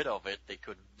get rid of it, they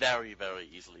could very, very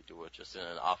easily do it just in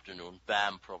an afternoon.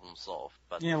 Bam, problem solved.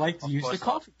 But yeah, like use the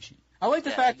coffee machine. I like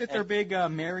the fact that their big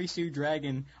Mary Sue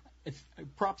Dragon,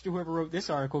 props to whoever wrote this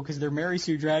article, because their Mary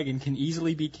Sue Dragon can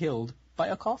easily be killed by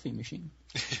a coffee machine.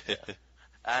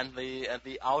 And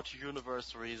the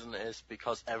out-universe reason is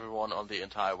because everyone on the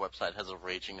entire website has a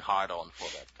raging hard-on for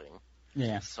that thing.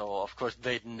 Yeah. So, of course,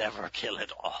 they'd never kill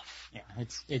it off. Yeah,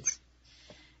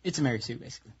 it's a Mary Sue,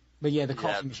 basically. But yeah, the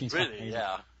coffee machine's really, amazing.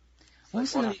 yeah. Like,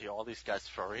 what are all these guys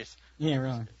furries? Yeah,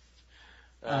 really.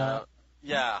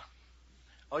 Yeah.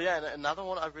 Oh yeah, and another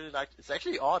one I really liked, it's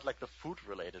actually odd, like the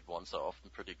food-related ones are often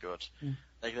pretty good.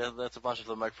 Like there's a bunch of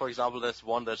them. Like, for example, there's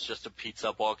one that's just a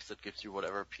pizza box that gives you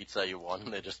whatever pizza you want,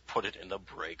 and they just put it in the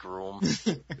break room.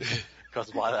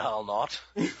 Because why the hell not?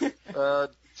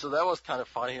 So that was kind of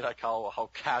funny, like how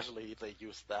casually they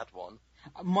used that one.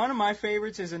 One of my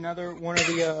favorites is another one of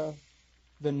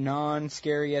the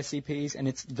non-scary SCPs, and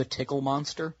it's the Tickle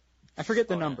Monster. I forget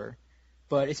the number.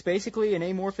 But it's basically an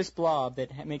amorphous blob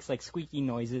that makes, like, squeaky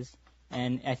noises.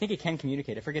 And I think it can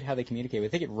communicate. I forget how they communicate. I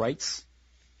think it writes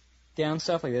down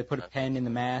stuff. Like, they put a pen in the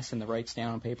mass and it writes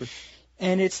down on paper.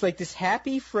 And it's, like, this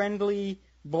happy, friendly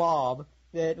blob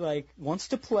that, like, wants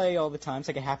to play all the time. It's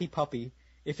like a happy puppy.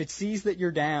 If it sees that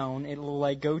you're down, it'll,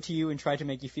 like, go to you and try to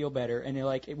make you feel better. And,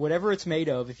 like, whatever it's made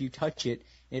of, if you touch it,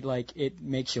 it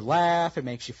makes you laugh. It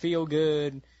makes you feel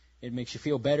good. It makes you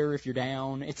feel better if you're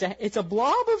down. It's a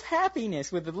blob of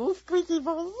happiness with a little squeaky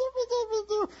voice.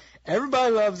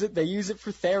 Everybody loves it. They use it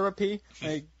for therapy.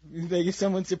 Like, if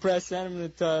someone's depressed,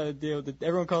 send them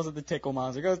everyone calls it the Tickle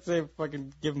Monster. Go say,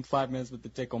 fucking give him 5 minutes with the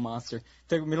Tickle Monster.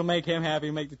 It'll make him happy,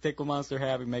 make the Tickle Monster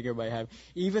happy, make everybody happy.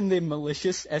 Even the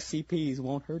malicious SCPs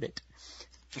won't hurt it.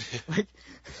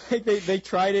 like they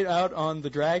tried it out on the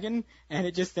dragon, and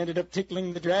it just ended up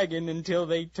tickling the dragon until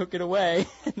they took it away,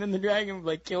 and then the dragon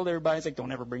like killed everybody. It's like,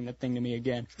 don't ever bring that thing to me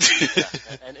again.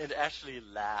 And it actually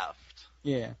laughed.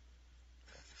 Yeah,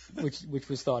 which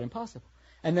was thought impossible.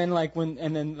 And then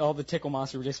then all the Tickle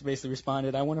Monster just basically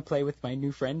responded, "I want to play with my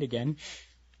new friend again."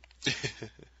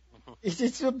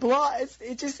 It's a blob.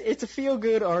 It's a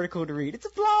feel-good article to read. It's a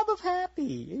blob of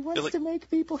happy. It wants to make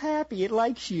people happy. It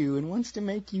likes you and wants to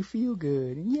make you feel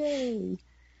good. And yay!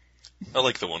 I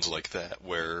like the ones like that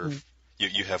where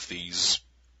you have these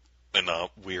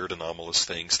weird anomalous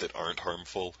things that aren't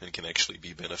harmful and can actually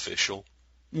be beneficial.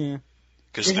 Yeah.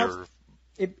 Because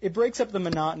it breaks up the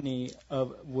monotony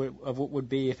of what would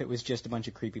be if it was just a bunch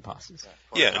of creepypastas.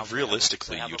 Yeah, and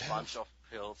realistically, they have you'd a bunch of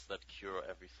pills that cure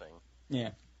everything.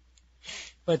 Yeah.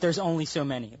 But there's only so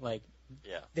many. Like,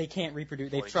 they can't reproduce.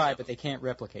 They've tried, but they can't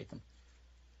replicate them.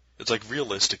 It's like,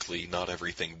 realistically, not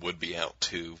everything would be out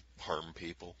to harm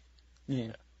people.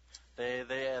 Yeah.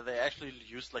 They actually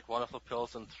used like one of the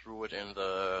pills and threw it in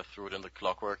the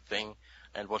clockwork thing,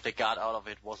 and what they got out of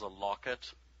it was a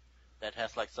locket that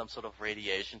has like some sort of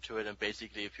radiation to it, and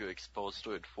basically if you're exposed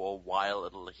to it for a while,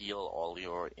 it'll heal all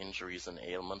your injuries and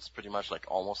ailments, pretty much, like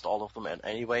almost all of them. And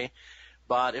anyway.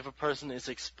 But if a person is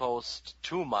exposed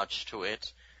too much to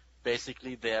it,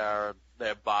 basically their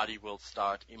body will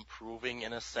start improving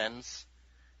in a sense,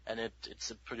 and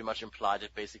it's pretty much implied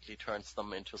it basically turns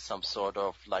them into some sort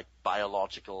of like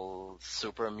biological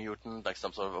super mutant, like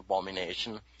some sort of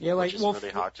abomination, which is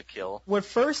really hard to kill. What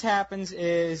first happens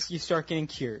is you start getting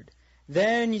cured.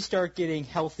 Then you start getting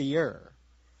healthier.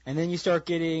 And then you start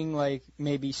getting like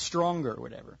maybe stronger or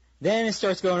whatever. Then it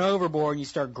starts going overboard, and you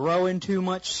start growing too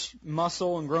much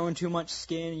muscle and growing too much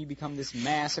skin, and you become this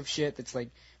massive shit that's like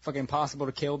fucking impossible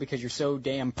to kill because you're so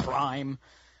damn prime.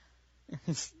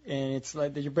 And it's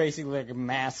like you're basically like a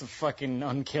mass of fucking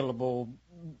unkillable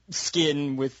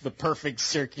skin with the perfect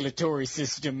circulatory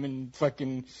system and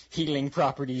fucking healing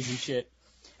properties and shit.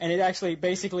 And it actually,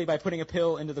 basically, by putting a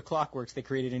pill into the Clockworks, they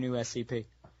created a new SCP.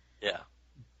 Yeah.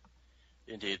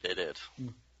 Indeed, they did.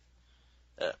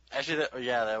 Actually,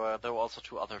 there were also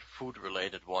 2 other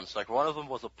food-related ones. Like, one of them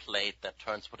was a plate that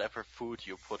turns whatever food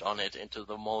you put on it into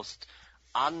the most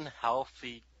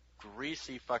unhealthy,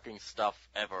 greasy fucking stuff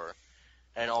ever,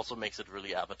 and also makes it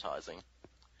really appetizing.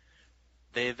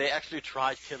 They actually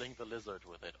tried killing the lizard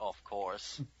with it, of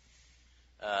course,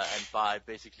 and by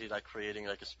basically like creating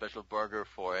like a special burger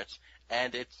for it,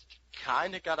 and it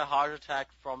kind of got a heart attack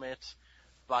from it,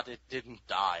 but it didn't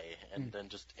die, and then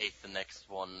just ate the next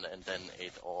one, and then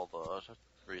ate all the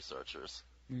researchers.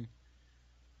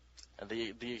 And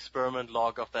the experiment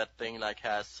log of that thing like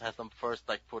has them first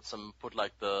like put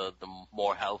like the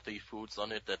more healthy foods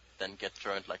on it that then get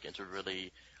turned like into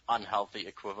really unhealthy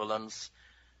equivalents,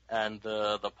 and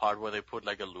the part where they put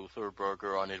like a Luther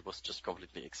burger on it was just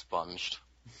completely expunged.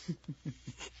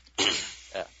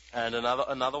 Yeah. And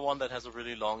another one that has a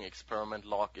really long experiment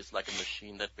log is like a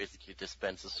machine that basically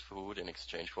dispenses food in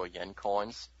exchange for yen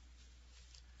coins.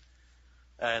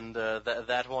 And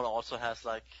that one also has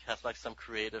like some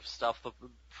creative stuff.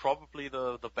 Probably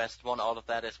the best one out of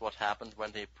that is what happened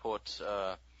when they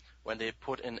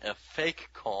put in a fake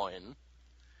coin,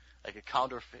 like a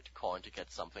counterfeit coin, to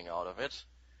get something out of it.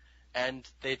 And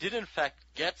they did in fact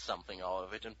get something out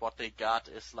of it, and what they got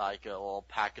is like a little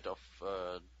packet of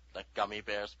like gummy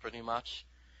bears, pretty much.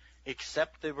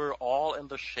 Except they were all in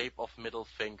the shape of middle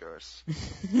fingers.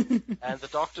 And the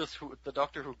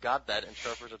doctor who got that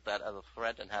interpreted that as a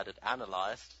threat and had it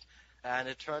analyzed. And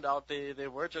it turned out they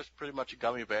were just pretty much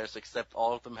gummy bears, except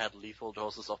all of them had lethal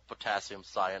doses of potassium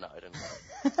cyanide in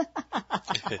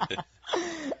them.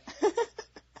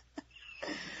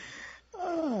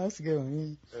 Oh, that's a good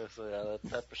one. So yeah,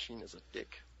 that machine is a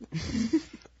dick.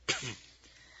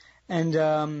 And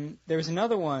there was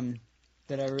another one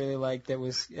that I really liked that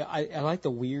was, I liked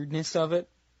the weirdness of it.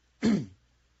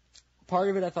 Part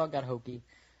of it I thought got hokey,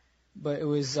 but it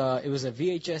was a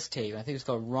VHS tape. I think it was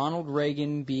called Ronald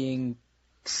Reagan being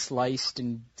sliced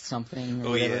and something.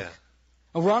 Or whatever. Yeah.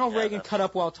 Ronald Reagan cut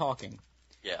up while talking.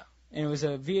 Yeah. And it was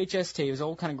a VHS tape. It was an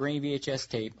old kind of grainy VHS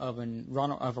tape of a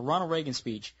Ronald Reagan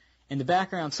speech. In the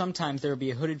background, sometimes there would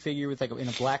be a hooded figure with like in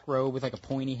a black robe with like a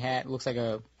pointy hat. It looks like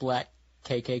a black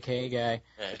KKK guy.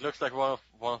 Yeah, it looks like one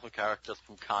of the characters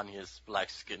from Kanye's Black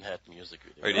Skinhead music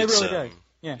video. Right, It really does.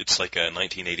 Yeah. It's like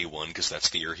 1981 because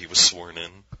that's the year he was sworn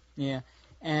in. Yeah.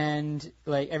 And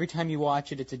like every time you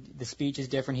watch it, the speech is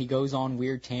different. He goes on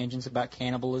weird tangents about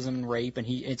cannibalism and rape, and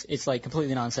it's like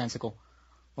completely nonsensical.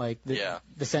 Like the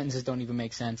sentences don't even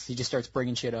make sense. He just starts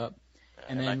bringing shit up.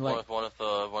 And then like one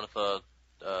of the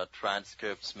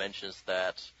transcripts mentions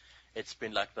that it's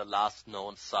been like the last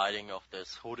known sighting of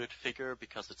this hooded figure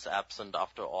because it's absent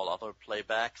after all other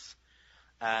playbacks.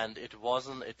 And it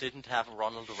didn't have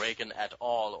Ronald Reagan at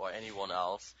all or anyone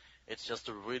else. It's just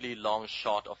a really long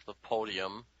shot of the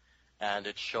podium, and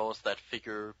it shows that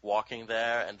figure walking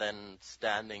there and then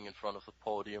standing in front of the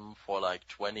podium for like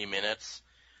 20 minutes.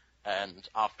 And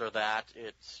after that,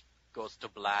 it goes to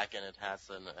black, and it has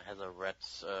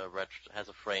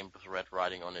a frame with red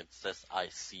writing on it. It says "I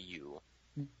see you."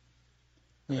 And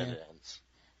then it ends.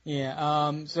 Yeah.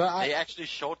 They actually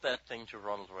showed that thing to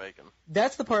Ronald Reagan.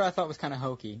 That's the part I thought was kind of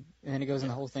hokey. And then it goes in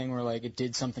the whole thing where like it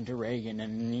did something to Reagan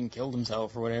and he killed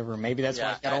himself or whatever. Maybe that's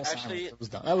why he got Alzheimer's. That was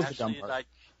dumb. That was the dumb part.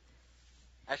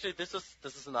 Actually, this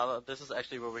is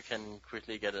actually where we can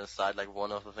quickly get inside. Like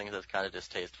one of the things that's kind of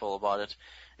distasteful about it.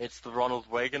 It's the Ronald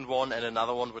Reagan one and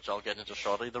another one which I'll get into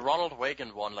shortly. The Ronald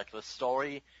Reagan one, like the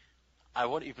story, I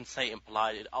wouldn't even say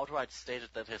implied. It outright stated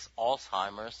that his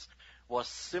Alzheimer's was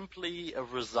simply a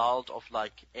result of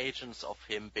like agents of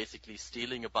him basically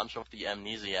stealing a bunch of the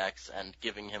amnesiacs and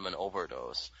giving him an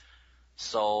overdose.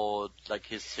 So like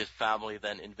his family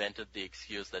then invented the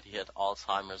excuse that he had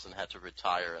Alzheimer's and had to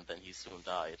retire, and then he soon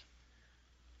died.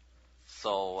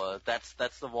 So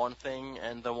that's the one thing.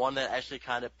 And the one that actually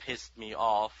kind of pissed me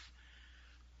off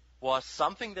was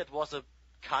something that was a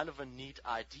kind of a neat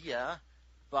idea,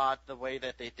 but the way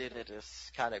that they did it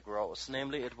is kind of gross.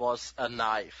 Namely, it was a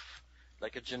knife.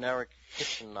 Like a generic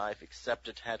kitchen knife, except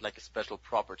it had like a special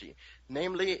property.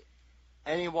 Namely,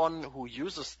 anyone who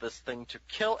uses this thing to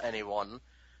kill anyone,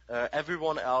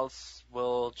 everyone else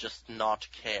will just not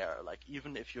care. Like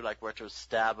even if you like were to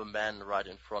stab a man right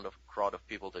in front of a crowd of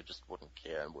people, they just wouldn't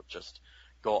care and would just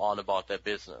go on about their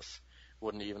business.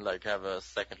 Wouldn't even like have a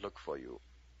second look for you.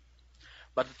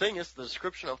 But the thing is, the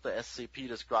description of the SCP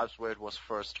describes where it was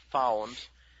first found.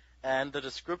 And the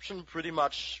description pretty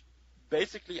much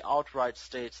basically outright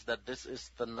states that this is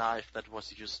the knife that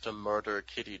was used to murder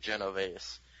Kitty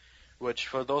Genovese, which,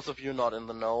 for those of you not in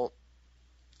the know,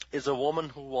 is a woman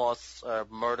who was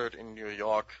murdered in New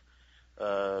York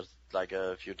like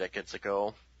a few decades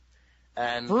ago.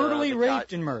 And brutally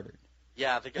raped and murdered.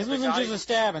 Yeah, this wasn't just a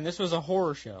stabbing. This was a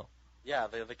horror show. Yeah,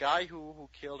 the guy who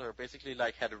killed her basically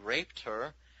like had raped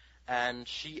her, and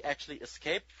she actually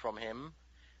escaped from him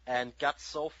and got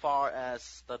so far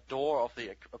as the door of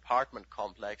the apartment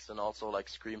complex and also like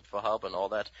screamed for help and all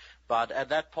that. But at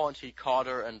that point he caught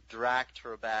her and dragged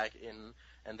her back in,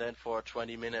 and then for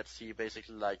 20 minutes he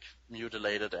basically like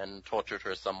mutilated and tortured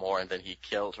her some more, and then he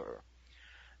killed her.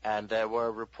 And there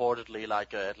were reportedly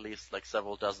like at least like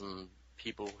several dozen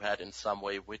people who had in some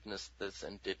way witnessed this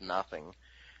and did nothing.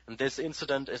 And this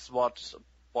incident is what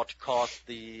caused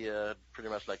the pretty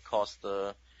much like caused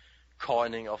the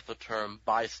coining of the term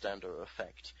bystander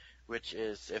effect, which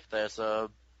is if there's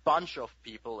a bunch of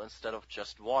people instead of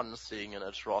just one seeing an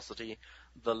atrocity,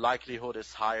 the likelihood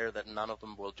is higher that none of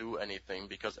them will do anything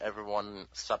because everyone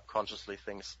subconsciously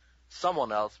thinks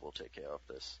someone else will take care of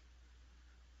this.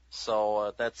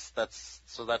 So that's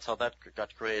how that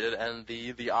got created, and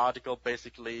the article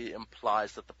basically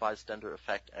implies that the bystander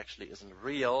effect actually isn't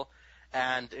real,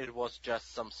 and it was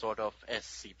just some sort of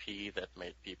SCP that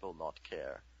made people not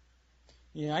care.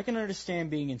 Yeah, I can understand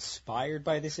being inspired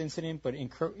by this incident, but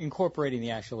incorporating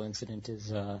the actual incident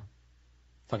is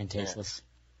fucking tasteless.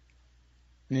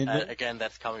 Yeah. Again,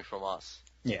 that's coming from us.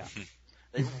 Yeah.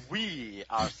 Like, we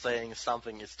are saying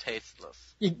something is tasteless.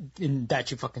 And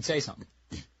that you fucking say something.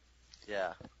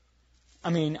 Yeah. I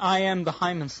mean, I am the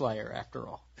Hyman Slayer, after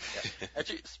all. Yeah.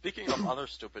 Actually, speaking of other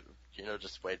stupid,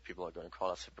 just wait, people are going to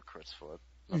call us hypocrites for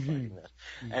not liking that.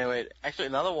 Mm-hmm. Anyway, actually,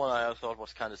 another one I thought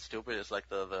was kind of stupid is like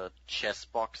the chess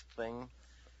box thing,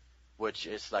 which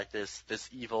is like this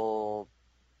evil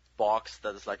box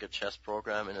that is like a chess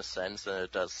program in a sense, and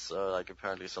it does like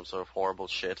apparently some sort of horrible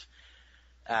shit.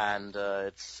 And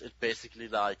it basically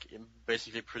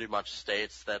pretty much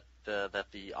states that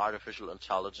the artificial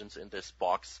intelligence in this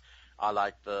box are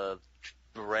like the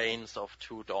brains of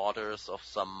two daughters of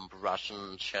some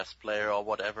Russian chess player or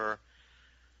whatever,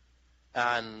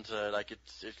 and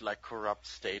it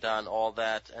corrupts data and all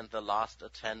that. And the last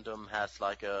addendum has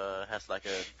like a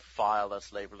file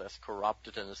that's labeled as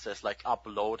corrupted, and it says like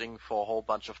uploading for a whole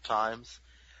bunch of times.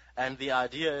 And the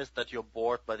idea is that you're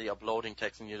bored by the uploading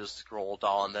text and you just scroll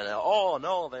down, and then, oh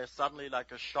no, there's suddenly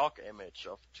like a shock image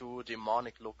of two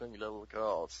demonic-looking little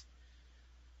girls.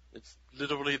 It's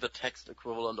literally the text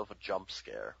equivalent of a jump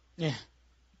scare. Yeah.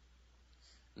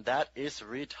 That is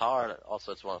retarded.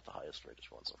 Also, it's one of the highest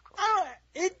rated ones, of course.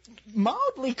 It's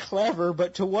mildly clever,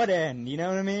 but to what end? You know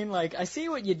what I mean? Like, I see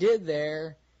what you did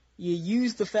there. You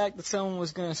used the fact that someone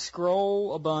was going to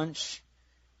scroll a bunch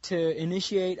to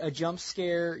initiate a jump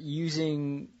scare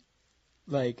using,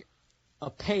 like, a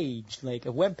page, like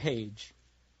a web page.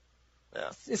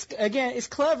 Yeah. It's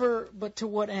clever, but to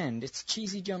what end? It's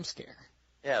cheesy jump scare.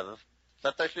 Yeah,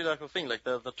 that's actually like the thing. Like,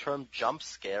 the term jump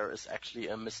scare is actually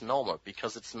a misnomer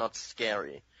because it's not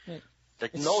scary. Like,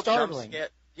 it's no startling. Jump scare.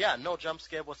 Yeah, no jump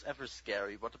scare was ever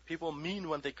scary. What the people mean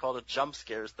when they call it jump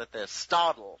scare is that they're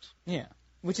startled. Yeah.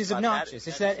 Which is but obnoxious.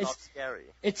 It's not scary.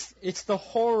 It's the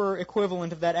horror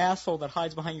equivalent of that asshole that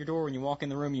hides behind your door when you walk in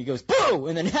the room and he goes, boo!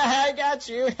 And then, I got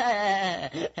you!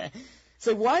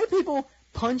 So why do people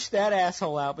punch that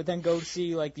asshole out but then go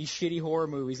see, like, these shitty horror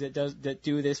movies that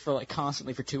do this for, like,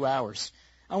 constantly for 2 hours?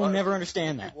 I will never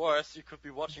understand that. Worse, you could be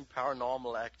watching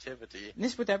Paranormal Activity. And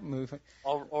this with that movie.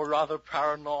 Or rather,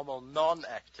 Paranormal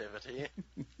Non-Activity.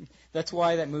 That's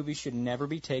why that movie should never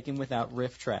be taken without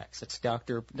riff tracks. That's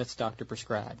doctor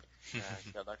prescribed. Yeah,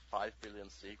 it's got like 5 billion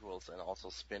sequels and also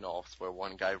spin-offs where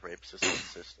one guy rapes his own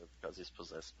sister because he's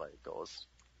possessed by a ghost.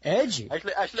 Edgy.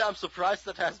 Actually, I'm surprised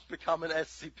that hasn't become an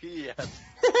SCP yet.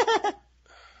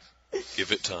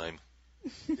 Give it time.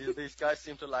 These guys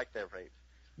seem to like their rape.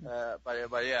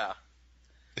 But yeah.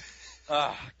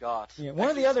 Ah, God. Yeah, one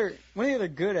of the other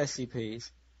good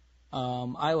SCPs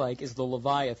I like is the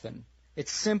Leviathan.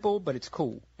 It's simple, but it's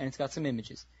cool, and it's got some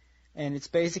images. And it's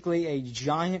basically a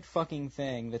giant fucking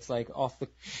thing that's like off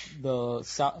the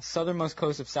southernmost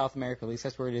coast of South America, at least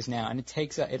that's where it is now. And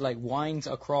it like winds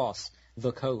across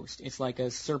the coast. It's like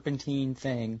a serpentine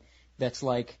thing that's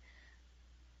like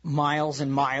miles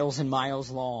and miles and miles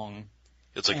long.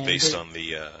 It's like based on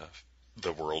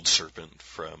the world serpent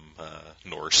from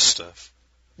Norse stuff.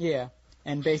 Yeah,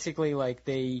 and basically, like,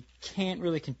 they can't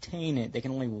really contain it. They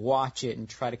can only watch it and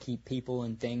try to keep people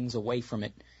and things away from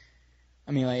it.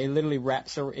 I mean, like, it literally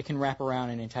it can wrap around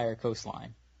an entire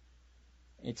coastline.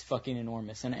 It's fucking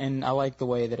enormous, and I like the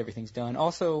way that everything's done.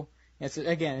 Also,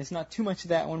 it's not too much of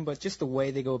that one, but just the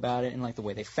way they go about it and like the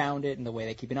way they found it and the way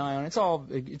they keep an eye on it. It's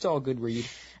all a good read.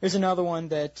 There's another one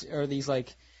that are these I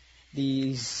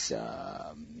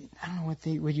don't know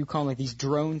what you call them, like these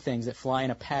drone things that fly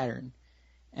in a pattern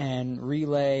and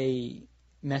relay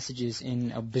messages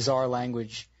in a bizarre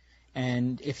language.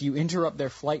 And if you interrupt their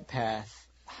flight path,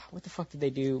 what the fuck did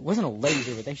they do? It wasn't a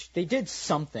laser, but they did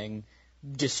something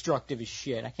destructive as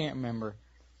shit. I can't remember.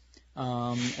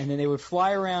 And then they would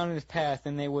fly around in this path,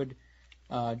 and they would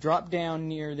drop down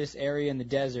near this area in the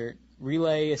desert,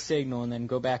 relay a signal, and then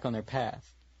go back on their path.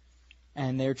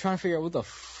 And they were trying to figure out what the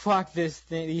fuck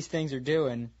these things are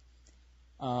doing.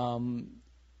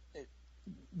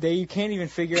 They can't even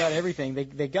figure out everything.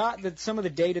 They got that some of the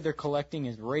data they're collecting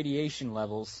is radiation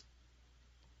levels,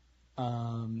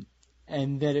 and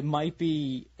that it might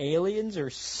be aliens or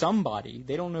somebody.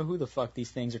 They don't know who the fuck these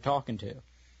things are talking to.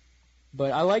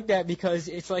 But I like that because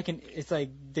it's like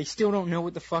they still don't know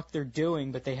what the fuck they're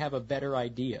doing, but they have a better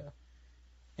idea.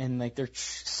 And like they're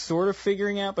sort of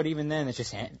figuring out, but even then it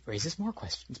just raises more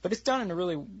questions. But it's done in a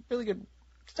really, really good.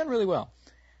 It's done really well.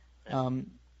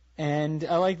 And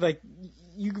I like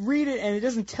you read it and it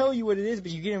doesn't tell you what it is,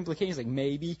 but you get implications like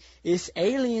maybe it's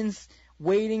aliens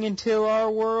waiting until our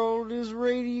world is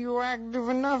radioactive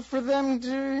enough for them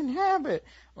to inhabit.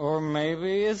 Or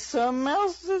maybe it's something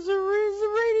else there's a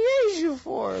radiation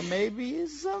for. Maybe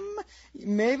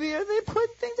they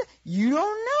put things. You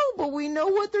don't know, but we know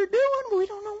what they're doing, but we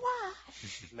don't know why.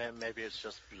 Maybe it's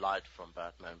just Light from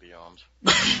Batman Beyond.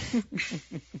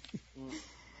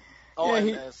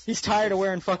 He's tired of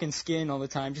wearing fucking skin all the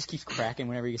time. Just keeps cracking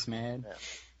whenever he gets mad. Yeah.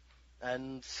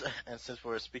 And since we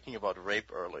were speaking about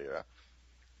rape earlier,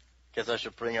 guess I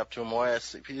should bring up two more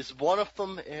SCPs. One of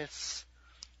them is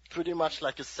pretty much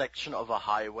like a section of a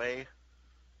highway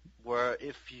where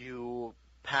if you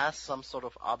pass some sort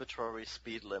of arbitrary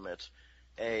speed limit,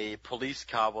 a police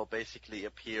car will basically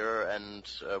appear and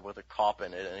with a cop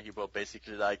in it, and he will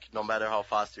basically, like, no matter how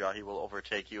fast you are, he will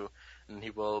overtake you and he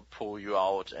will pull you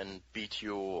out and beat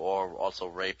you or also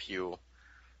rape you,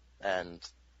 and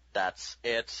that's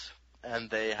it. And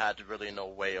they had really no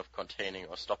way of containing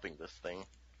or stopping this thing.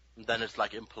 And then it's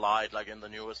like implied, like in the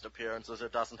newest appearances,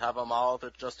 it doesn't have a mouth,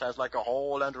 it just has like a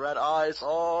hole and red eyes.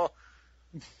 Oh.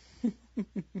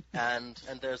 and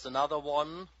there's another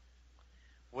one,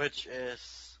 which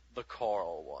is the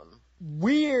coral one.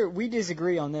 We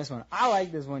disagree on this one. I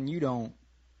like this one. You don't.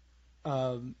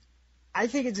 I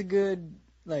think it's a good,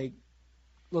 like,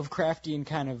 Lovecraftian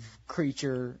kind of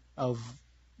creature of,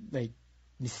 like,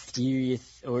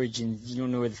 mysterious origins. You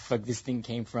don't know where the fuck this thing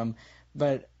came from,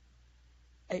 but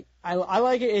I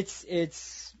like it.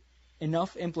 It's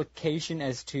enough implication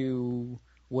as to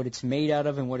what it's made out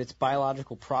of and what its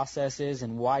biological process is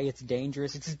and why it's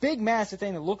dangerous. It's this big, massive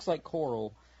thing that looks like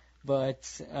coral, but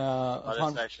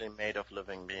it's actually made of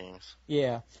living beings.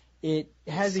 Yeah, it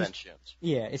has it's sentient.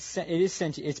 Yeah, it is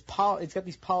sentient. It's got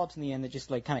these polyps in the end that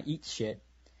just like kind of eat shit.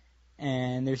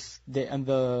 And there's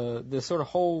the sort of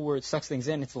hole where it sucks things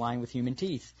in. It's lined with human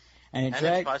teeth, and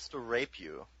it tries to rape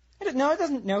you. No, it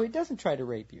doesn't. No, it doesn't try to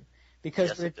rape you. Because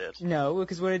yes, it did. No,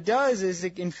 because what it does is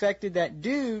it infected that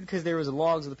dude, because there was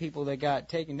logs of the people that got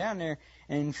taken down there,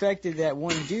 and infected that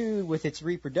one dude with its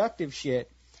reproductive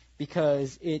shit,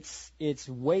 because its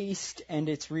waste and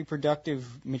its reproductive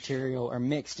material are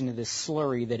mixed into this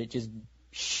slurry that it just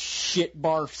shit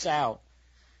barfs out,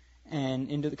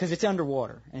 and because it's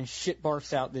underwater, and shit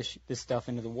barfs out this stuff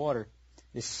into the water,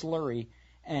 this slurry.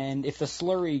 And if the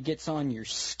slurry gets on your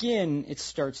skin, it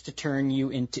starts to turn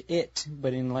you into it,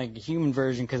 but in like a human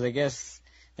version, because I guess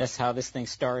that's how this thing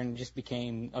started, and it just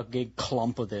became a big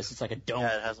clump of this. It's like a dome.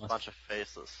 Yeah, it has a bunch of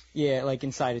faces. Yeah, like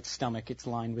inside its stomach, it's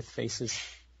lined with faces.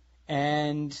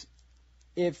 And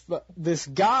if this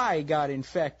guy got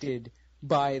infected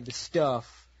by the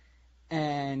stuff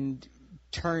and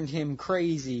turned him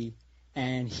crazy,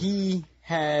 and he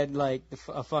had like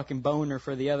a fucking boner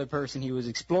for the other person he was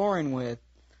exploring with,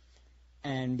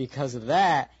 and because of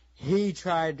that, he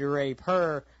tried to rape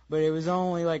her, but it was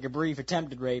only like a brief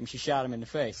attempted rape, and she shot him in the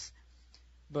face.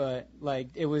 But, like,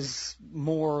 it was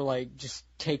more like just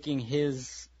taking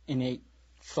his innate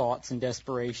thoughts and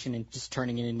desperation and just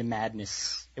turning it into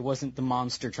madness. It wasn't the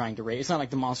monster trying to rape. It's not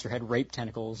like the monster had rape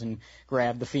tentacles and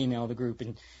grabbed the female of the group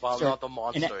and... Well, not the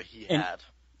monster he had.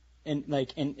 And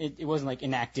it wasn't like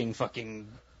enacting fucking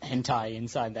hentai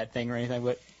inside that thing or anything,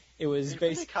 but... It was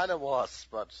basically kind of was,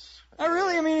 but... Oh,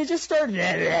 really? I mean, it just started,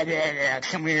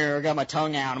 come here, I got my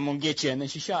tongue out, I'm going to get you, and then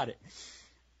she shot it.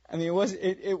 I mean,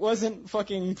 it wasn't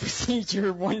fucking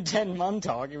Procedure 110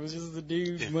 Montauk. It was just the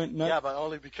dude went nuts. Yeah, but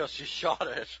only because she shot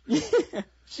it.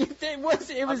 it was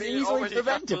easily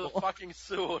preventable. Got the fucking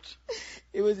suit.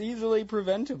 It was easily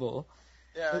preventable.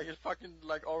 Yeah, it fucking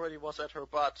already was at her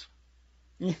butt.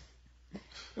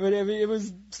 But it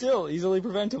was still easily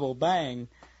preventable. Bang.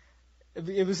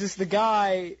 It was just the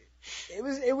guy.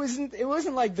 It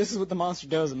wasn't like this is what the monster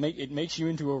does. It makes you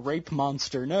into a rape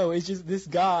monster. No, it's just this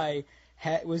guy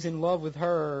was in love with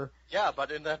her. Yeah,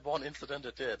 but in that one incident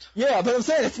it did. Yeah, but I'm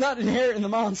saying it's not inherent in the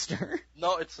monster.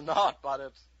 No, it's not,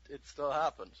 but it still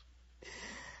happened.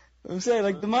 I'm saying,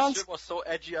 like, the monster... shit was so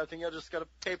edgy, I think I just got a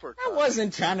paper cut. I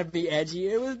wasn't trying to be edgy.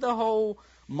 It was the whole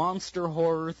monster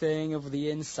horror thing of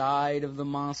the inside of the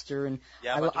monster. And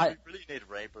yeah, but do we really need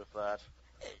rape with that?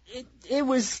 It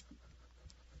was...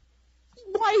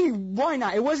 Why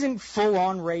not? It wasn't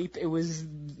full-on rape. It was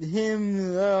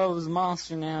him, it was a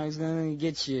monster now, he's gonna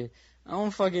get you. I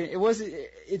don't fucking,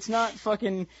 it's not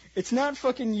fucking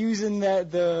using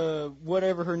the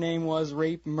whatever her name was,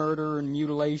 rape, murder, and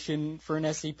mutilation for an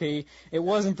SCP. It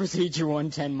wasn't Procedure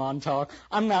 110 Montauk.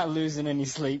 I'm not losing any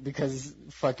sleep because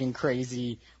fucking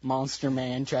crazy Monster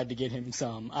Man tried to get him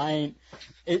some.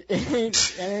 It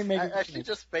ain't making actually,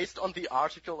 just based on the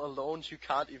article alone, you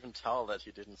can't even tell that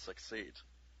he didn't succeed.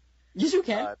 Yes, you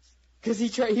can. Because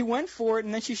he went for it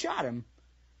and then she shot him.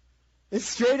 It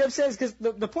straight up says, because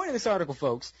the point of this article,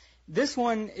 folks, this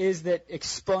one is that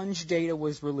expunged data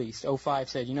was released. 05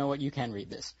 said, you know what, you can read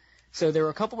this. So there were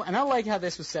a couple, and I like how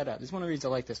this was set up. This is one of the reasons I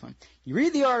like this one. You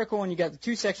read the article and you got the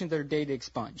two sections that are data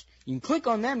expunged. You can click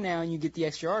on them now and you get the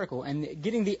extra article, and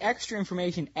getting the extra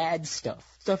information adds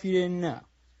stuff you didn't know.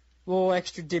 Little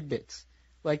extra tidbits.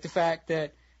 Like the fact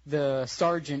that the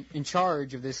sergeant in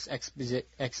charge of this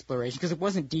exploration, because it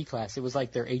wasn't D-class, it was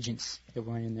like their agents that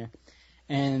went in there.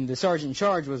 And the sergeant in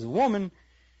charge was a woman,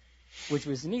 which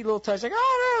was a neat little touch. Like,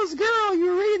 oh, that was a girl. You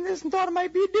were reading this and thought it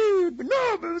might be a dude, but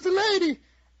no, it was a lady.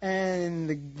 And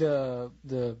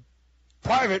the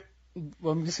private,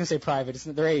 well, I'm just gonna say private.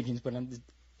 They're agents, but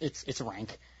it's a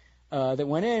rank. That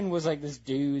went in was like this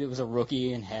dude that was a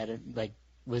rookie and had a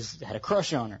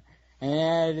crush on her, and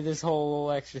added this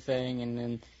whole extra thing. And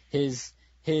then his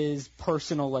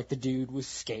personal, like, the dude was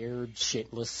scared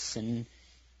shitless, and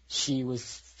she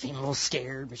was feeling a little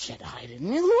scared, but she had to hide it. And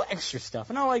a little extra stuff.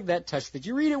 And I like that touch that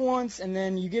you read it once, and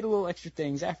then you get a little extra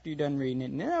things after you're done reading it.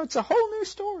 And now it's a whole new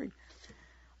story.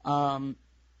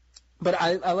 But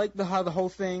I like how the whole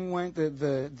thing went,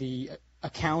 the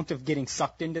account of getting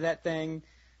sucked into that thing.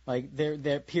 Like,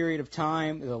 their period of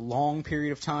time, the long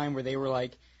period of time where they were,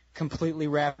 like, completely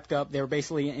wrapped up. They were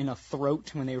basically in a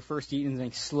throat when they were first eaten,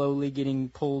 like, slowly getting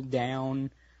pulled down.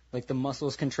 Like, the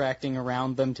muscles contracting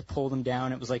around them to pull them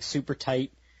down. It was, like, super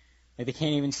tight. Like, they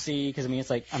can't even see, because,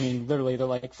 literally, they're,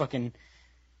 like, fucking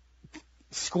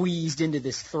squeezed into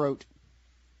this throat.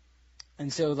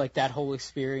 And so, like, that whole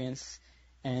experience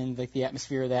and, like, the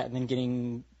atmosphere of that, and then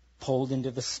getting pulled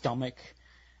into the stomach,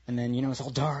 and then, it's all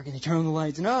dark, and they turn on the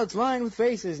lights, and, it's lined with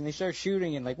faces, and they start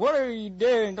shooting, and, like, what are you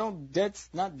doing? That's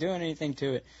not doing anything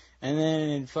to it. And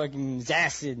then fucking it's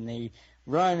acid, and they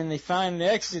run and they find an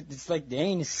exit. It's like the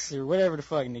anus or whatever the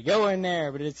fuck, and they go in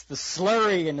there, but it's the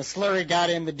slurry, and the slurry got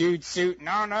in the dude's suit.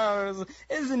 No,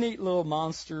 it was a neat little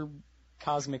monster,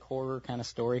 cosmic horror kind of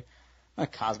story.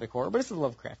 Not cosmic horror, but it's a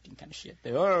Lovecraftian kind of shit.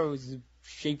 It was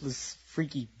shapeless,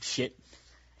 freaky shit.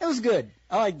 It was good.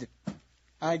 I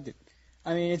liked it.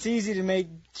 I mean, it's easy to make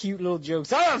cute little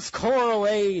jokes. Oh, it's coral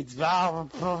AIDS. He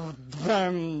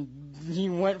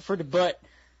went for the butt,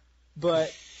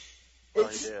 but it's. Well,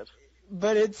 he did.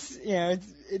 But it's,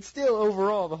 it's still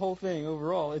overall, the whole thing,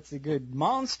 overall, it's a good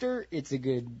monster, it's a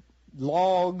good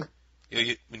log.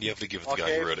 You have to give the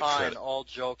guy who wrote it credit. All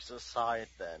jokes aside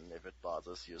then, if it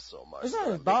bothers you so much. It's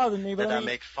not bothering me, but I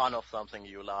make fun of something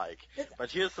you like.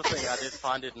 But here's the thing, I did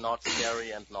find it not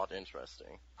scary and not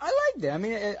interesting. I liked it. I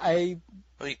mean, I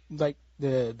like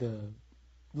the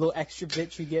little extra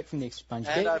bits you get from the expunged.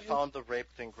 And I found the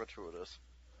rape thing gratuitous.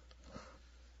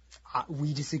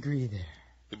 We disagree there.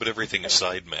 But everything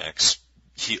aside, Max,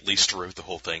 he at least wrote the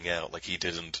whole thing out. Like, he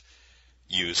didn't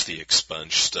use the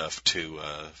expunged stuff to,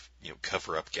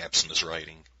 cover up gaps in his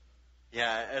writing.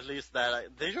 Yeah, at least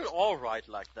that. They should all write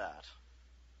like that.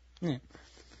 Yeah.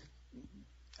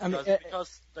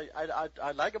 Because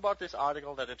I like about this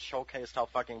article that it showcased how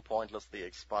fucking pointless the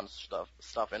expunged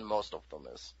stuff in most of them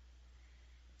is.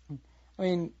 I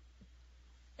mean...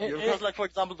 Because, like, for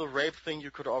example, the rape thing, you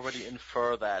could already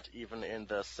infer that even in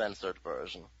the censored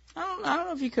version. I don't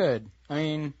know if you could. I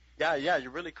mean... Yeah, you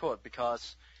really could,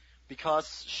 because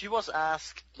because she was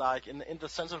asked, like, in the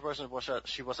censored version of Russia,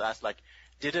 she was asked, like,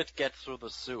 did it get through the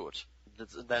suit?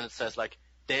 Then it says, like,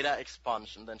 data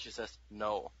expunged, and then she says,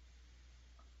 no.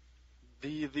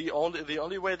 The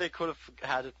only way they could have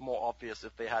had it more obvious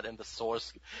if they had in the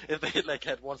source, if they like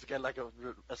had once again like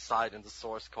a side in the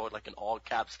source code, like in all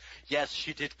caps, yes,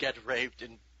 she did get raped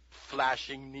in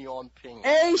flashing neon pink.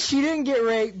 A, she didn't get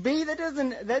raped. B,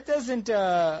 that doesn't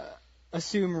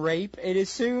assume rape. It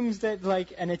assumes that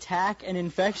like an attack and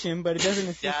infection, but it doesn't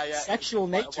assume sexual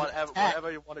nature.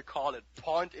 Whatever you want to call it.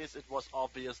 Point is, it was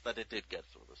obvious that it did get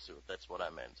through the suit. That's what I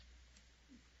meant.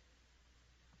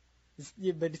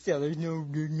 Yeah, but still, there's no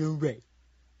rape. You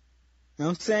know what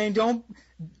I'm saying?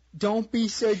 Don't be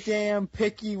so damn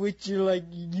picky with your, like,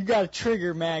 you got a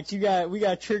trigger, Max. We got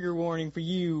a trigger warning for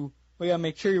you. We gotta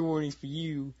make trigger warnings for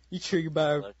you. You triggered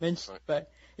by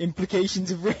implications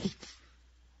of rape.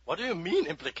 What do you mean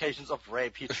implications of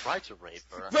rape? He tried to rape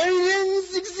her. But he didn't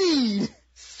succeed.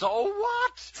 So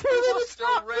what? So then it's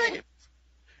not rape.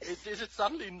 Is it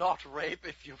suddenly not rape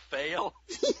if you fail?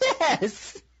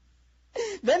 Yes.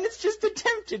 Then it's just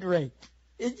attempted rape.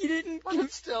 You didn't. But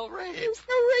it's still rape. There's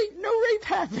no rape. No rape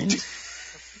happened.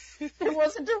 There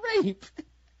wasn't a rape.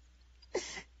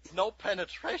 No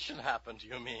penetration happened.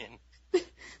 You mean? There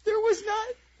was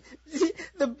not.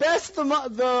 The best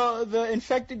the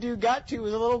infected dude got to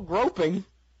was a little groping.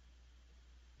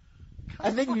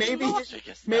 I think maybe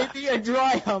a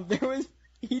dry hump.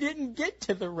 He didn't get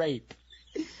to the rape.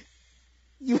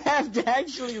 You have to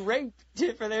actually rape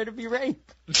for there to be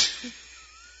rape.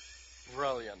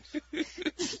 Brilliant.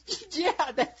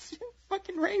 Yeah, that's how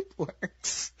fucking rape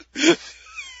works.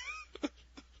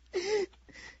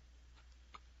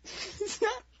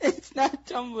 It's not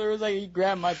Tumblr. It was like, he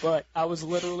grabbed my butt. I was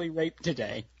literally raped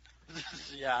today.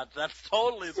 Yeah, that's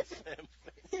totally the same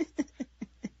thing.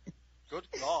 Good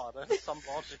God, there's some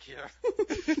logic here.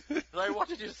 Like, what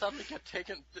did you suddenly get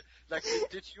taken? Like,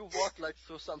 did you walk like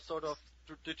through some sort of?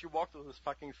 Did you walk through this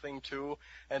fucking thing too?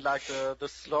 And like the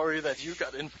slurry that you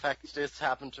got infected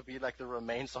happened to be like the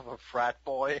remains of a frat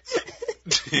boy. How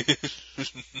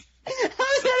is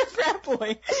that a frat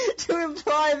boy? To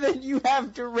imply that you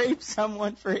have to rape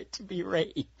someone for it to be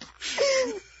rape.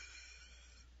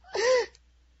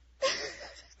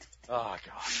 Oh God.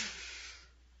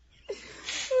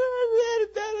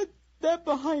 That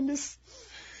behind us.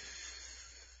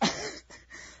 I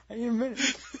need a minute.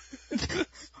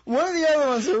 One of the other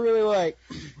ones I really like.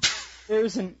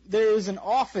 There's an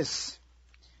office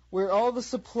where all the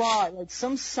supply, like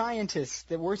some scientist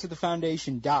that works at the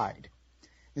Foundation died,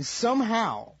 and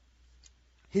somehow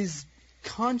his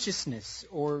consciousness,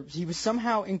 or he was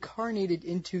somehow incarnated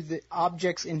into the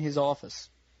objects in his office,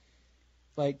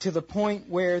 like to the point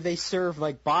where they serve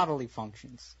like bodily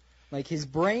functions. Like his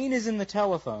brain is in the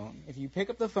telephone. If you pick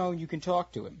up the phone, you can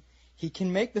talk to him. He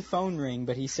can make the phone ring,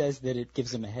 but he says that it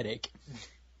gives him a headache.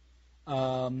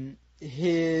 There's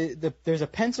a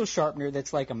pencil sharpener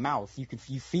that's like a mouth.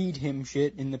 You feed him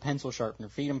shit in the pencil sharpener.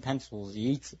 Feed him pencils.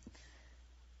 He eats it.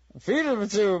 Feed him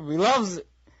too. He loves it.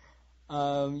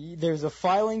 There's a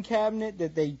filing cabinet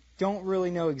that they don't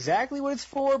really know exactly what it's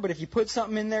for, but if you put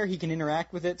something in there, he can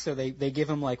interact with it. So they give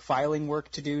him like filing work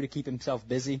to do to keep himself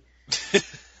busy.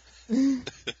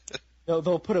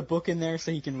 They'll put a book in there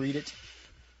so he can read it.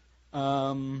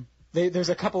 There's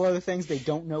a couple other things they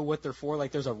don't know what they're for.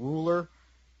 Like there's a ruler.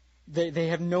 They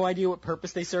have no idea what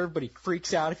purpose they serve, but he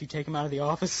freaks out if you take him out of the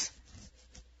office.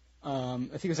 I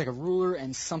think it was like a ruler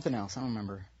and something else. I don't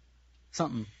remember.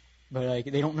 Something. But like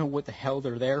they don't know what the hell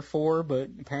they're there for, but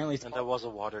apparently it's... And there was a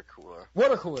water cooler.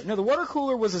 Water cooler. No, the water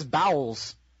cooler was his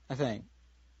bowels, I think.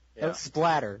 Yeah. That's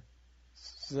bladder.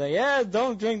 So like, yeah,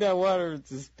 don't drink that water. It's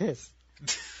his piss.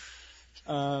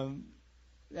 That's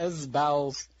his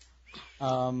bowels.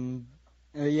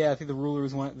 Yeah, I think the ruler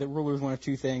was one of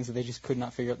two things that they just could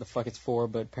not figure out the fuck it's for,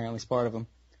 but apparently it's part of him.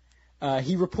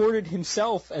 He reported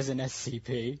himself as an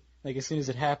SCP, like as soon as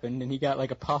it happened, and he got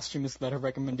like a posthumous letter of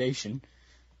recommendation,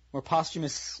 or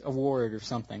posthumous award or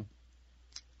something.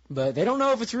 But they don't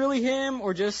know if it's really him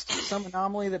or just some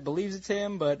anomaly that believes it's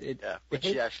him, but which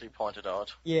he actually pointed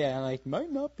out. Yeah, like, might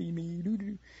not be me,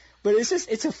 doo-doo. But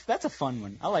that's a fun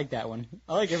one. I like that one.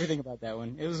 I like everything about that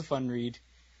one. It was a fun read.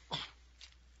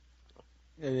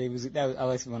 I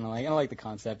like the one I like the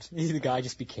concept. The guy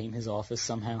just became his office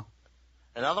somehow.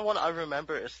 Another one I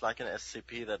remember is like an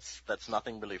SCP that's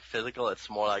nothing really physical. It's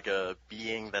more like a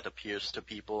being that appears to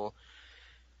people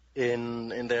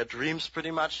in their dreams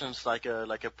pretty much, and it's like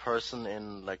a person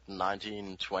in like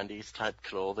 1920s type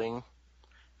clothing.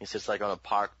 He sits like on a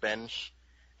park bench,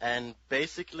 and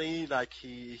basically like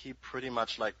he pretty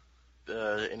much like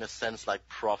in a sense, like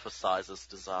prophesizes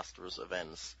disastrous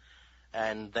events.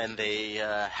 And then they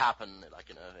happen like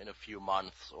in a few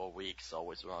months or weeks,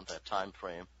 always around that time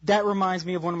frame. That reminds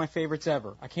me of one of my favorites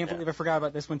ever. I can't believe I forgot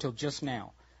about this one until just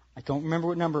now. I don't remember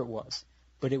what number it was,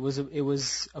 but it was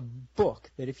a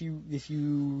book that if you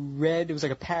read, it was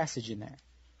like a passage in there.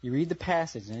 You read the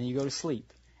passage and then you go to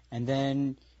sleep, and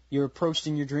then you're approached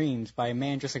in your dreams by a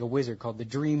man dressed like a wizard called the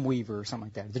Dream Weaver or something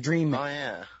like that, the Dream Man. Oh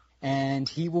yeah. And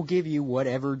he will give you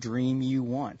whatever dream you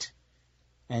want.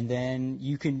 And then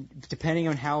you can, depending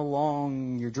on how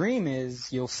long your dream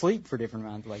is, you'll sleep for different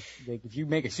amounts. Like if you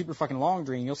make a super fucking long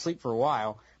dream, you'll sleep for a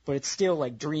while, but it's still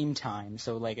like dream time.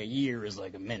 So like a year is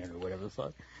like a minute or whatever the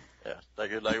fuck. Yeah,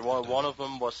 like one of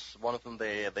them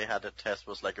they had a test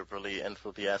was like a really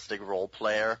enthusiastic role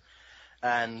player,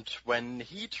 and when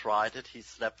he tried it, he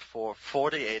slept for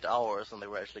 48 hours, and they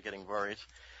were actually getting worried.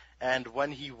 And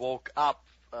when he woke up,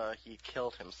 he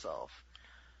killed himself.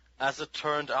 As it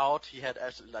turned out, he had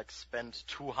actually like spent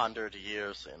 200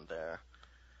 years in there,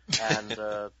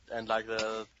 and like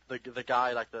the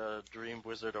guy, like the Dream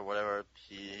Wizard or whatever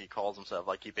he calls himself,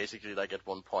 like he basically like at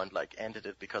one point like ended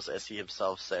it because, as he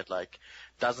himself said, like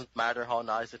doesn't matter how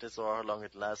nice it is or how long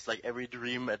it lasts, like every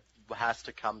dream it has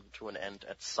to come to an end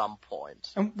at some point.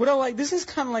 And what I like, this is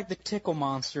kind of like the Tickle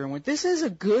Monster, and this is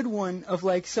a good one of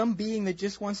like some being that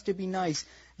just wants to be nice.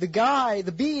 The guy,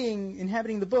 the being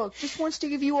inhabiting the book, just wants to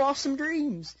give you awesome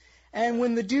dreams. And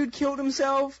when the dude killed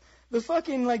himself, the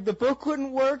fucking, like, the book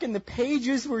wouldn't work and the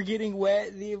pages were getting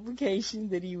wet, the implication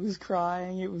that he was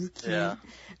crying, it was cute. Yeah.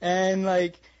 And,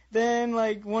 like, then,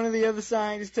 like, one of the other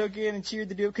scientists took in and cheered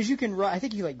the dude, because you can write, I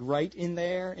think you, like, write in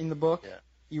there, in the book. Yeah.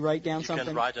 You write down you something. You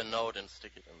can write a note and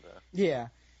stick it in there. Yeah.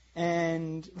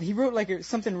 And he wrote like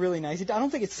something really nice. I don't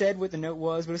think it said what the note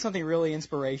was, but it was something really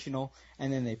inspirational.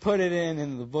 And then they put it in,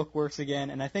 and the book works again.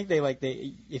 And I think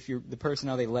if you're the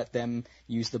personnel, they let them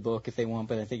use the book if they want,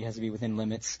 but I think it has to be within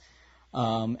limits.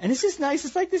 And it's just nice.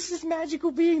 It's like this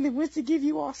magical being that wants to give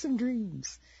you awesome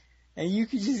dreams, and you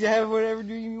can just have whatever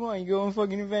dream you want. You go on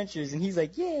fucking adventures, and he's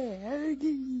like, "Yeah, I'll give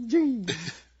you dreams."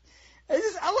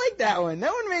 I like that one.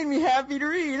 That one made me happy to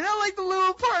read. And I like the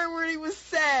little part where he was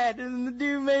sad and the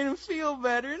dude made him feel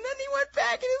better. And then he went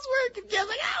back in his work and I was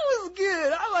like, that was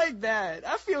good. I like that.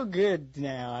 I feel good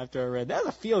now after I read that. That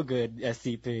was a feel-good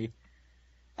SCP.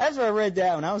 After I read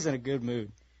that one, I was in a good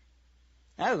mood.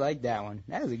 I like that one.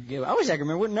 That was a good one. I wish I could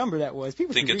remember what number that was.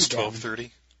 People I think it's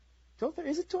 1230. 1230?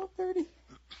 Is it 1230?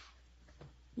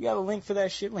 You got a link for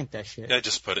that shit? Link that shit. Yeah, I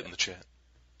just put it in the chat.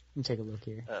 Let me take a look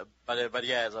here. But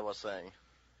yeah, as I was saying.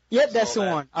 Yep, that's the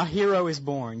one. A Hero is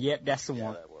Born. Yep, that's the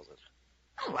one. Yeah, that was it.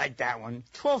 I like that one.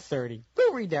 1230.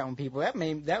 Go read that one, people.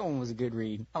 That one was a good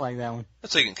read. I like that one.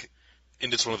 That's like,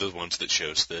 and it's one of those ones that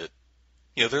shows that,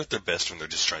 you know, they're at their best when they're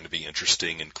just trying to be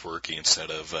interesting and quirky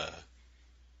instead of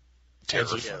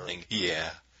terrifying. Yeah.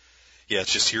 Yeah,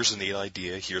 it's just here's a neat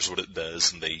idea, here's what it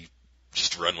does, and they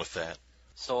just run with that.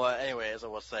 So anyway, as I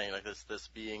was saying, like this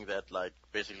being that like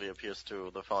basically appears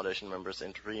to the Foundation members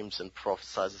in dreams and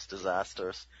prophesizes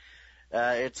disasters,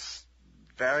 it's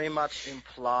very much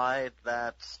implied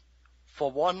that,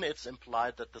 for one, it's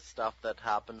implied that the stuff that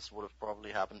happens would have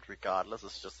probably happened regardless.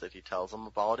 It's just that he tells them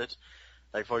about it.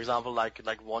 Like for example, like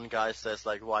one guy says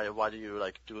like, why do you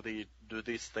like do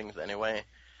these things anyway?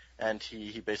 And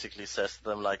he basically says to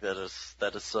them like that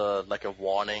is like a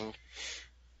warning.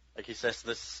 Like he says,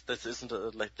 this isn't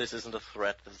a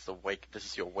threat. This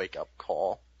is your wake up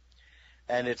call,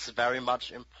 and it's very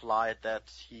much implied that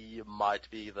he might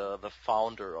be the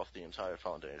founder of the entire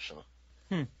Foundation.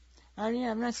 Yeah,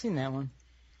 I've not seen that one.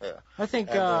 Yeah, I think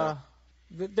that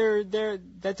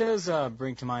does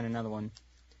bring to mind another one.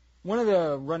 One of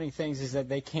the running things is that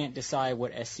they can't decide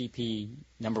what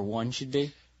SCP-1 should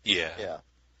be. Yeah. Yeah.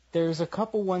 There's a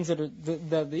couple ones that are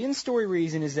the in-story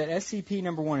reason is that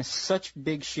SCP-1 is such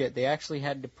big shit. They actually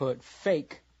had to put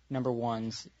fake number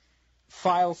ones,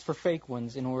 files for fake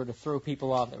ones, in order to throw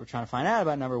people off that were trying to find out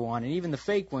about number one. And even the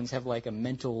fake ones have like a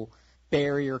mental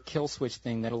barrier kill switch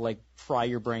thing that'll like fry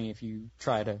your brain if you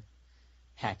try to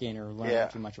hack in or learn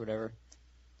too much or whatever.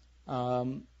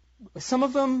 Some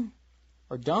of them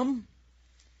are dumb.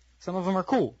 Some of them are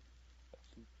cool.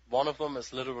 One of them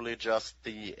is literally just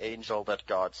the angel that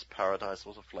guards paradise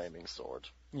with a flaming sword.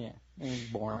 Yeah,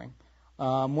 it's boring.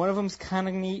 One of them's kind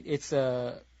of neat. It's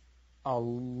a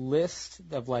list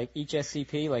of like each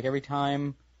SCP. Like every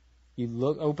time you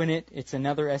open it, it's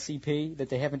another SCP that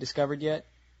they haven't discovered yet.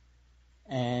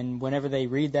 And whenever they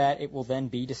read that, it will then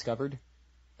be discovered.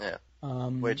 Yeah.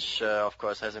 Which of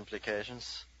course has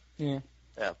implications. Yeah.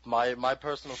 Yeah, my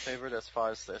personal favorite as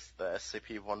far as the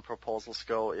SCP-1 proposals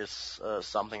go is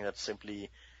something that simply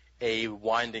a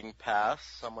winding path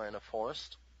somewhere in a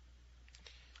forest.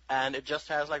 And it just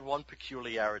has like one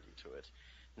peculiarity to it.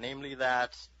 Namely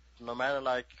that no matter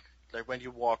like when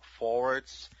you walk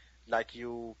forwards, like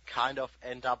you kind of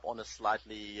end up on a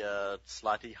slightly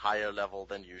higher level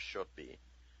than you should be.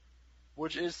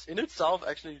 Which is in itself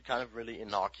actually kind of really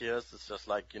innocuous. It's just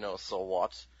like, so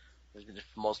what? If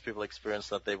most people experience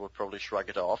that, they would probably shrug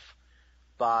it off.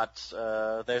 But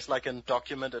there's like a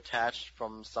document attached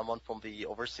from someone from the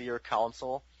Overseer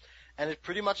Council, and it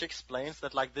pretty much explains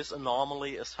that like this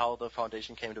anomaly is how the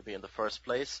Foundation came to be in the first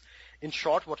place. In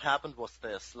short, what happened was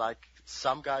this: like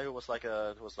some guy who was like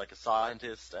a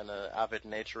scientist and an avid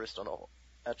naturist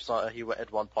he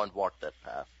at one point walked that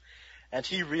path, and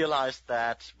he realized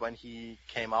that when he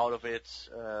came out of it,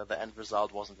 the end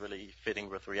result wasn't really fitting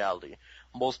with reality.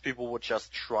 Most people would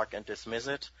just shrug and dismiss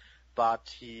it.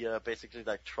 But he basically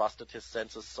like trusted his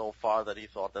senses so far that he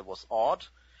thought that was odd.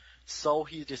 So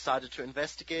he decided to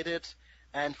investigate it,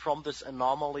 and from this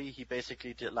anomaly he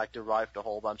basically derived a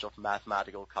whole bunch of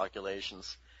mathematical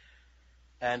calculations.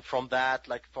 And from that,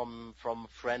 like from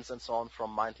friends and so on,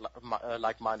 from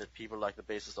like-minded people, like the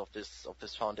basis of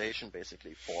this foundation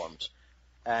basically formed.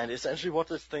 And essentially what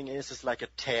this thing is like a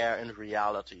tear in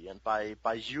reality. And by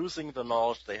using the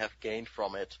knowledge they have gained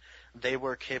from it, they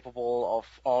were capable of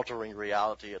altering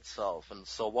reality itself. And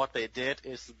so what they did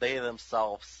is they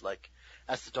themselves, like,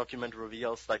 as the document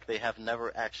reveals, like they have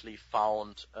never actually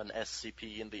found an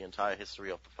SCP in the entire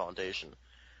history of the Foundation.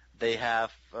 They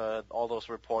have, all those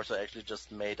reports are actually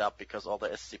just made up because all the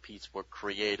SCPs were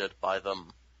created by them.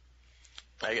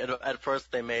 Like, at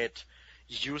first they made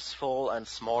useful and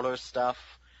smaller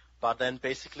stuff, but then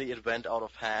basically it went out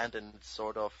of hand, and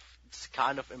it's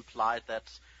kind of implied that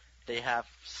they have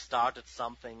started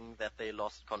something that they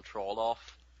lost control of.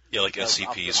 Yeah, like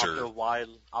SCPs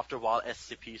after a while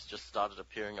SCPs just started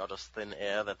appearing out of thin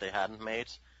air that they hadn't made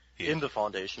in the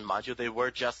Foundation, mind you. They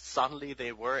were just suddenly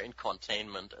in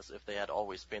containment as if they had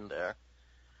always been there.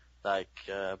 Like,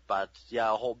 but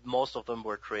yeah, most of them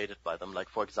were created by them. Like,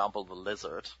 for example, the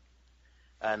Lizard.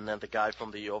 And then the guy from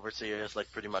the Overseers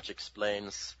like pretty much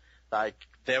explains like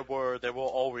there were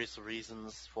always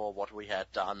reasons for what we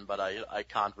had done, but I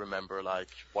can't remember like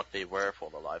what they were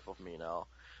for the life of me now.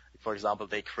 For example,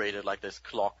 they created like this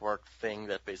clockwork thing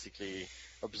that basically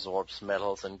absorbs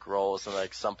metals and grows, and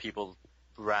like some people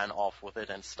ran off with it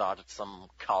and started some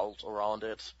cult around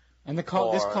it. And this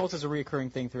cult is a recurring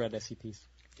thing throughout SCPs.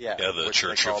 Yeah, the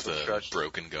Church of the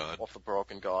Broken God. Of the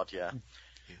Broken God, yeah.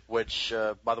 Which,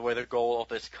 by the way, the goal of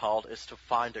this cult is to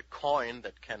find a coin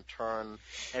that can turn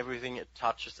everything it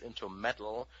touches into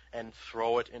metal and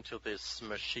throw it into this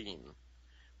machine,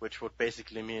 which would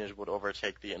basically mean it would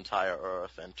overtake the entire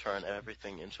Earth and turn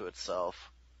everything into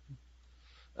itself.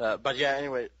 But yeah,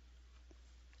 anyway,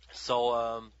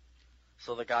 so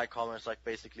the guy comments like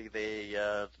basically they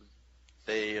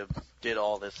did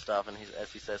all this stuff, and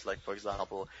as he says, like, for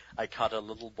example, I cut a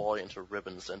little boy into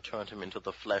ribbons and turned him into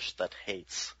the flesh that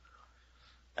hates,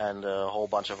 and a whole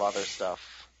bunch of other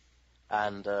stuff.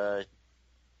 And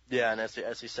yeah, and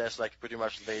as he says, like, pretty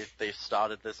much they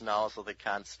started this now, so they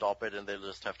can't stop it, and they'll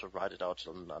just have to ride it out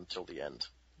until the end.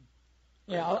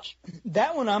 Yeah,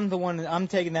 that one I'm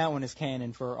taking that one as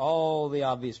canon for all the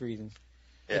obvious reasons.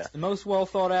 Yeah. It's the most well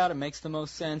thought out. It makes the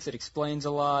most sense. It explains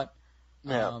a lot.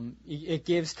 Yeah. It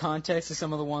gives context to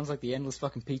some of the ones like the endless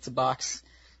fucking pizza box.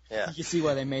 Yeah. You can see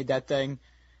why they made that thing.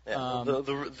 Yeah.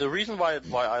 The reason why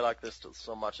I like this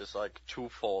so much is like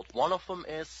twofold. One of them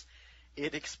is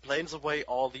it explains away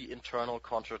all the internal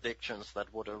contradictions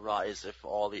that would arise if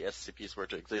all the SCPs were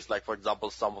to exist. Like, for example,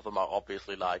 some of them are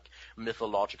obviously like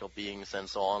mythological beings and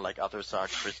so on, like others are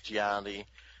Christianity.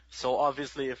 So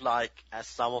obviously if like, as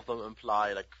some of them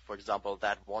imply, like, for example,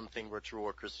 that one thing were true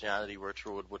or Christianity were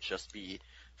true, it would just be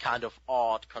kind of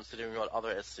odd considering what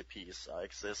other SCPs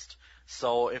exist.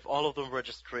 So if all of them were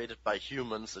just created by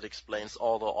humans, it explains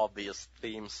all the obvious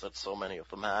themes that so many of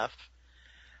them have.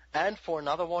 And for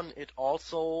another one, it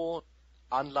also,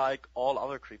 unlike all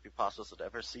other creepypastas I've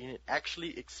ever seen, it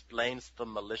actually explains the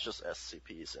malicious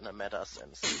SCPs in a meta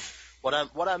sense.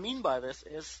 What I mean by this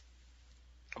is,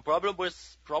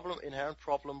 inherent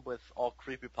problem with all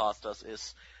creepypastas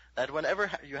is that whenever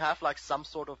you have like some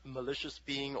sort of malicious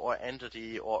being or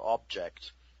entity or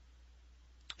object,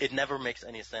 it never makes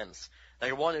any sense.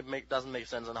 Like, one, it doesn't make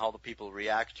sense on how the people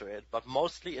react to it, but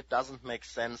mostly it doesn't make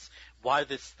sense why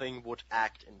this thing would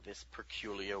act in this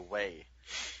peculiar way.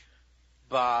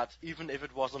 But even if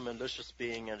it was a malicious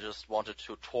being and just wanted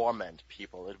to torment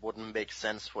people, it wouldn't make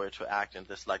sense for it to act in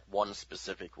this like one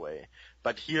specific way.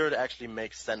 But here it actually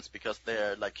makes sense because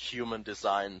they're like human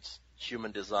designed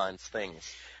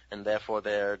things. and therefore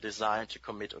they're designed to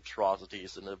commit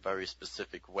atrocities in a very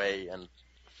specific way and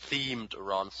themed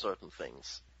around certain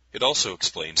things. It also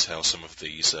explains how some of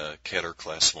these Keter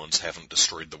class ones haven't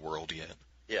destroyed the world yet.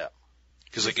 Yeah.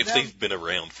 Because like, if they've been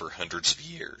around for hundreds of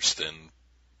years, then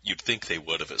you'd think they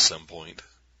would have at some point.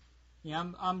 Yeah,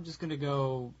 I'm just gonna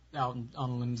go out on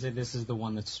a limb and say this is the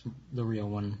one that's the real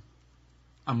one.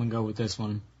 I'm gonna go with this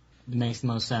one. It makes the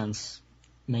most sense.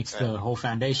 Makes the whole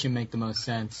foundation make the most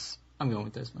sense. I'm going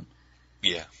with this one.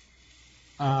 Yeah.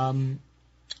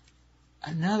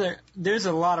 There's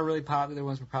a lot of really popular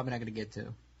ones we're probably not gonna get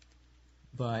to.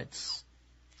 But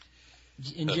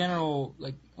in general,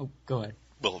 go ahead.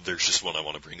 Well, there's just one I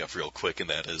want to bring up real quick, and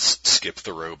that is Skip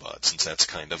the Robot, since that's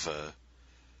kind of a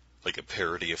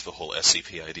parody of the whole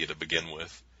SCP idea to begin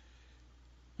with.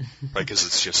 Right, because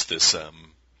it's just this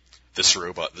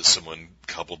robot that someone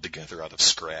cobbled together out of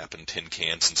scrap and tin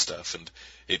cans and stuff, and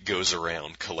it goes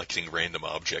around collecting random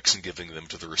objects and giving them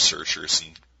to the researchers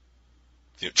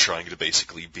and trying to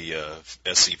basically be a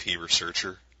SCP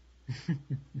researcher.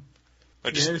 I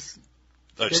just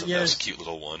thought that was a cute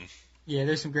little one. Yeah,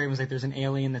 there's some great ones. Like there's an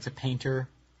alien that's a painter.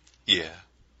 Yeah.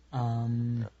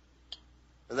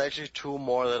 There's actually two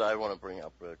more that I want to bring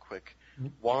up real quick.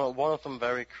 One of them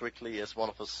very quickly is one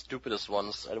of the stupidest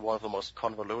ones and one of the most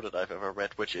convoluted I've ever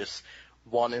read, which is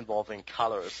one involving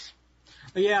colors.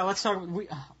 But yeah, let's talk.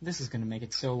 This is going to make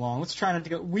it so long. Let's try not to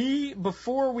go.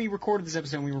 Before we recorded this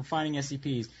episode, we were finding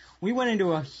SCPs. We went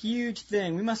into a huge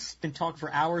thing. We must have been talking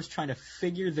for hours trying to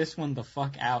figure this one the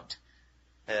fuck out.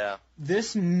 Yeah.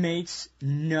 This makes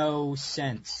no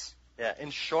sense. Yeah,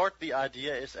 in short, the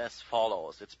idea is as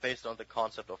follows. It's based on the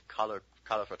concept of color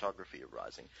photography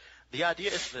arising. The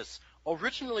idea is this.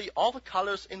 Originally, all the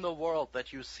colors in the world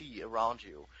that you see around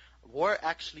you were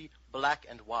actually black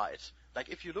and white. Like,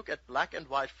 if you look at black and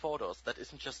white photos, that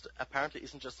apparently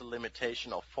isn't just a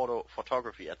limitation of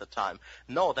photography at the time.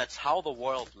 No, that's how the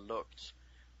world looked.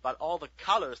 But all the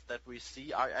colors that we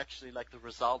see are actually like the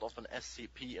result of an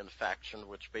SCP infection,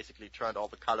 which basically turned all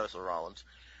the colors around.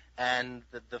 And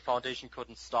the Foundation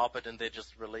couldn't stop it, and they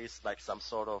just released like some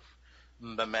sort of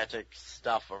mimetic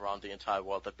stuff around the entire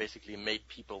world that basically made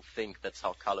people think that's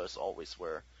how colors always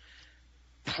were.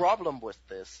 Problem with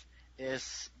this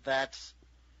is that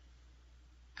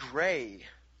gray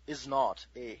is not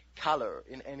a color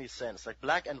in any sense. Like,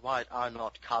 black and white are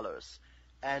not colors.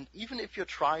 And even if you're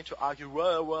trying to argue,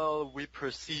 well, we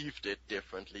perceived it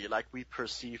differently, like we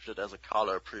perceived it as a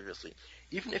color previously,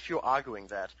 even if you're arguing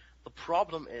that, the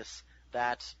problem is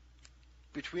that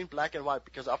between black and white,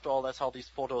 because after all, that's how these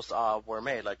photos were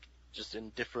made, like just in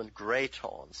different gray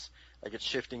tones, like it's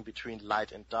shifting between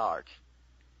light and dark.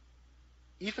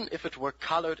 Even if it were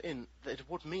colored in, it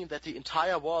would mean that the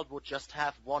entire world would just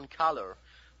have one color.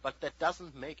 But that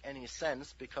doesn't make any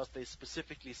sense because they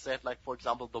specifically said, like, for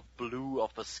example, the blue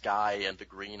of the sky and the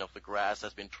green of the grass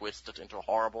has been twisted into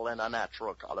horrible and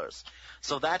unnatural colors.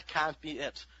 So that can't be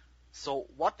it. So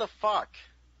what the fuck?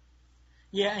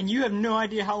 Yeah, and you have no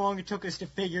idea how long it took us to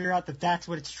figure out that that's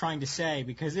what it's trying to say,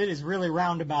 because it is really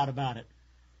roundabout about it.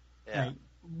 Yeah. Like,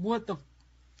 what the...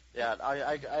 Yeah,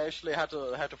 I actually had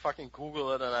to fucking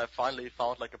Google it, and I finally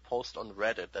found like a post on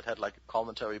Reddit that had like a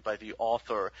commentary by the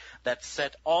author that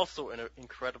said also in an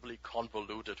incredibly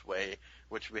convoluted way,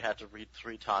 which we had to read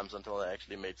 3 times until it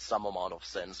actually made some amount of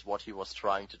sense what he was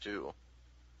trying to do.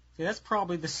 See, that's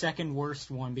probably the second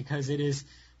worst one, because it is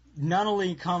not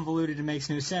only convoluted, it makes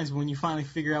no sense, but when you finally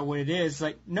figure out what it is,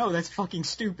 like, no, that's fucking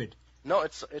stupid. No,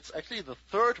 it's actually the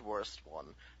third worst one,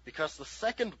 because the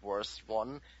second worst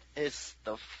one is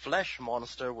the flesh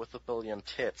monster with 1 billion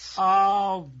tits.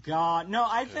 Oh God, no!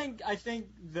 I think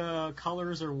the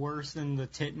colors are worse than the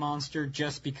tit monster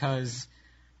just because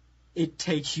it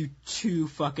takes you 2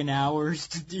 fucking hours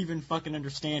to even fucking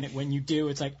understand it. When you do,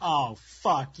 it's like, oh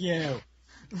fuck you.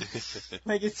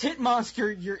 Like, a tit monster,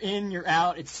 you're in, you're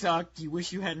out. It sucked. You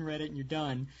wish you hadn't read it, and you're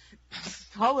done.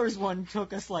 Colors one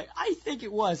took us I think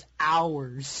it was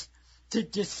hours to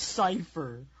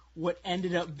decipher what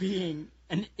ended up being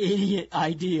an idiot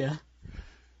idea.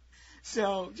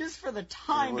 So, just for the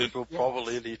time... It will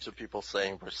probably lead to people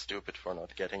saying we're stupid for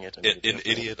not getting it. An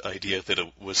idiot idea that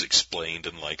it was explained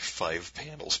in 5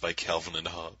 panels by Calvin and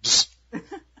Hobbes.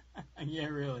 Yeah,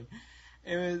 really.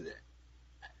 It was...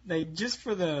 just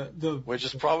for the... Which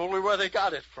is probably where they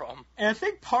got it from. And I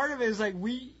think part of it is,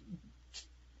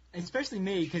 especially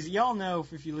me, because y'all know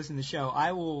if you listen to the show,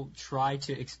 I will try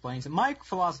to explain. So my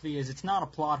philosophy is it's not a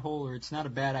plot hole or it's not a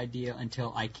bad idea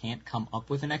until I can't come up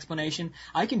with an explanation.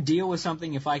 I can deal with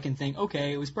something if I can think,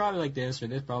 okay, it was probably like this or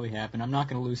this probably happened. I'm not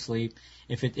going to lose sleep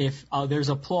if there's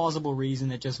a plausible reason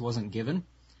that just wasn't given.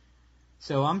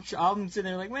 So I'm sitting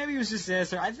there like, maybe it was just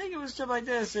this, or I think it was stuff like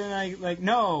this, and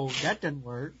no, that didn't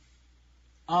work.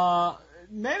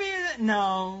 Maybe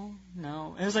no.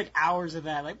 It was like hours of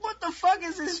that. Like, what the fuck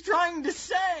is this trying to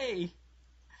say?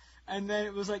 And then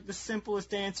it was like the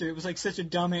simplest answer. It was like such a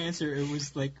dumb answer. It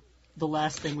was like the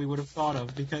last thing we would have thought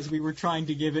of because we were trying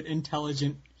to give it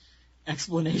intelligent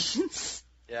explanations.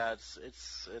 Yeah,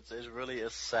 it really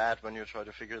is sad when you try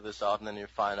to figure this out and then you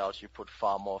find out you put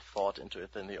far more thought into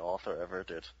it than the author ever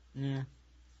did. Yeah.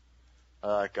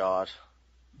 Oh, God.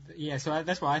 Yeah, so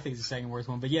that's why I think it's the second worst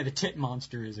one. But yeah, the tit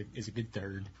monster is a good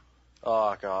third.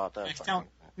 Oh, God.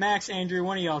 Max, Andrew,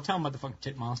 one of y'all, tell them about the fucking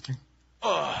tit monster.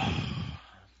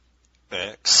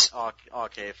 Max.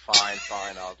 Okay,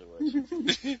 fine, I'll do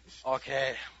it.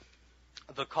 Okay.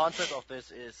 The concept of this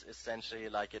is essentially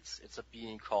like it's a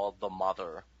being called the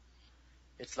Mother.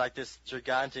 It's like this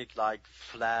gigantic like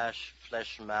flesh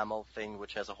mammal thing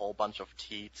which has a whole bunch of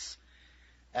teats,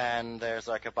 and there's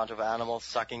like a bunch of animals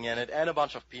sucking in it and a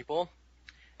bunch of people.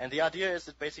 And the idea is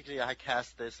it basically like has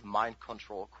this mind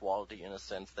control quality in a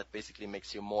sense that basically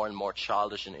makes you more and more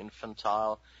childish and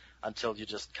infantile until you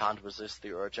just can't resist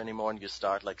the urge anymore and you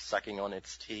start like sucking on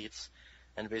its teats.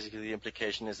 And basically the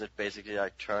implication is it basically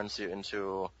like turns you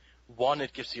into, one,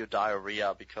 it gives you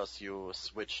diarrhea because you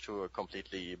switch to a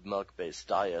completely milk-based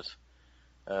diet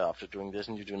after doing this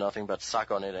and you do nothing but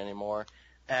suck on it anymore.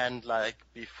 And like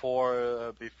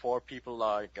before people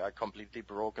like are completely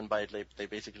broken by it, they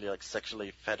basically like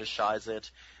sexually fetishize it,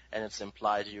 and it's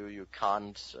implied you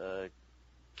can't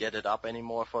get it up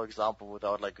anymore, for example,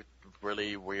 without like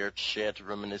really weird shit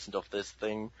reminiscent of this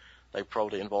thing. Like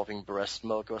probably involving breast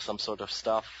milk or some sort of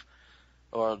stuff,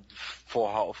 or for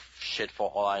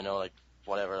all I know, like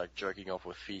whatever, like jerking off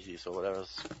with feces or whatever,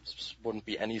 wouldn't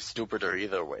be any stupider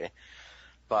either way.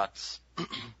 But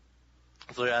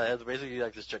so yeah, there's basically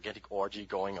like this gigantic orgy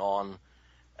going on,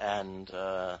 and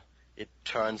it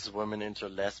turns women into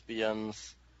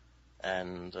lesbians,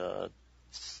 and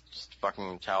it's just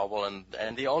fucking terrible.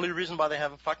 And the only reason why they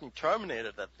haven't fucking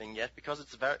terminated that thing yet, because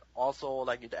it's very also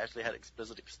like it actually had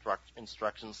explicit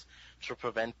instructions to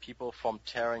prevent people from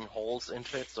tearing holes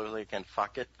into it so they can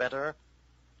fuck it better,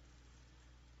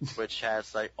 which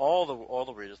has like all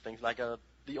the weirdest things. Like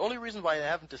the only reason why they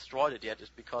haven't destroyed it yet is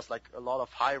because like a lot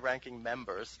of high-ranking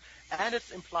members, and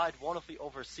it's implied one of the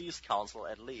Overseas Council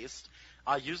at least,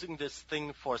 are using this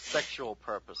thing for sexual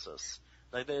purposes.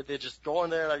 Like they just go in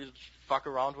there, like fuck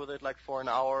around with it like for an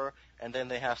hour, and then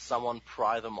they have someone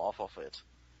pry them off of it,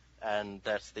 and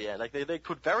that's the end. Like they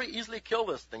could very easily kill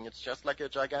this thing. It's just like a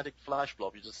gigantic flash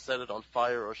blob. You just set it on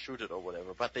fire or shoot it or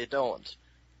whatever, but they don't.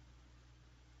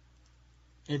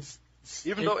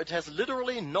 Even though it has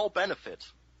literally no benefit.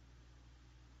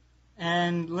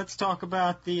 And let's talk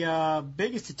about the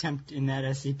biggest attempt in that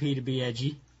SCP to be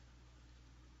edgy.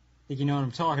 I think you know what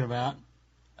I'm talking about.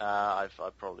 I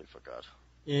probably forgot.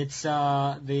 It's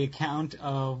the account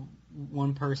of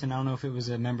one person, I don't know if it was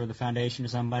a member of the Foundation or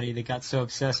somebody, that got so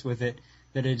obsessed with it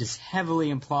that it is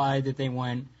heavily implied that they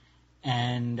went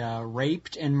and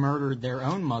raped and murdered their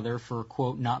own mother for,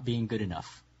 quote, not being good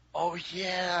enough. Oh,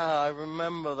 yeah, I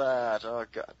remember that. Oh,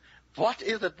 God. What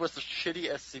is it with the shitty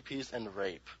SCPs and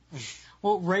rape?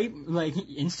 Well, rape, like,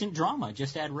 instant drama.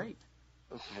 Just add rape.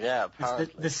 Yeah, apparently.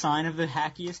 It's the sign of the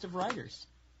hackiest of writers.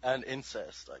 And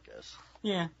incest, I guess.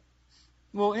 Yeah.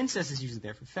 Well, incest is usually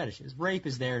there for fetishes. Rape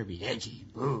is there to be edgy.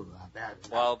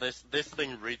 Well, this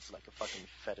thing reads like a fucking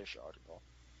fetish article.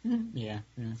 Yeah.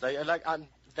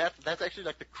 That's actually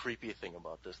like the creepy thing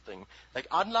about this thing. Like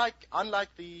unlike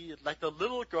the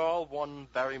little girl one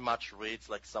very much reads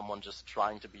like someone just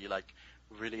trying to be like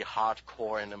really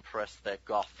hardcore and impress their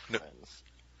goth friends.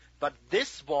 But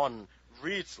this one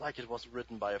reads like it was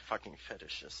written by a fucking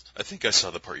fetishist. I think I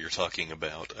saw the part you're talking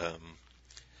about.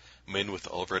 Men with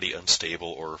already unstable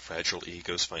or fragile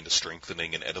egos find a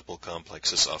strengthening in edible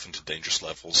complexes, often to dangerous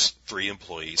levels. 3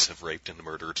 employees have raped and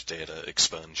murdered data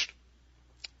expunged.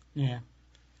 Yeah.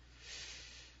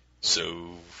 So,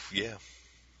 yeah.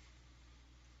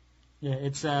 Yeah,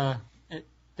 it's, that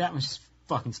was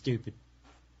fucking stupid.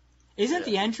 Isn't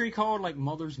the entry called, like,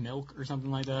 Mother's Milk or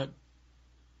something like that?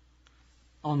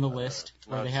 On the list?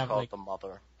 No, they have, called like... The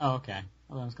Mother. Oh, okay.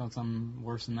 I thought it was called something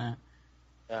worse than that.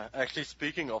 Actually,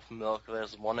 speaking of milk,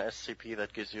 there's one SCP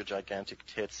that gives you gigantic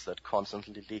tits that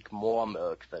constantly leak more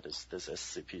milk. That is this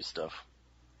SCP stuff.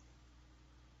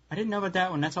 I didn't know about that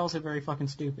one. That's also very fucking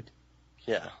stupid.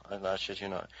 Yeah, I shit you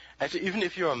not. Actually, even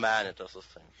if you're a man, it does the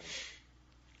same thing.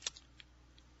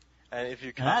 And if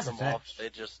you cut them off, they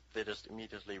just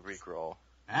immediately regrow.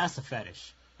 That's a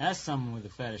fetish. That's someone with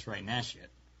a fetish writing that shit.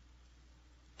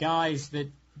 Guys that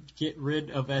get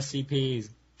rid of SCPs,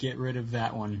 get rid of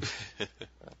that one.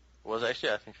 Was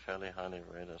actually, I think, fairly highly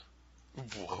rated.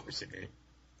 Of course it did.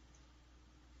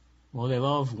 Well, they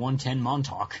love 110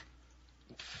 Montauk.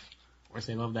 Of course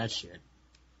they love that shit.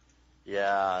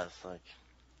 Yeah, it's like...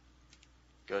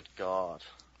 Good God.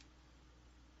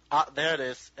 There it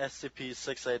is.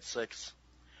 SCP-686.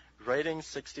 Rating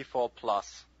 64+. Well,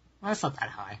 that's not that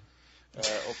high.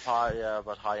 Opaque, yeah,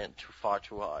 but far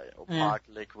too high. Opaque,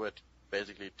 liquid,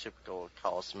 basically typical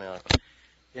cow's milk.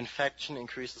 Infection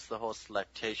increases the host's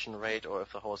lactation rate, or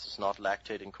if the host is not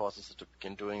lactating, causes it to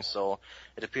begin doing so.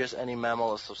 It appears any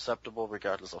mammal is susceptible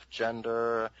regardless of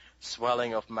gender.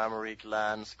 Swelling of mammary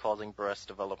glands causing breast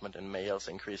development in males,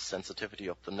 increased sensitivity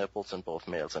of the nipples in both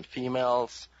males and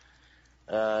females.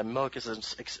 If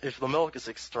the milk is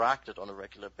extracted on a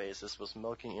regular basis with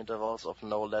milking intervals of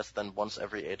no less than once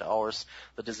every 8 hours,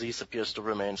 the disease appears to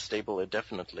remain stable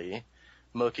indefinitely.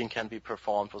 Milking can be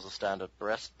performed with a standard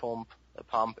breast pump.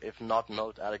 If not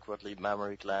milked adequately,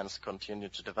 mammary glands continue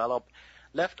to develop.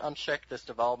 Left unchecked, this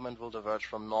development will diverge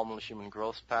from normal human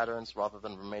growth patterns rather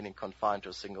than remaining confined to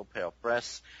a single pair of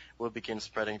breasts. Will begin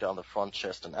spreading down the front,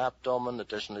 chest, and abdomen.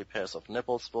 Additionally, pairs of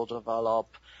nipples will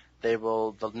develop.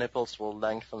 The nipples will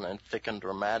lengthen and thicken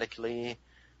dramatically,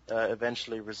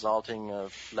 eventually resulting in a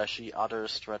fleshy udder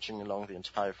stretching along the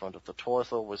entire front of the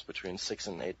torso with between 6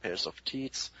 and 8 pairs of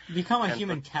teats. You become a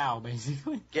human cow,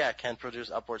 basically. Yeah, can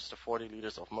produce upwards to 40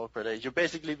 liters of milk per day. You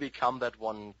basically become that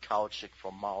one cow chick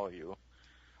from Maoyu.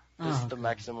 This is the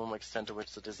maximum extent to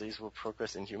which the disease will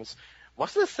progress in humans.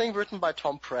 What's this thing written by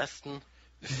Tom Preston?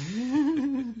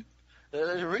 It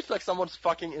reads like someone's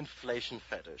fucking inflation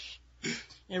fetish.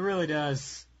 It really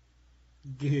does.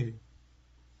 Good.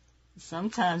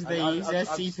 Sometimes they use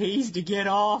SCPs to get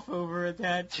off over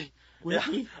that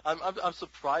wiki. Yeah, I'm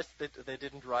surprised that they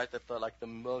didn't write that the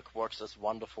milk works as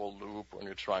wonderful lube when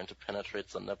you're trying to penetrate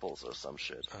the nipples or some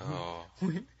shit. Oh.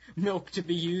 Milk to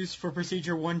be used for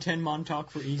procedure 110 Montauk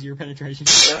for easier penetration.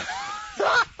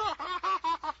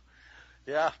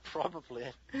 Yeah, probably.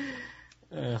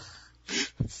 Ugh.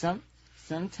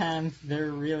 Sometimes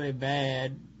they're really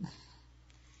bad.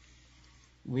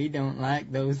 We don't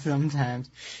like those sometimes.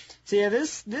 So yeah,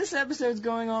 this episode's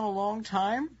going on a long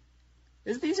time.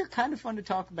 These are kind of fun to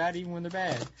talk about even when they're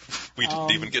bad. We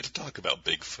didn't even get to talk about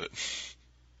Bigfoot.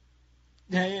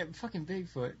 Yeah, fucking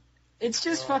Bigfoot. It's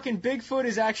just fucking Bigfoot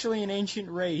is actually an ancient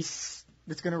race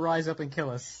that's going to rise up and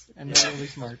kill us, and they're really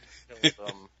smart.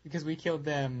 Because we killed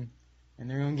them, and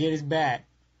they're going to get us back.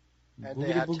 And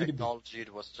they had technology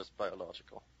that was just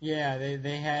biological. Yeah,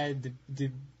 they had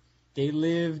they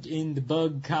lived in the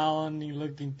bug colony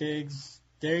looking things.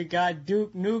 They got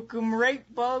Duke Nukem rape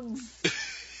bugs.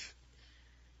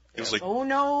 It was like, oh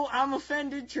no, I'm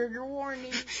offended, trigger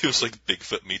warning. It was like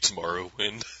Bigfoot meets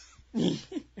Morrowind. Yeah,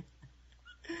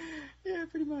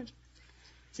 pretty much.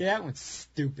 See, that one's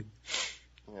stupid.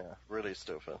 Yeah, really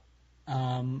stupid.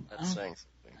 That's saying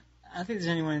something. I don't think there's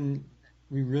anyone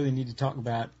we really need to talk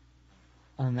about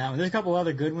on that one. There's a couple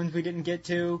other good ones we didn't get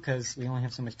to because we only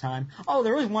have so much time. Oh,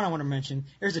 there was one I want to mention.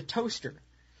 There's a toaster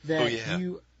that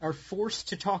you are forced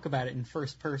to talk about it in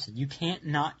first person. You can't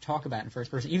not talk about it in first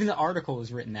person. Even the article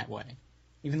is written that way.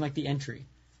 Even like the entry.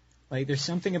 Like there's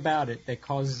something about it that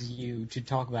causes you to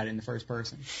talk about it in the first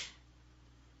person.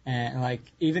 And like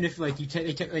even if like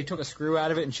they took a screw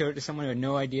out of it and showed it to someone who had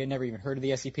no idea, never even heard of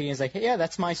the SCP, and it's like, hey, yeah,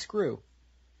 that's my screw.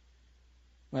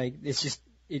 Like it's just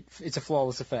it's a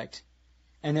flawless effect.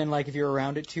 And then like if you're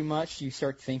around it too much, you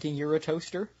start thinking you're a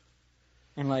toaster.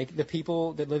 And like the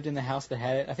people that lived in the house that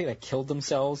had it, I think they killed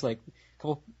themselves. Like a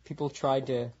couple people tried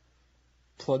to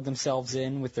plug themselves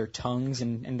in with their tongues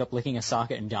and ended up licking a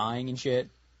socket and dying and shit.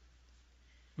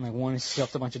 And like one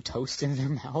stuffed a bunch of toast in their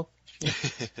mouth.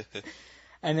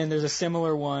 And then there's a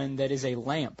similar one that is a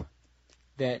lamp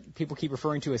that people keep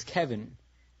referring to as Kevin.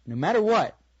 No matter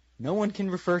what, no one can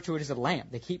refer to it as a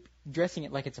lamp. They keep dressing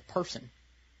it like it's a person.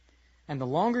 And the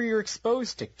longer you're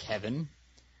exposed to Kevin,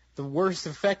 the worse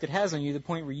effect it has on you, the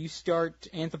point where you start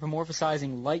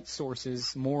anthropomorphizing light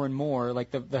sources more and more. Like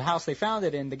the house they found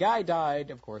it in, the guy died,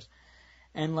 of course.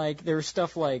 And like there was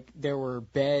stuff like there were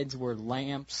beds where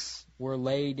lamps were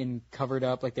laid and covered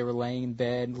up like they were laying in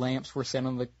bed. Lamps were set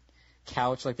on the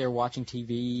couch like they were watching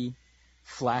TV.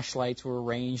 Flashlights were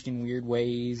arranged in weird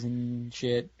ways and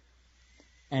shit.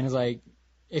 And it's like,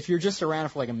 if you're just around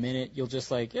for like a minute, you'll just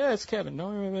like, yeah, it's Kevin.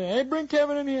 No, hey, bring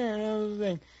Kevin in here. And that was the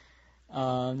thing.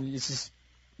 It's this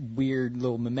weird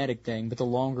little mimetic thing. But the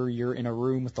longer you're in a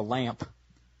room with the lamp,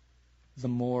 the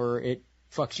more it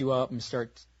fucks you up and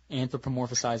starts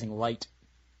anthropomorphizing light.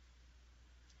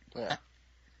 Yeah.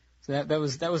 So that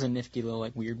was a nifty little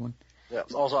like weird one. Yeah.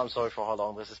 Also, I'm sorry for how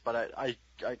long this is, but I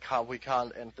can't. We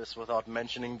can't end this without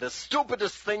mentioning the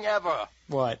stupidest thing ever.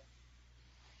 What?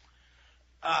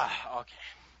 Okay.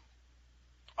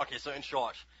 Okay. So in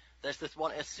short, there's this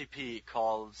one SCP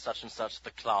called such and such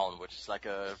the Clown, which is like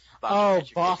a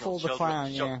bunch of Boffle the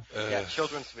Clown.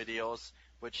 children's videos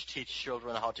which teach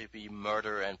children how to be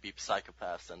murder and be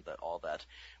psychopaths and all that,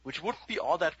 which wouldn't be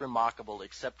all that remarkable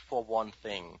except for one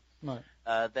thing. Right.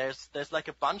 There's like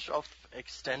a bunch of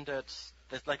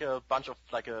like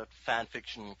a fan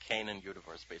fiction canon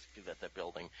universe basically that they're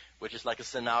building, which is like a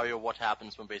scenario what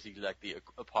happens when basically like the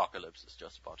apocalypse is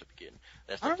just about to begin.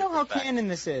 I don't know how canon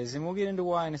this is, and we'll get into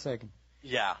why in a second.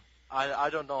 Yeah. I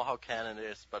don't know how canon it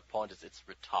is, but point is it's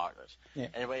retarded. Yeah.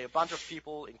 Anyway, a bunch of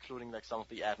people, including like some of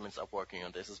the admins, are working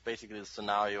on this. Is basically the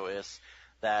scenario is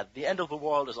that the end of the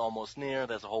world is almost near.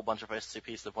 There's a whole bunch of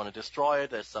SCPs that want to destroy it.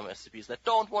 There's some SCPs that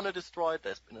don't want to destroy it.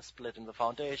 There's been a split in the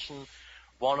Foundation.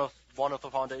 One of the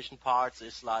Foundation parts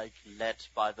is like led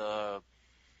by the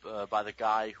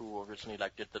guy who originally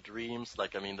like did the dreams,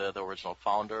 the original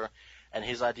founder. And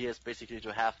his idea is basically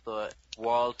to have the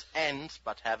world end,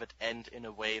 but have it end in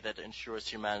a way that ensures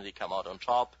humanity come out on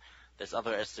top. There's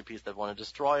other SCPs that want to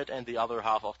destroy it, and the other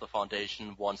half of the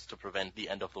Foundation wants to prevent the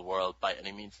end of the world by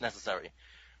any means necessary.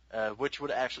 Which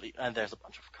would actually, and there's a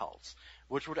bunch of cults,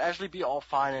 which would actually be all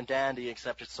fine and dandy,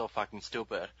 except it's so fucking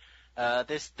stupid.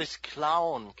 This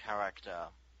clown character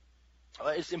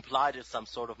is implied as some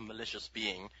sort of malicious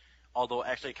being, although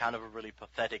actually kind of a really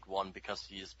pathetic one because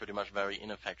he is pretty much very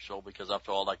ineffectual because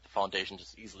after all, like, the Foundation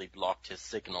just easily blocked his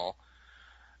signal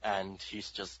and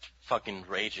he's just fucking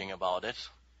raging about it.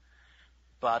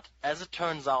 But as it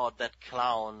turns out, that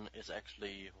clown is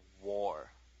actually War.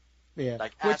 Yeah.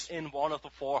 As in one of the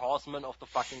 4 horsemen of the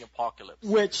fucking apocalypse.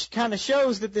 Which kind of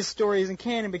shows that this story isn't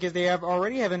canon because they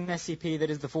already have an SCP that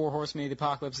is the 4 horsemen of the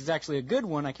apocalypse. It's actually a good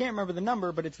one. I can't remember the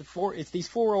number, but it's these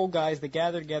 4 old guys that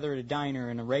gather together at a diner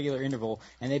in a regular interval,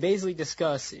 and they basically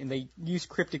discuss, and they use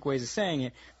cryptic ways of saying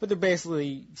it, but they're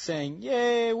basically saying,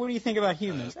 "Yay, what do you think about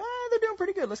humans?" They're doing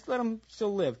pretty good. Let's let them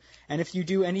still live. And if you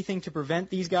do anything to prevent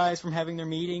these guys from having their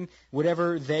meeting,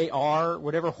 whatever they are,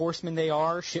 whatever horsemen they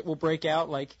are, shit will break out.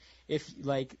 If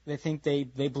they think they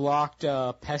blocked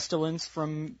pestilence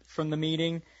from the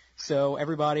meeting, so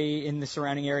everybody in the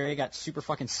surrounding area got super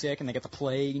fucking sick and they got the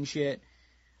plague and shit.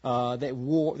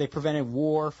 They prevented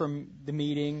war from the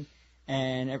meeting,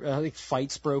 and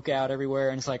fights broke out everywhere.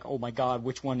 And it's like, oh my god,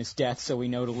 which one is death? So we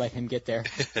know to let him get there.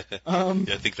 Yeah, I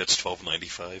think that's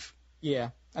 1295. Yeah,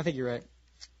 I think you're right.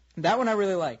 That one I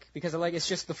really like because it's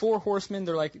just the 4 horsemen.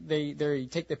 They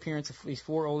take the appearance of these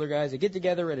 4 older guys. They get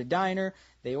together at a diner.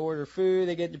 They order food.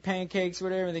 They get the pancakes,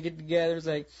 whatever. They get together. It's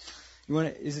like,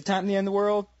 is it time to end the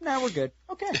world? No, we're good.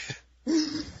 Okay.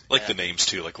 The names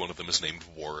too. Like one of them is named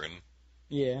Warren.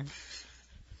 Yeah.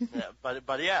 Yeah,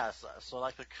 but yeah, so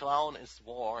like the clown is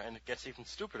War, and it gets even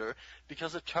stupider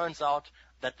because it turns out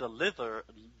that the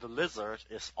lizard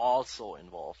is also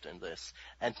involved in this.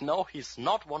 And no, he's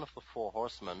not one of the 4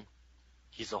 horsemen.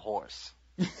 He's a horse.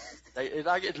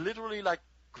 It literally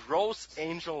grows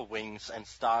angel wings and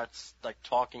starts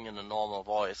talking in a normal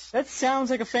voice. That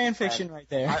sounds like a fan fiction right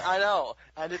there. I know,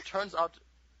 and it turns out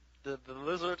the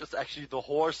lizard is actually the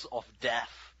horse of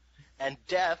death. And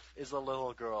Death is a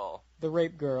little girl. The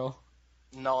rape girl.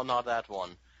 No, not that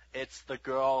one. It's the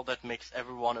girl that makes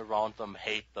everyone around them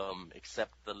hate them,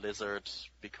 except the lizard,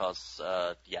 because,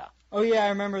 yeah. Oh, yeah, I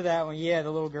remember that one. Yeah,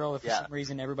 the little girl that for some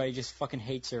reason everybody just fucking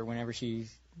hates her whenever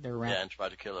they're around. Yeah, and try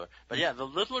to kill her. But yeah, the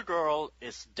little girl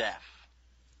is Death.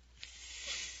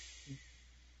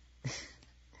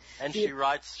 And she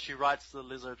rides the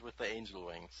lizard with the angel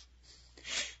wings.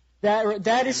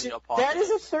 That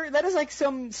is like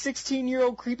some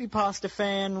 16-year-old creepypasta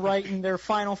fan writing their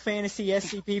Final Fantasy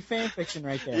SCP fanfiction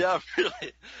right there. Yeah,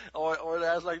 really. Or it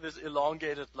has this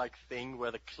elongated thing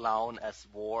where the clown as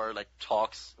War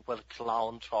talks, where the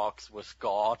clown talks with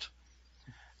God,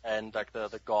 and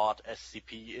the God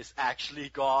SCP is actually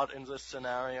God in this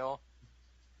scenario.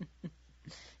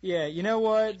 Yeah, you know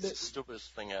what? It's the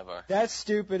stupidest thing ever. That's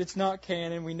stupid. It's not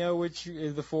canon. We know which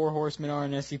the 4 horsemen are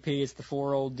in SCP. It's the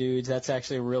 4 old dudes. That's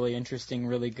actually a really interesting,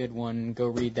 really good one. Go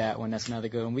read that one. That's another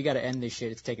good one. We got to end this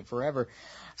shit. It's taking forever.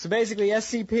 So basically,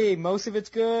 SCP, most of it's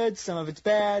good, some of it's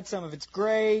bad, some of it's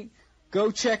great. Go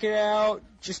check it out.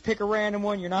 Just pick a random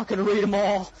one. You're not going to read them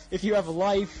all if you have a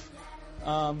life.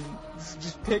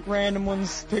 Just pick random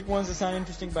ones. Pick ones that sound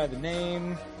interesting by the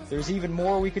name. There's even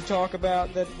more we could talk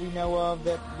about that we know of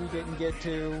that we didn't get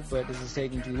to, but this is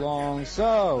taking too long.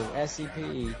 So,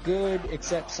 SCP, good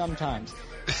except sometimes.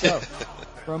 So,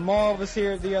 from all of us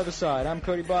here at the other side, I'm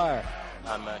Cody Byer.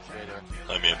 I'm Max Vader.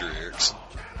 I'm Andrew Erickson.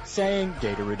 saying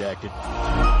data redacted.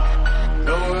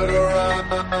 Nowhere to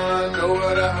run,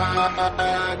 nowhere to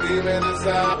hide, demon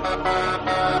inside.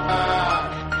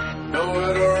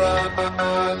 Nowhere to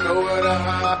run, nowhere to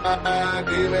hide,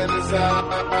 demon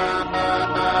inside.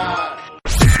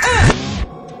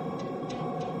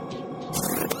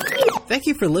 Thank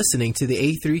you for listening to the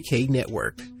A3K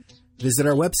Network. Visit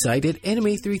our website at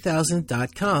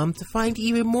anime3000.com to find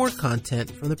even more content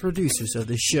from the producers of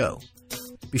this show.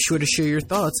 Be sure to share your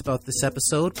thoughts about this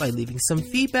episode by leaving some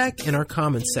feedback in our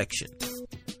comments section.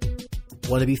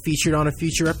 Want to be featured on a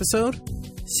future episode?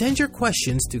 Send your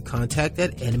questions to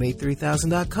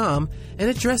contact@anime3000.com and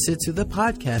address it to the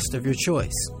podcast of your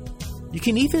choice. You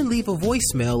can even leave a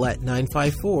voicemail at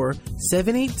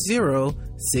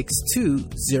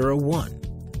 954-780-6201.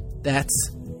 That's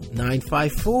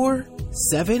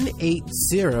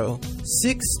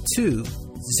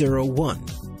 954-780-6201.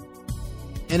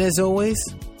 And as always,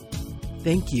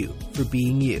 thank you for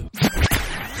being you.